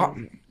 but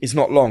it's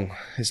not long.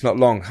 It's not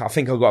long. I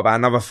think I've got about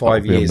another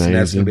 5 That'd be years, and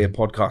there's going to be a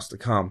amazing. podcast to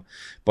come.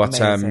 But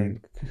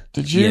Amazing.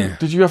 Did you Yeah.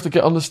 did you have to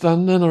get on the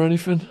stand then or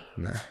anything?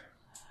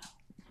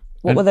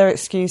 What were their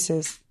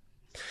excuses?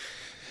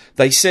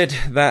 they said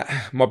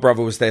that my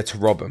brother was there to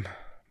rob him,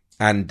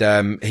 and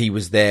he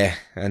was there,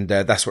 and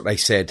that's what they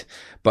said.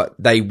 But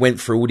they went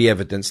through all the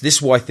evidence. This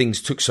is why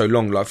things took so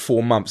long, like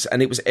 4 months,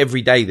 and it was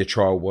every day the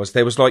trial was.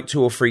 There was like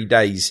 2 or 3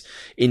 days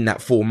in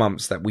that 4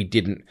 months that we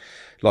didn't,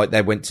 like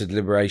they went to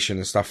deliberation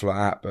and stuff like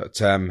that.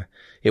 But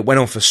it went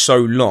on for so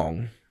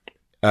long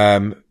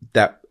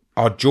that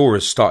our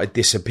jurors started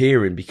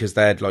disappearing because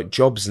they had like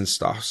jobs and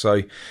stuff.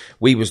 So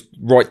we was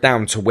right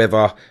down to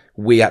whether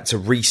we had to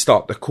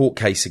restart the court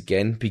case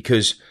again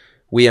because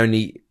we had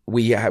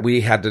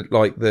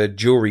like the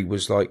jury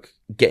was like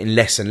getting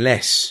less and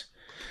less.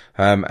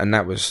 And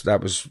that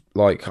was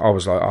like, I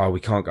was like, oh,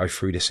 we can't go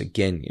through this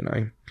again, you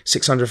know.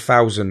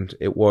 600,000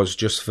 it was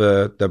just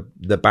for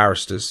the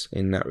barristers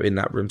in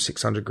that room,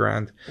 600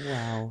 grand.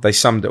 Wow. They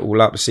summed it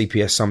all up. The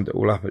CPS summed it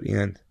all up at the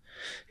end.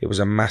 It was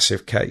a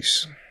massive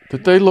case.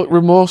 Did they look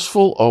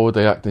remorseful or were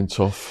they acting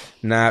tough?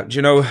 Now, do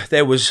you know,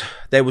 there was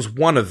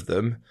one of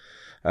them,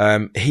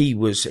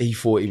 he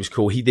thought he was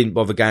cool. He didn't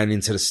bother going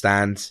into the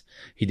stands.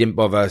 He didn't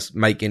bother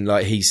making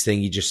like his thing.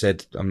 He just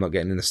said, I'm not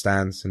getting in the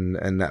stands and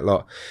that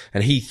lot.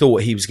 And he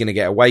thought he was going to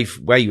get away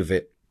with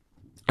it.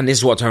 And this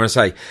is what I'm trying to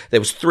say. There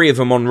was 3 of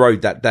them on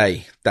road that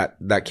day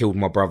that killed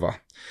my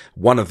brother.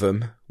 One of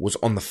them was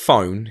on the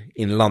phone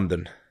in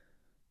London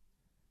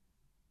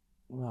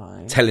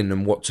Right. telling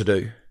them what to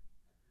do.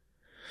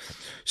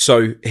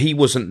 So he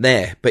wasn't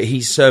there, but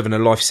he's serving a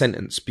life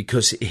sentence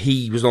because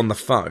he was on the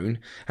phone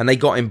and they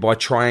got him by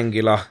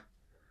triangular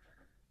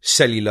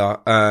cellular,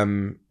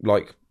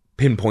 like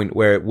pinpoint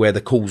where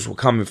the calls were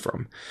coming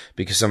from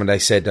because they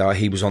said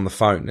he was on the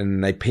phone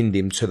and they pinned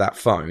him to that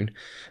phone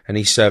and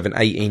he's serving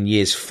 18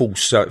 years full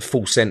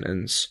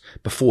sentence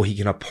before he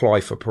can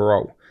apply for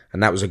parole.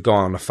 And that was a guy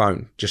on the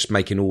phone just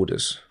making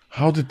orders.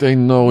 How did they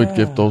know he'd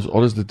give those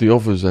orders? Did the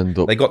others end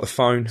up They got the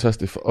phone.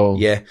 testify? Oh,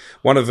 Yeah,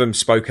 one of them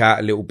spoke out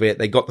a little bit.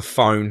 They got the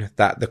phone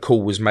that the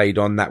call was made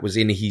on, that was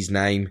in his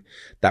name,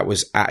 that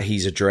was at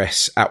his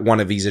address, at one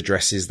of his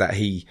addresses that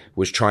he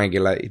was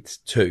triangulated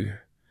to.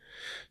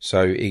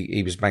 So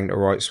he was banged to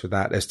rights with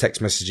that. There's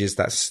text messages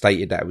that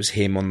stated that it was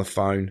him on the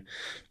phone,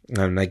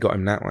 and they got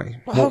him that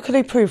way. Well, how can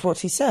they prove what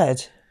he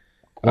said?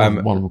 one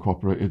of them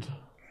cooperated.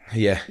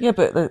 Yeah. Yeah,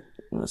 but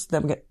let's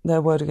them get their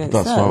word against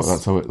That's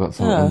theirs. how it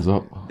Yeah. ends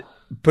up.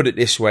 Put it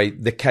this way,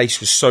 the case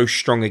was so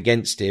strong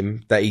against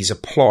him that he's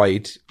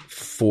applied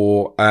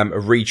for a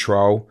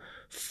retrial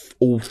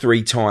all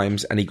 3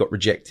 times and he got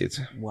rejected.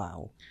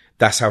 Wow.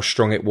 That's how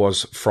strong it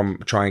was from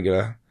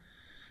triangular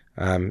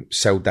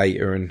cell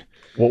data. And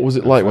What was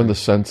it like when the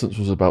sentence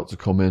was about to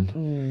come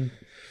in?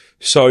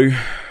 so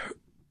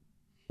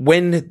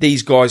when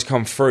these guys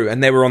come through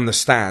and they were on the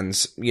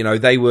stands, you know,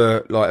 they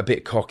were like a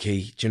bit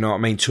cocky. Do you know what I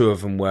mean? 2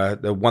 of them were.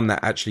 The one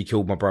that actually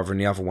killed my brother and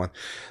the other one.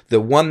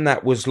 The one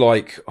that was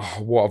like, oh,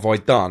 what have I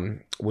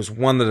done? Was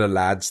one of the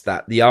lads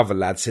that the other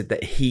lad said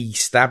that he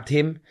stabbed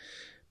him.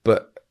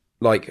 But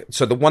like,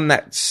 so the one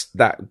that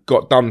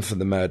got done for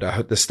the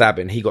murder, the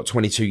stabbing, he got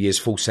 22 years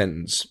full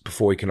sentence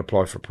before he can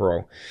apply for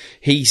parole.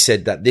 He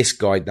said that this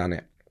guy done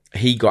it.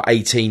 He got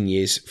 18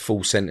 years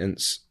full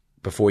sentence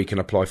before he can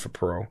apply for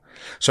parole.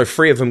 So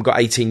 3 of them got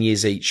 18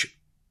 years each.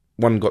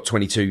 One got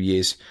 22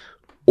 years.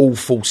 All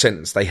full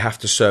sentence. They have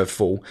to serve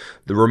full.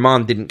 The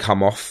remand didn't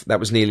come off. That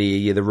was nearly a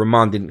year. The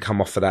remand didn't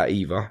come off for that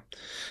either.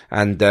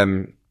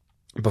 And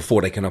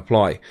before they can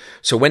apply.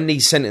 So when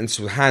these sentences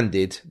were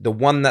handed, the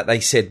one that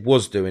they said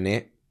was doing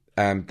it,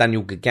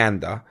 Daniel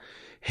Gaganda,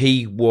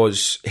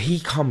 he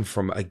come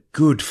from a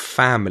good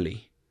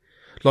family.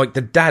 Like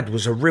the dad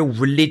was a real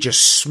religious,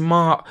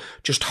 smart,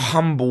 just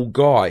humble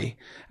guy.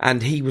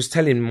 And he was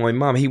telling my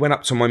mum, he went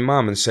up to my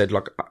mum and said,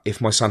 like,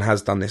 if my son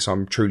has done this,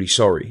 I'm truly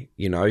sorry.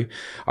 You know,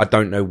 I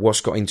don't know what's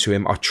got into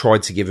him. I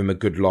tried to give him a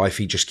good life.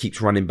 He just keeps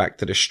running back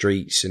to the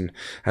streets and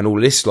all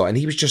this lot. And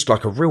he was just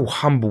like a real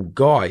humble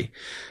guy.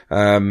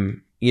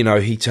 You know,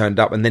 he turned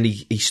up and then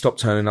he stopped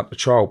turning up the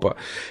trial. But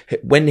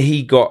when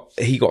he got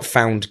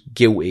found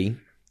guilty,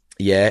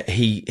 yeah,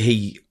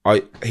 he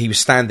was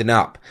standing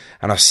up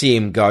and I see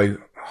him go,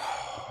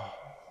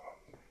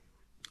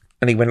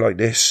 and he went like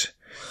this.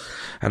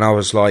 And I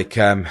was like,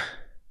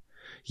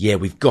 yeah,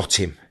 we've got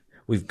him.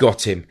 We've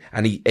got him.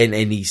 And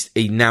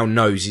he now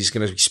knows he's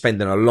going to be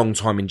spending a long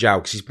time in jail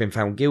because he's been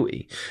found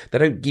guilty. They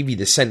don't give you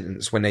the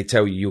sentence when they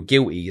tell you you're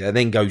guilty. It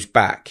then goes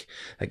back.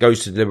 It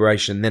goes to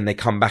deliberation and then they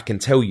come back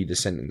and tell you the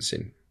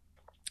sentencing.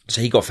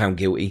 So he got found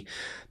guilty.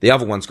 The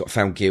other ones got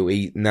found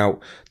guilty. Now,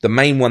 the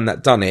main one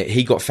that done it,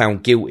 he got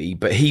found guilty,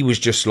 but he was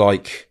just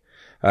like,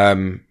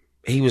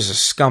 he was a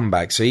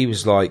scumbag. So he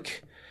was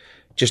like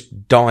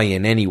just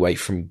dying anyway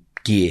from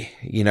gear.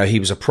 You know, he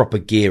was a proper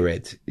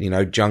gearhead, you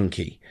know,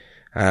 junkie.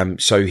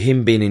 So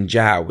him being in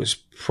jail was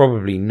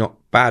probably not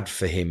bad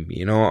for him.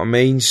 You know what I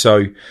mean?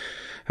 So,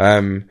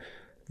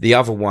 the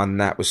other one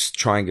that was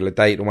Triangular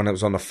Date, the one that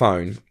was on the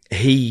phone,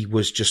 he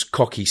was just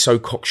cocky, so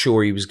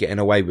cocksure he was getting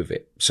away with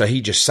it. So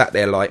he just sat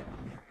there like,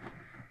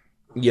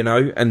 you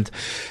know, and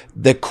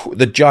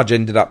the judge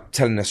ended up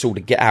telling us all to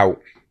get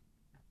out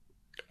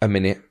a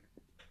minute.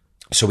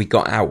 So we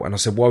got out, and I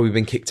said, why have we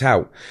been kicked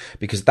out?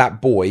 Because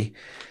that boy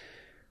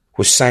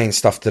was saying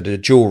stuff to the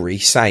jury,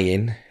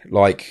 saying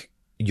like,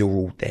 you're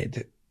all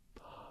dead,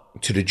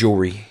 to the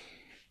jury.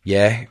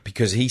 Yeah,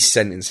 because his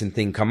sentencing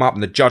thing come up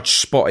and the judge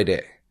spotted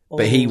it.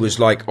 But he was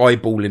like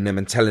eyeballing them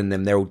and telling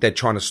them they're all dead,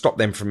 trying to stop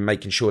them from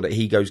making sure that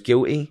he goes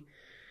guilty.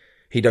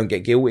 He don't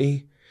get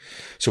guilty.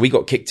 So we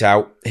got kicked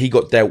out. He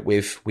got dealt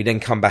with. We then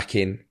come back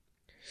in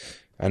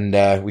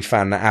and we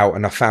found that out.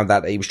 And I found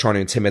out that he was trying to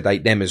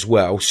intimidate them as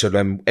well. So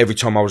then every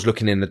time I was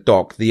looking in the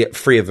dock, the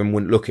three of them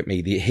wouldn't look at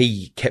me.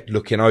 He kept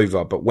looking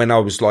over. But when I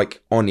was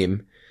like on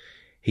him,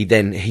 he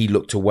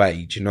looked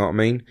away. Do you know what I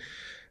mean?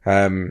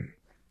 And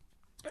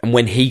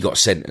when he got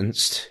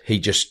sentenced, he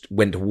just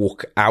went to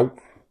walk out.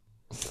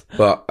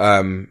 But,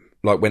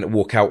 like went to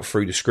walk out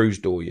through the screws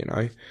door, you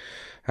know,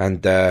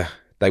 and,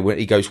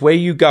 he goes, where are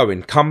you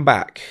going? Come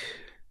back.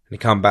 And he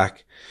come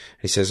back.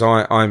 He says,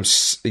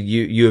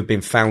 you have been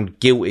found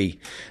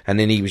guilty. And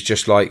then he was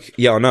just like,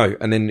 yeah, I know.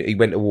 And then he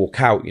went to walk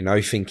out, you know,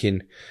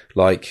 thinking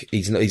like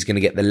he's going to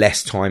get the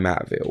less time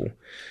out of it all.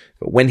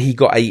 But when he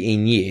got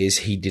 18 years,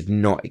 he did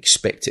not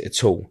expect it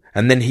at all.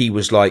 And then he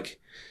was like,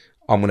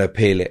 I'm going to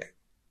appeal it.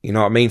 You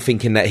know what I mean?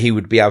 Thinking that he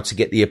would be able to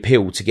get the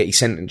appeal to get his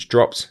sentence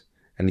dropped.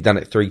 And he done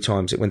it 3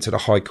 times. It went to the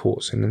high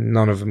courts and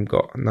none of them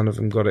got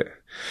it.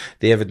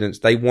 The evidence,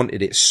 they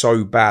wanted it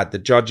so bad. The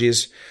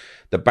judges,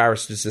 the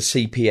barristers, the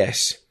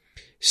CPS,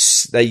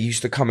 they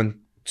used to come and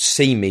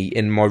see me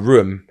in my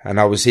room and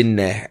I was in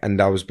there and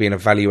I was being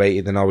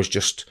evaluated and I was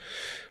just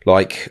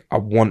like, I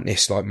want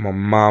this, like my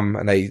mum,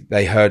 and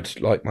they heard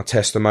like my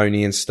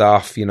testimony and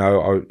stuff, you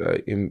know,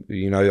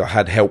 I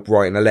had help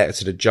writing a letter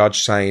to the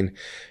judge saying,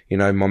 you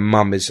know,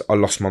 I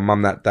lost my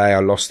mum that day. I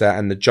lost that.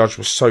 And the judge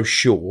was so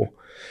sure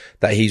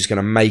that he's going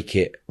to make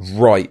it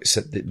right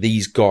so that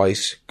these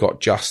guys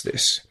got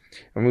justice.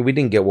 I mean, we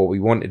didn't get what we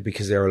wanted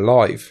because they're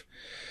alive.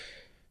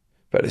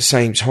 But at the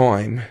same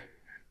time,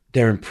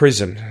 they're in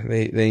prison.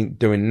 They ain't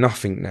doing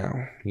nothing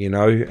now, you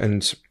know?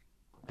 And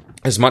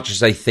as much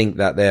as they think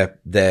that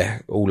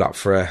they're all up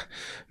for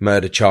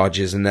murder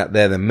charges and that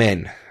they're the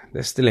men,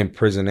 they're still in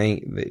prison,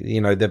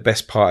 you know, their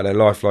best part of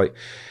their life. Like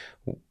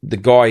the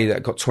guy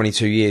that got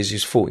 22 years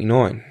is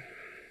 49.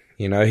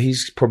 You know,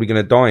 he's probably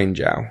going to die in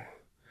jail.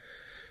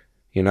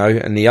 You know,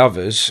 and the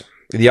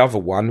other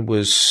one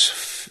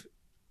was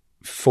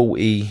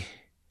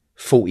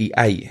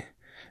 48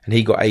 and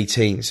he got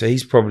 18. So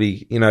he's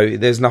probably, you know,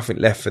 there's nothing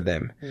left for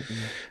them. Mm-hmm.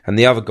 And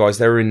the other guys,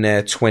 they're in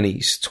their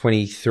 20s,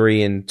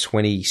 23 and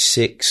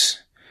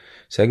 26.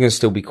 So they're going to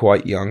still be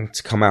quite young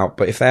to come out.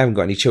 But if they haven't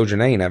got any children,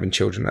 they ain't having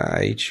children at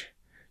that age.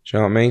 Do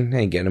you know what I mean? They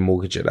ain't getting a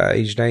mortgage at that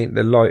age. They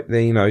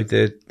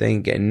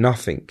ain't getting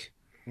nothing.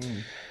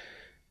 Mm.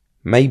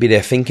 Maybe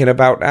they're thinking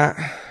about that.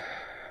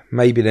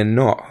 Maybe they're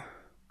not.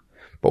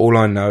 But all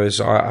I know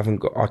is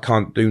I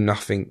can't do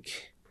nothing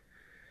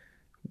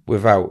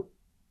without,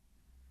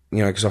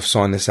 you know, because I've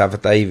signed this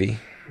affidavit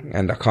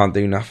and I can't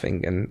do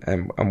nothing.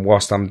 And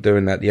whilst I'm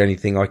doing that, the only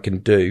thing I can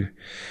do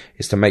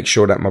is to make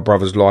sure that my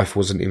brother's life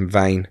wasn't in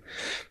vain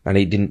and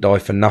he didn't die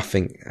for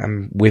nothing.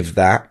 And with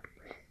that,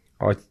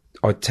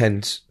 I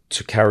tend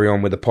to carry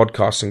on with the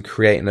podcast and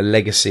creating a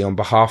legacy on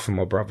behalf of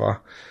my brother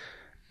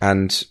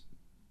and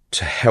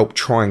to help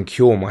try and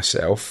cure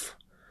myself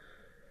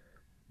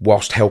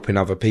whilst helping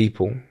other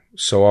people.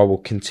 So I will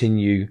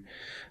continue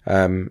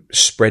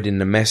spreading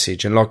the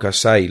message. And like I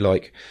say,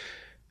 like,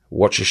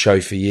 watch a show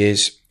for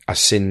years. I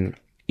seen,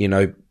 you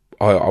know,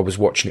 I was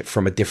watching it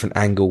from a different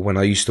angle when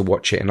I used to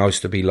watch it, and I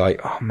used to be like,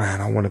 oh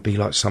man, I want to be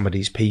like some of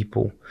these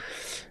people.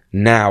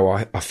 Now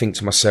I think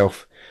to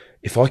myself,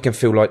 if I can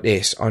feel like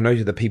this, I know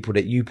the people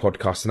that you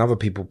podcast and other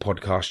people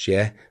podcast,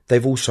 yeah,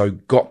 they've also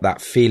got that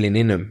feeling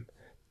in them.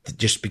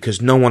 Just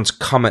because no one's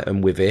come at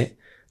them with it,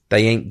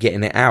 they ain't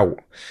getting it out.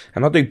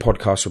 And I do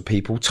podcasts with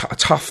people,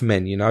 tough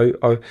men, you know,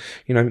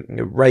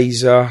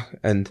 Razor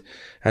and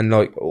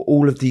like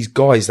all of these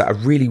guys that are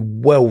really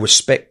well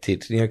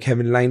respected, you know,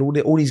 Kevin Lane,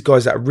 all these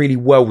guys that are really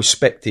well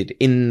respected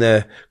in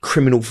the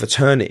criminal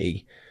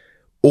fraternity,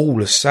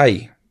 all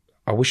say,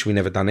 I wish we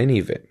never done any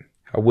of it.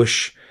 I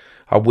wish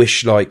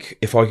like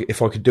if I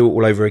could do it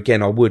all over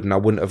again, I would, and I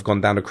wouldn't have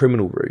gone down the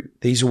criminal route.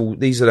 These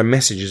are the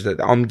messages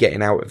that I'm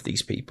getting out of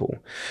these people,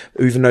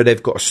 even though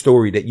they've got a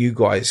story that you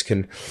guys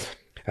can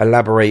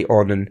elaborate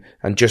on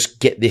and just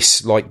get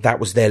this, like that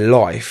was their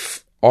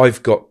life.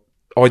 I've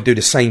I do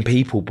the same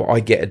people, but I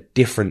get a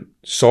different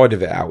side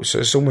of it out. So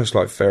it's almost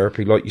like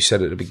therapy, like you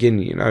said at the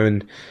beginning, you know,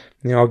 and,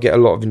 you know, I get a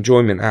lot of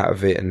enjoyment out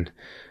of it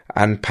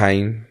and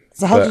pain.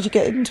 So how did you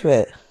get into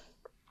it?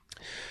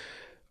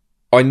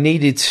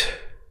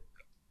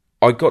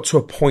 I got to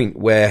a point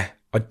where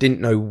I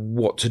didn't know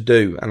what to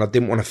do, and I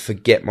didn't want to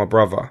forget my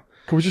brother.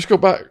 Can we just go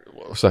back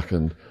a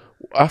second?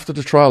 After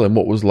the trial, and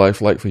what was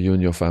life like for you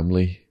and your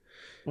family?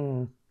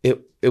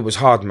 It was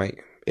hard, mate.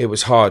 It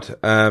was hard.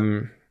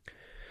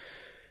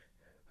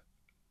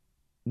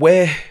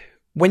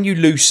 When you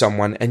lose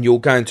someone and you're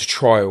going to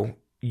trial,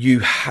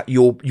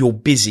 you're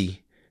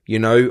busy. You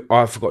know,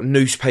 I've got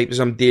newspapers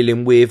I'm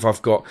dealing with.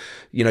 I've got,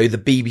 you know, the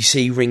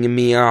BBC ringing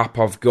me up.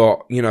 I've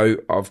got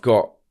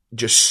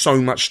just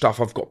so much stuff.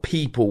 I've got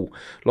people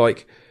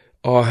like,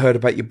 oh, I heard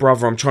about your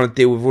brother. I'm trying to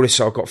deal with all this.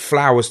 So I've got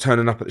flowers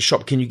turning up at the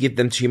shop. Can you give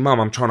them to your mum?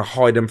 I'm trying to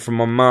hide them from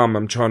my mum.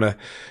 I'm trying to,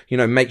 you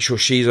know, make sure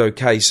she's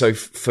okay. So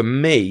for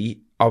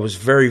me, I was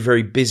very,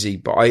 very busy,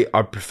 but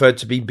I preferred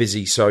to be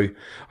busy. So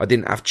I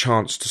didn't have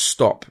chance to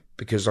stop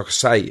because, like I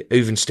say,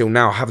 even still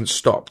now, I haven't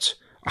stopped,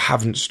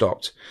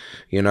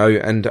 you know,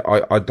 and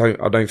I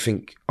don't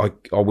think I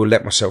will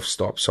let myself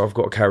stop. So I've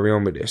got to carry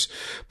on with this.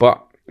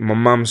 But my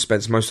mum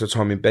spends most of the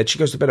time in bed. She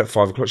goes to bed at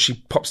 5 o'clock.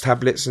 She pops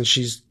tablets and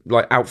she's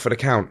like out for the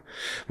count.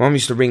 My mum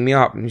used to ring me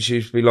up and she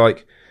used to be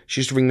like,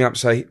 and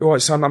say, all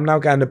right, son, I'm now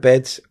going to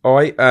bed. All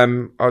right,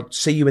 I'll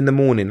see you in the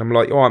morning. I'm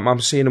like, all right,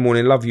 mum, see you in the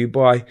morning. Love you.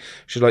 Bye.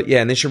 She's like,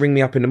 yeah. And then she'll ring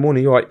me up in the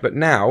morning. All right. But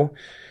now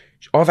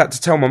I've had to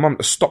tell my mum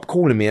to stop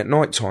calling me at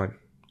night time.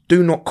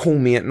 Do not call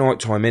me at night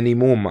time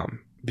anymore,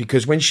 mum.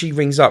 Because when she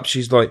rings up,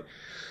 she's like,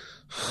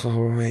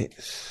 all right,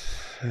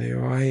 are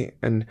you all right?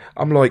 And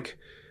I'm like,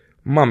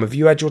 mum, have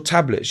you had your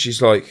tablet? She's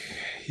like,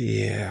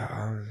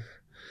 yeah,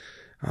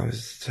 I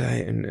was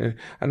saying,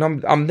 and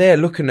I'm there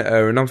looking at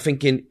her and I'm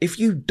thinking, if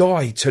you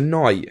die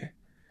tonight,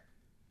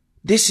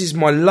 this is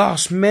my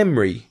last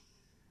memory.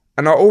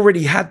 And I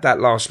already had that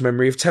last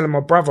memory of telling my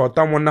brother I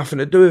don't want nothing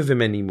to do with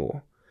him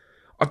anymore.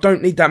 I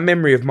don't need that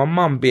memory of my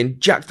mum being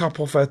jacked up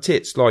off her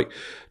tits, like,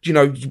 you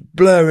know,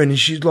 blurring, and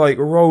she's like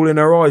rolling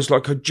her eyes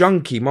like a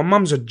junkie. My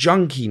mum's a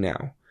junkie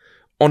now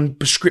on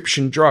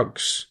prescription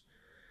drugs.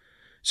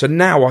 So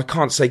now I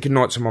can't say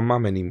goodnight to my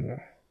mum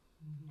anymore.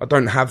 I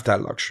don't have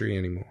that luxury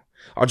anymore.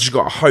 I just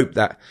got to hope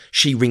that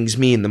she rings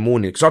me in the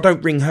morning, because I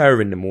don't ring her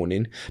in the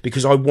morning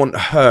because I want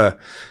her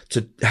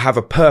to have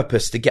a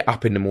purpose to get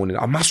up in the morning.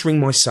 I must ring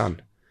my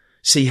son,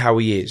 see how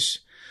he is.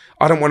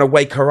 I don't want to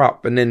wake her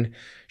up and then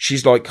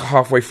she's like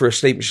halfway through her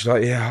sleep and she's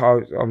like,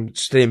 yeah, I'm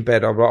still in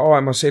bed. I'm like, all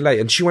right, I'll see you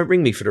later. And she won't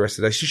ring me for the rest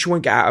of the day, so she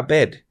won't get out of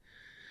bed.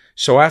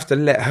 So I have to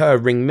let her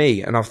ring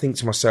me, and I'll think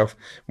to myself,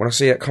 when I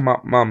see it come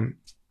up, mum,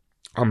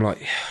 I'm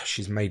like, yeah,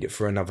 she's made it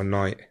for another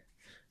night.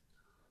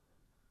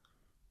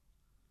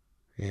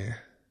 Yeah.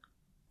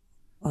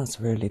 That's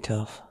really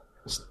tough.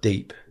 It's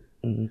deep.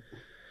 Mm-hmm.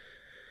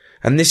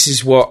 And this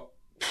is what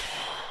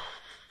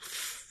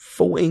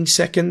 14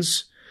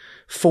 seconds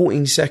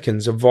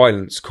of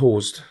violence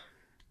caused.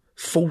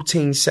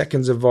 14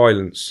 seconds of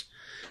violence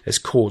has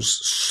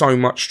caused so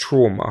much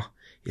trauma.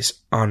 It's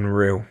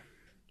unreal.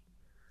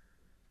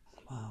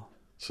 Wow.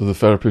 So the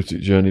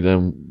therapeutic journey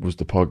then was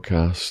the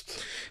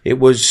podcast. It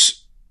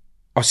was,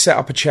 I set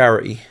up a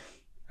charity.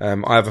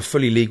 I have a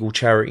fully legal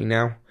charity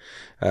now.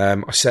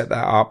 I set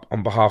that up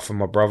on behalf of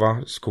my brother.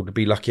 It's called the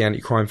Be Lucky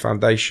Anti-Crime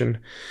Foundation.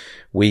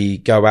 We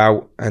go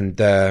out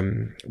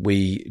and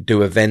we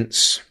do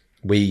events.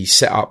 We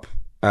set up,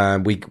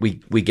 we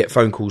get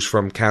phone calls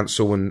from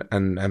council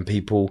and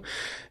people,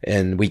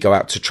 and we go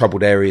out to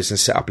troubled areas and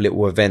set up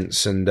little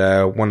events. And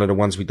one of the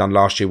ones we done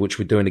last year, which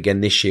we're doing again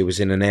this year, was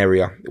in an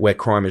area where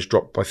crime has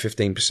dropped by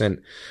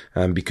 15%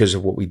 because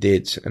of what we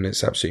did. And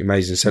it's absolutely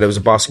amazing. So there was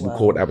a basketball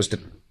court that was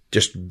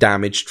just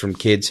damaged from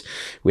kids.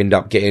 We ended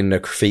up getting a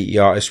graffiti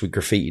artist. We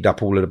graffitied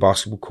up all of the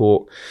basketball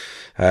court.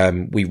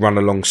 We run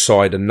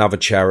alongside another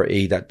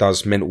charity that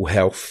does mental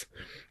health,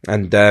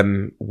 and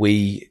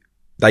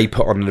they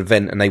put on an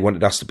event and they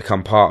wanted us to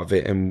become part of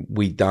it, and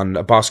we done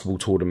a basketball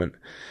tournament.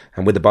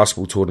 And with the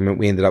basketball tournament,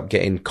 we ended up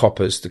getting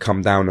coppers to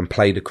come down and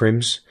play the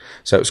Crims.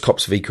 So it was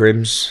Cops v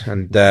Crims,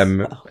 and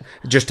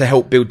just to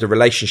help build the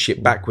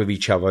relationship back with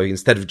each other,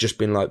 instead of just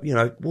being like, you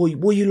know,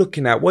 what are you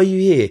looking at? Why are you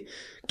here?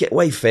 Get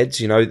away,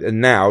 feds, you know.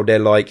 And now they're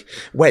like,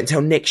 wait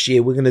until next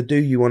year, we're going to do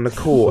you on the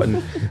court.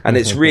 And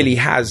it's really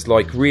has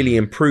like really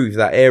improved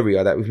that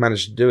area that we've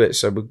managed to do it.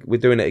 So we're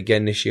doing it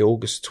again this year,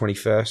 August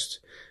 21st,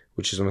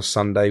 which is on a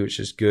Sunday, which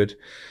is good.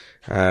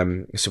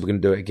 So we're going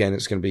to do it again.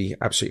 It's going to be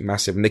absolutely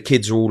massive. And the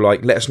kids are all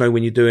like, let us know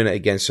when you're doing it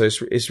again. So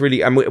it's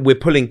really, and we're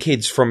pulling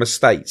kids from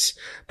estates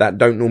that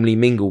don't normally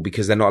mingle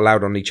because they're not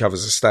allowed on each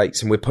other's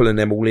estates. And we're pulling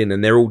them all in,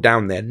 and they're all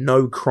down there.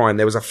 No crime.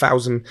 There was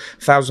 1,000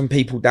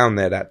 people down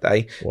there that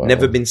day. Wow.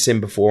 Never been seen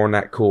before on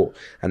that court,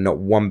 and not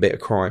one bit of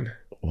crime.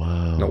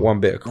 Wow. Not one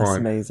bit of crime.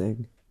 That's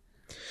amazing.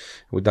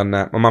 We've done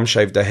that. My mum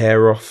shaved her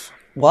hair off.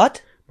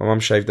 What? My mum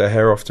shaved her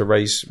hair off to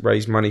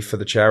raise money for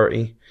the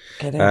charity,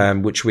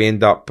 which we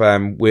end up,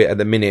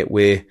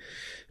 we're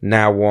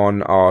now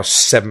on our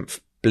seventh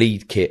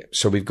bleed kit.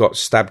 So we've got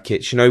stab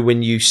kits. You know,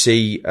 when you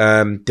see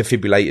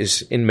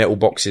defibrillators in metal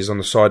boxes on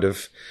the side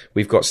of,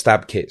 we've got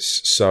stab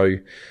kits. So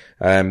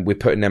we're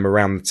putting them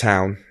around the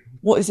town.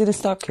 What is in a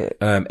stab kit?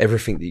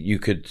 Everything that you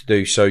could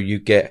do. So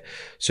you've got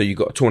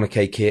a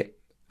tourniquet kit.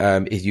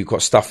 You've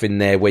got stuff in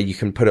there where you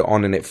can put it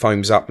on and it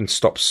foams up and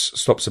stops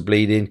the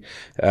bleeding.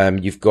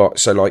 You've got,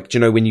 so like, do you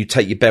know when you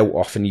take your belt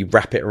off and you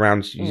wrap it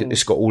around,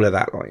 it's got all of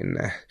that like in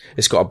there.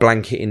 It's got a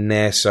blanket in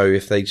there. So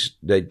if they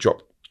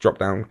drop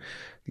down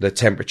the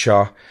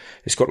temperature,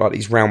 it's got like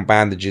these round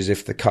bandages.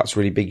 If the cut's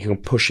really big, you can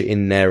push it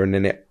in there and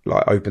then it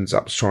like opens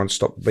up to try and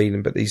stop the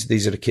bleeding. But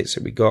these are the kits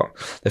that we got.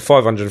 They're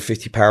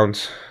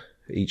 £550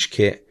 each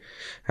kit.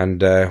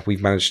 And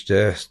we've managed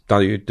to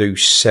do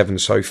 7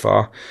 so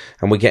far,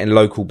 and we're getting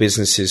local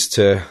businesses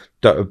to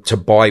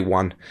buy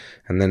one,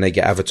 and then they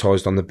get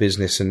advertised on the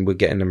business, and we're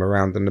getting them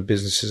around, and the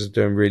businesses are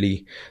they're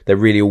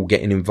really all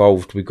getting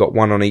involved. We've got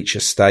one on each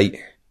estate,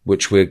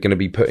 which we're going to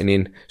be putting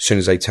in as soon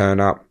as they turn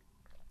up.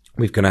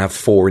 We're going to have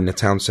 4 in the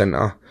town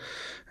centre,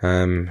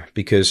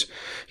 because,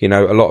 you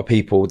know, a lot of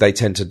people, they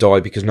tend to die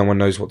because no one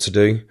knows what to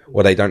do,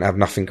 or they don't have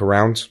nothing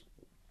around.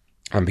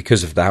 And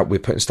because of that, we're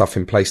putting stuff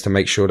in place to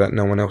make sure that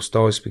no one else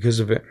dies because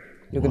of it.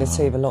 You're going to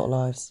save a lot of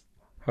lives.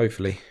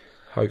 Hopefully.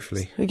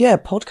 Yeah,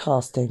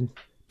 podcasting.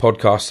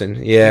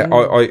 Yeah,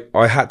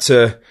 I had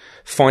to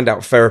find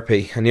out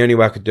therapy, and the only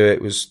way I could do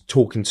it was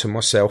talking to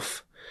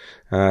myself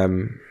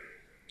on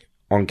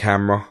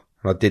camera,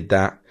 and I did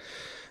that.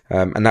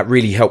 And that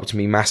really helped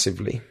me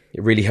massively.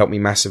 It really helped me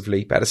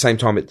massively. But at the same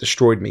time, it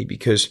destroyed me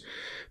because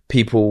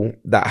people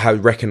that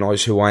have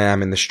recognised who I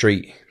am in the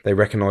street, they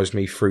recognise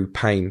me through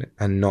pain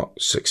and not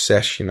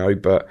success, you know.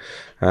 But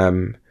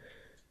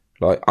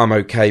like, I'm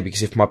okay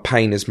because if my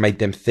pain has made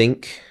them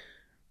think.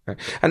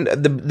 And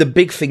the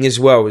big thing as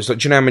well is, like,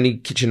 do you know how many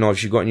kitchen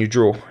knives you've got in your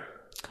drawer?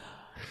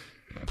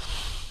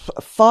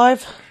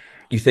 5.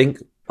 You think?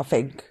 I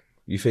think.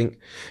 You think?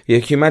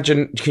 Yeah. Can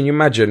you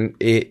imagine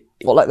it?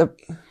 What, like the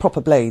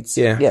proper blades?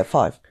 Yeah.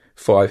 5.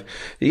 5.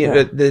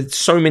 There's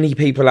so many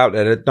people out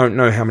there that don't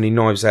know how many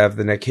knives they have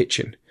in their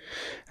kitchen.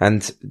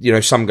 And, you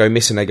know, some go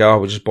missing. They go,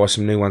 we'll just buy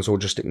some new ones or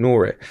just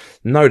ignore it.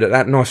 Know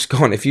that knife's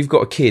gone. If you've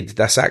got a kid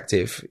that's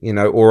active, you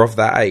know, or of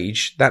that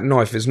age, that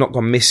knife has not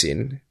gone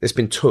missing. It's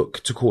been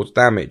took to cause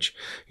damage,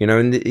 you know.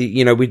 And,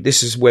 you know,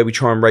 this is where we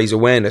try and raise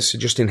awareness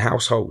just in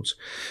households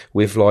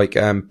with, like,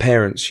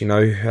 parents, you know,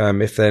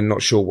 if they're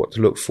not sure what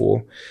to look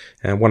for.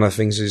 And one of the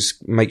things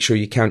is make sure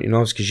you count your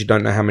knives because you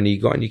don't know how many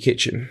you got in your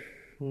kitchen.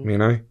 You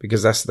know,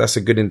 because that's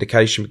a good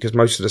indication, because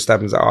most of the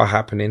stabbings that are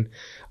happening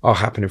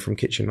from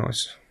kitchen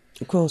knives.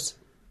 Of course.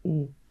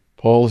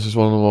 Paul, this is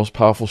one of the most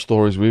powerful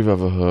stories we've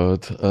ever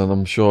heard, and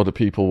I'm sure the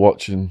people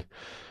watching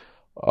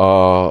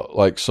are,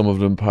 like, some of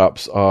them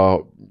perhaps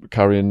are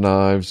carrying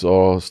knives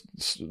or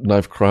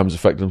knife crimes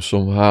affect them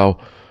somehow.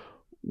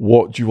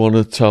 What do you want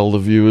to tell the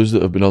viewers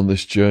that have been on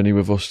this journey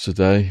with us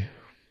today?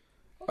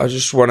 I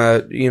just want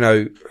to, you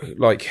know,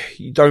 like,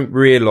 you don't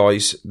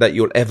realise that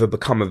you'll ever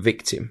become a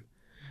victim.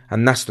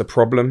 And that's the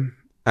problem.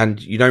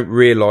 And you don't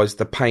realise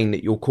the pain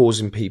that you're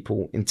causing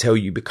people until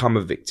you become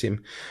a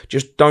victim.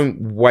 Just don't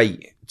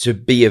wait to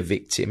be a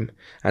victim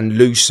and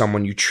lose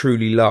someone you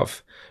truly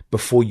love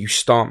before you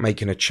start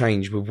making a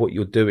change with what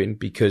you're doing.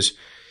 Because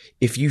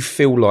if you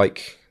feel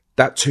like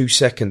that 2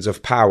 seconds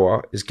of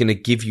power is going to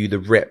give you the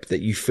rep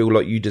that you feel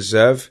like you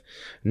deserve,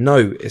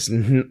 no, it's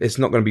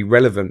not going to be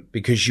relevant,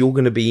 because you're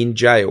going to be in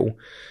jail.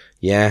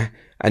 Yeah.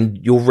 And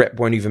your rep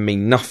won't even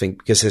mean nothing,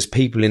 because there's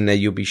people in there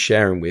you'll be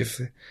sharing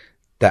with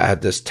that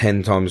are just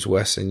 10 times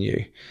worse than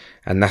you.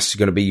 And that's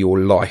going to be your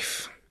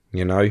life,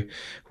 you know,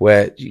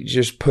 where you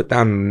just put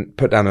down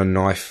a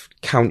knife,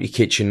 count your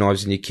kitchen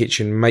knives in your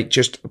kitchen,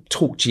 just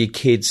talk to your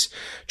kids,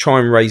 try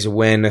and raise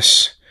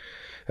awareness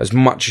as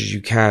much as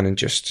you can, and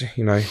just,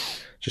 you know,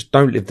 just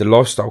don't live the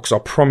lifestyle. Because I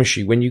promise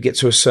you, when you get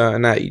to a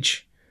certain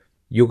age,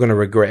 you're going to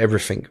regret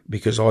everything,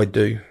 because I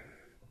do.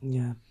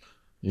 Yeah.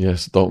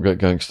 Yes, don't get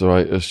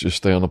gangsteritis, just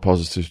stay on a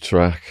positive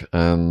track,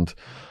 and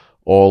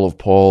all of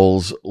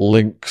Paul's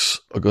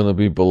links are going to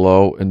be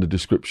below in the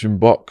description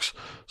box.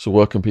 So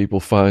where can people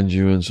find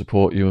you and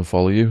support you and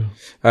follow you?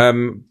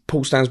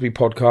 Paul Stansby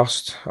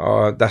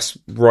Podcast. That's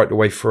right the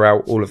way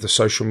throughout all of the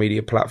social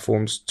media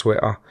platforms,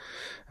 Twitter,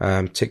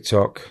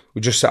 TikTok.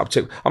 We just set up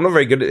TikTok. I'm not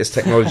very good at this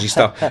technology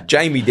stuff.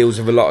 Jamie deals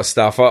with a lot of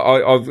stuff.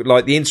 I've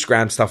like the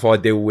Instagram stuff I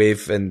deal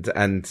with,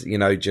 and you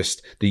know,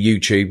 just the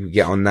YouTube, we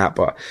get on that.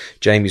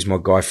 Jamie's my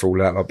guy for all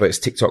that. But it's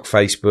TikTok,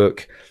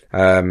 Facebook,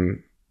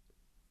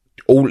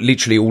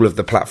 literally all of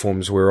the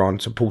platforms we're on.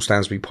 So Paul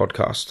Stansby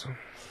Podcast.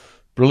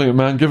 Brilliant,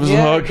 man. Give us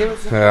a hug.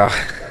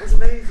 That was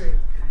amazing.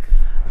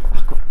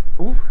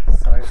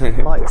 Sorry,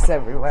 mics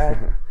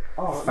everywhere.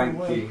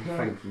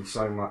 Thank you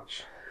so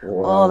much.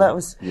 Wow. That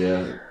was...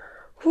 Yeah.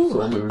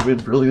 We've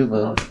been brilliant,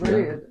 man.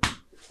 Brilliant.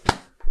 Yeah.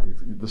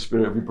 The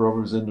spirit of your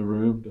brother is in the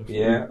room. Definitely.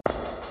 Yeah.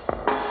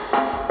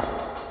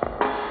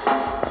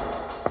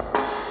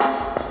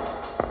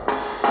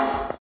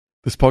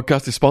 This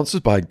podcast is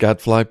sponsored by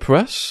Gadfly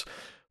Press.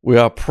 We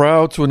are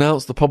proud to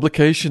announce the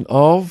publication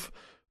of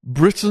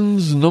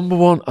Britain's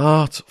 #1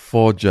 art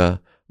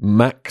forger,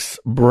 Max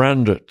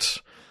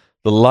Brandrett,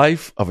 The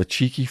Life of a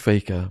Cheeky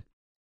Faker.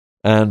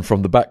 And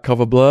from the back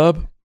cover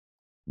blurb,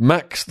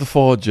 Max the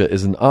Forger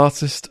is an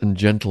artist and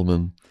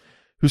gentleman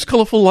whose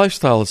colourful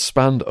lifestyle has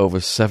spanned over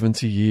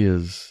 70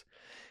 years.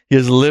 He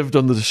has lived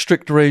under the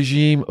strict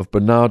regime of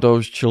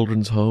Bernardo's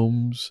children's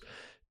homes,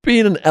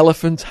 been an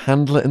elephant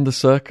handler in the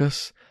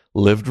circus,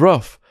 lived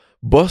rough,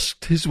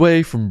 busked his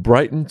way from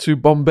Brighton to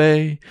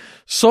Bombay,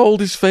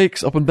 sold his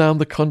fakes up and down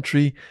the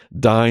country,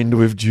 dined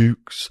with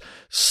dukes,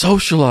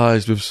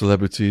 socialised with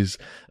celebrities,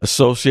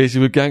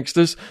 associated with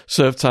gangsters,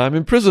 served time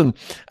in prison,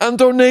 and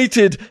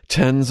donated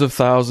tens of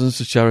thousands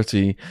to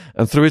charity.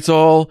 And through it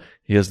all,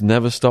 he has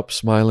never stopped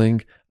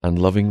smiling and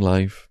loving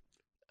life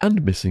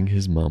and missing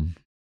his mum.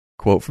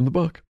 Quote from the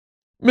book.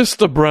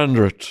 Mr.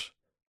 Brandrett,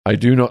 I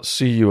do not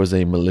see you as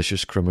a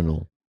malicious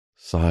criminal,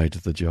 sighed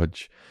the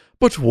judge.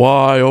 But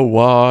why, oh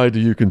why, do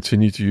you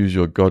continue to use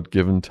your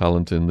God-given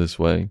talent in this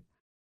way?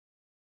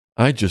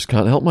 I just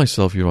can't help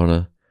myself, Your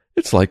Honour.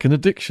 It's like an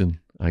addiction,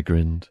 I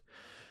grinned.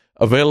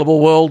 Available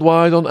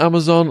worldwide on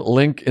Amazon,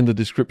 link in the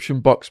description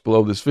box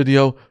below this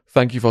video.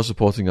 Thank you for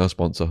supporting our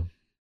sponsor.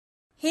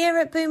 Here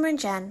at Boomer &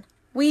 Jen,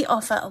 we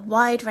offer a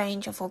wide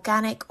range of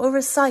organic or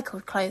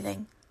recycled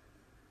clothing.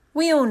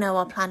 We all know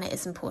our planet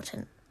is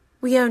important.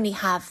 We only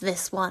have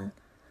this one,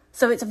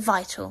 so it's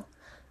vital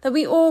that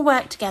we all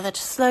work together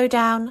to slow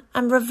down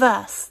and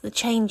reverse the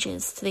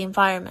changes to the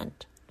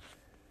environment.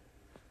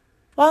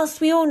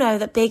 Whilst we all know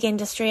that big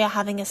industry are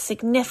having a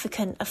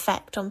significant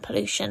effect on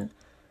pollution,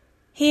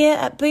 here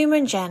at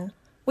Boomer & Jen,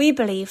 we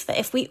believe that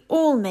if we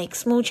all make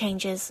small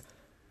changes,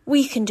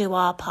 we can do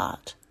our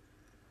part.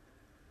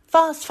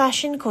 Fast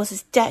fashion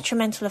causes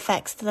detrimental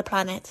effects to the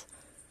planet.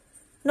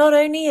 Not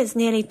only is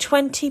nearly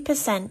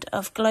 20%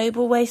 of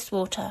global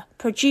wastewater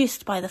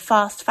produced by the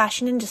fast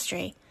fashion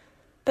industry,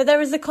 but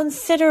there is a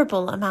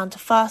considerable amount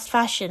of fast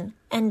fashion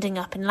ending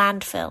up in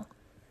landfill.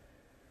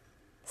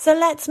 So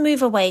let's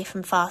move away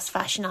from fast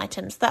fashion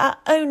items that are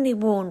only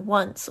worn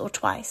once or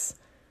twice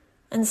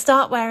and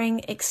start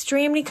wearing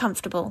extremely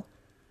comfortable,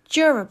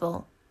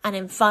 durable and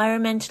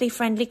environmentally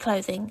friendly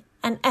clothing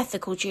and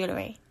ethical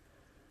jewellery.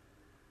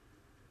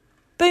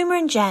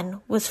 Boomer &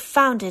 Jen was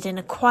founded in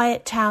a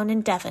quiet town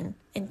in Devon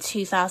in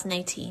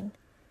 2018.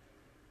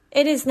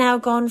 It has now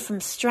gone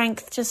from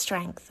strength to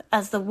strength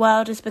as the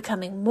world is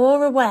becoming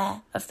more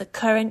aware of the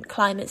current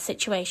climate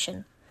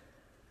situation,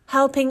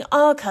 helping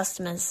our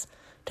customers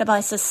to buy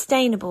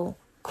sustainable,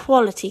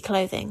 quality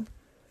clothing.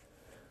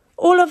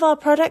 All of our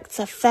products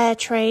are fair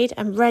trade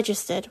and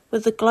registered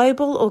with the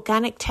Global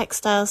Organic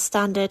Textiles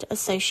Standard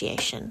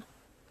Association.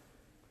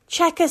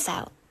 Check us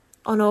out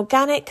on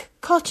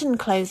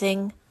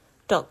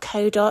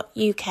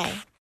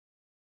organiccottonclothing.co.uk.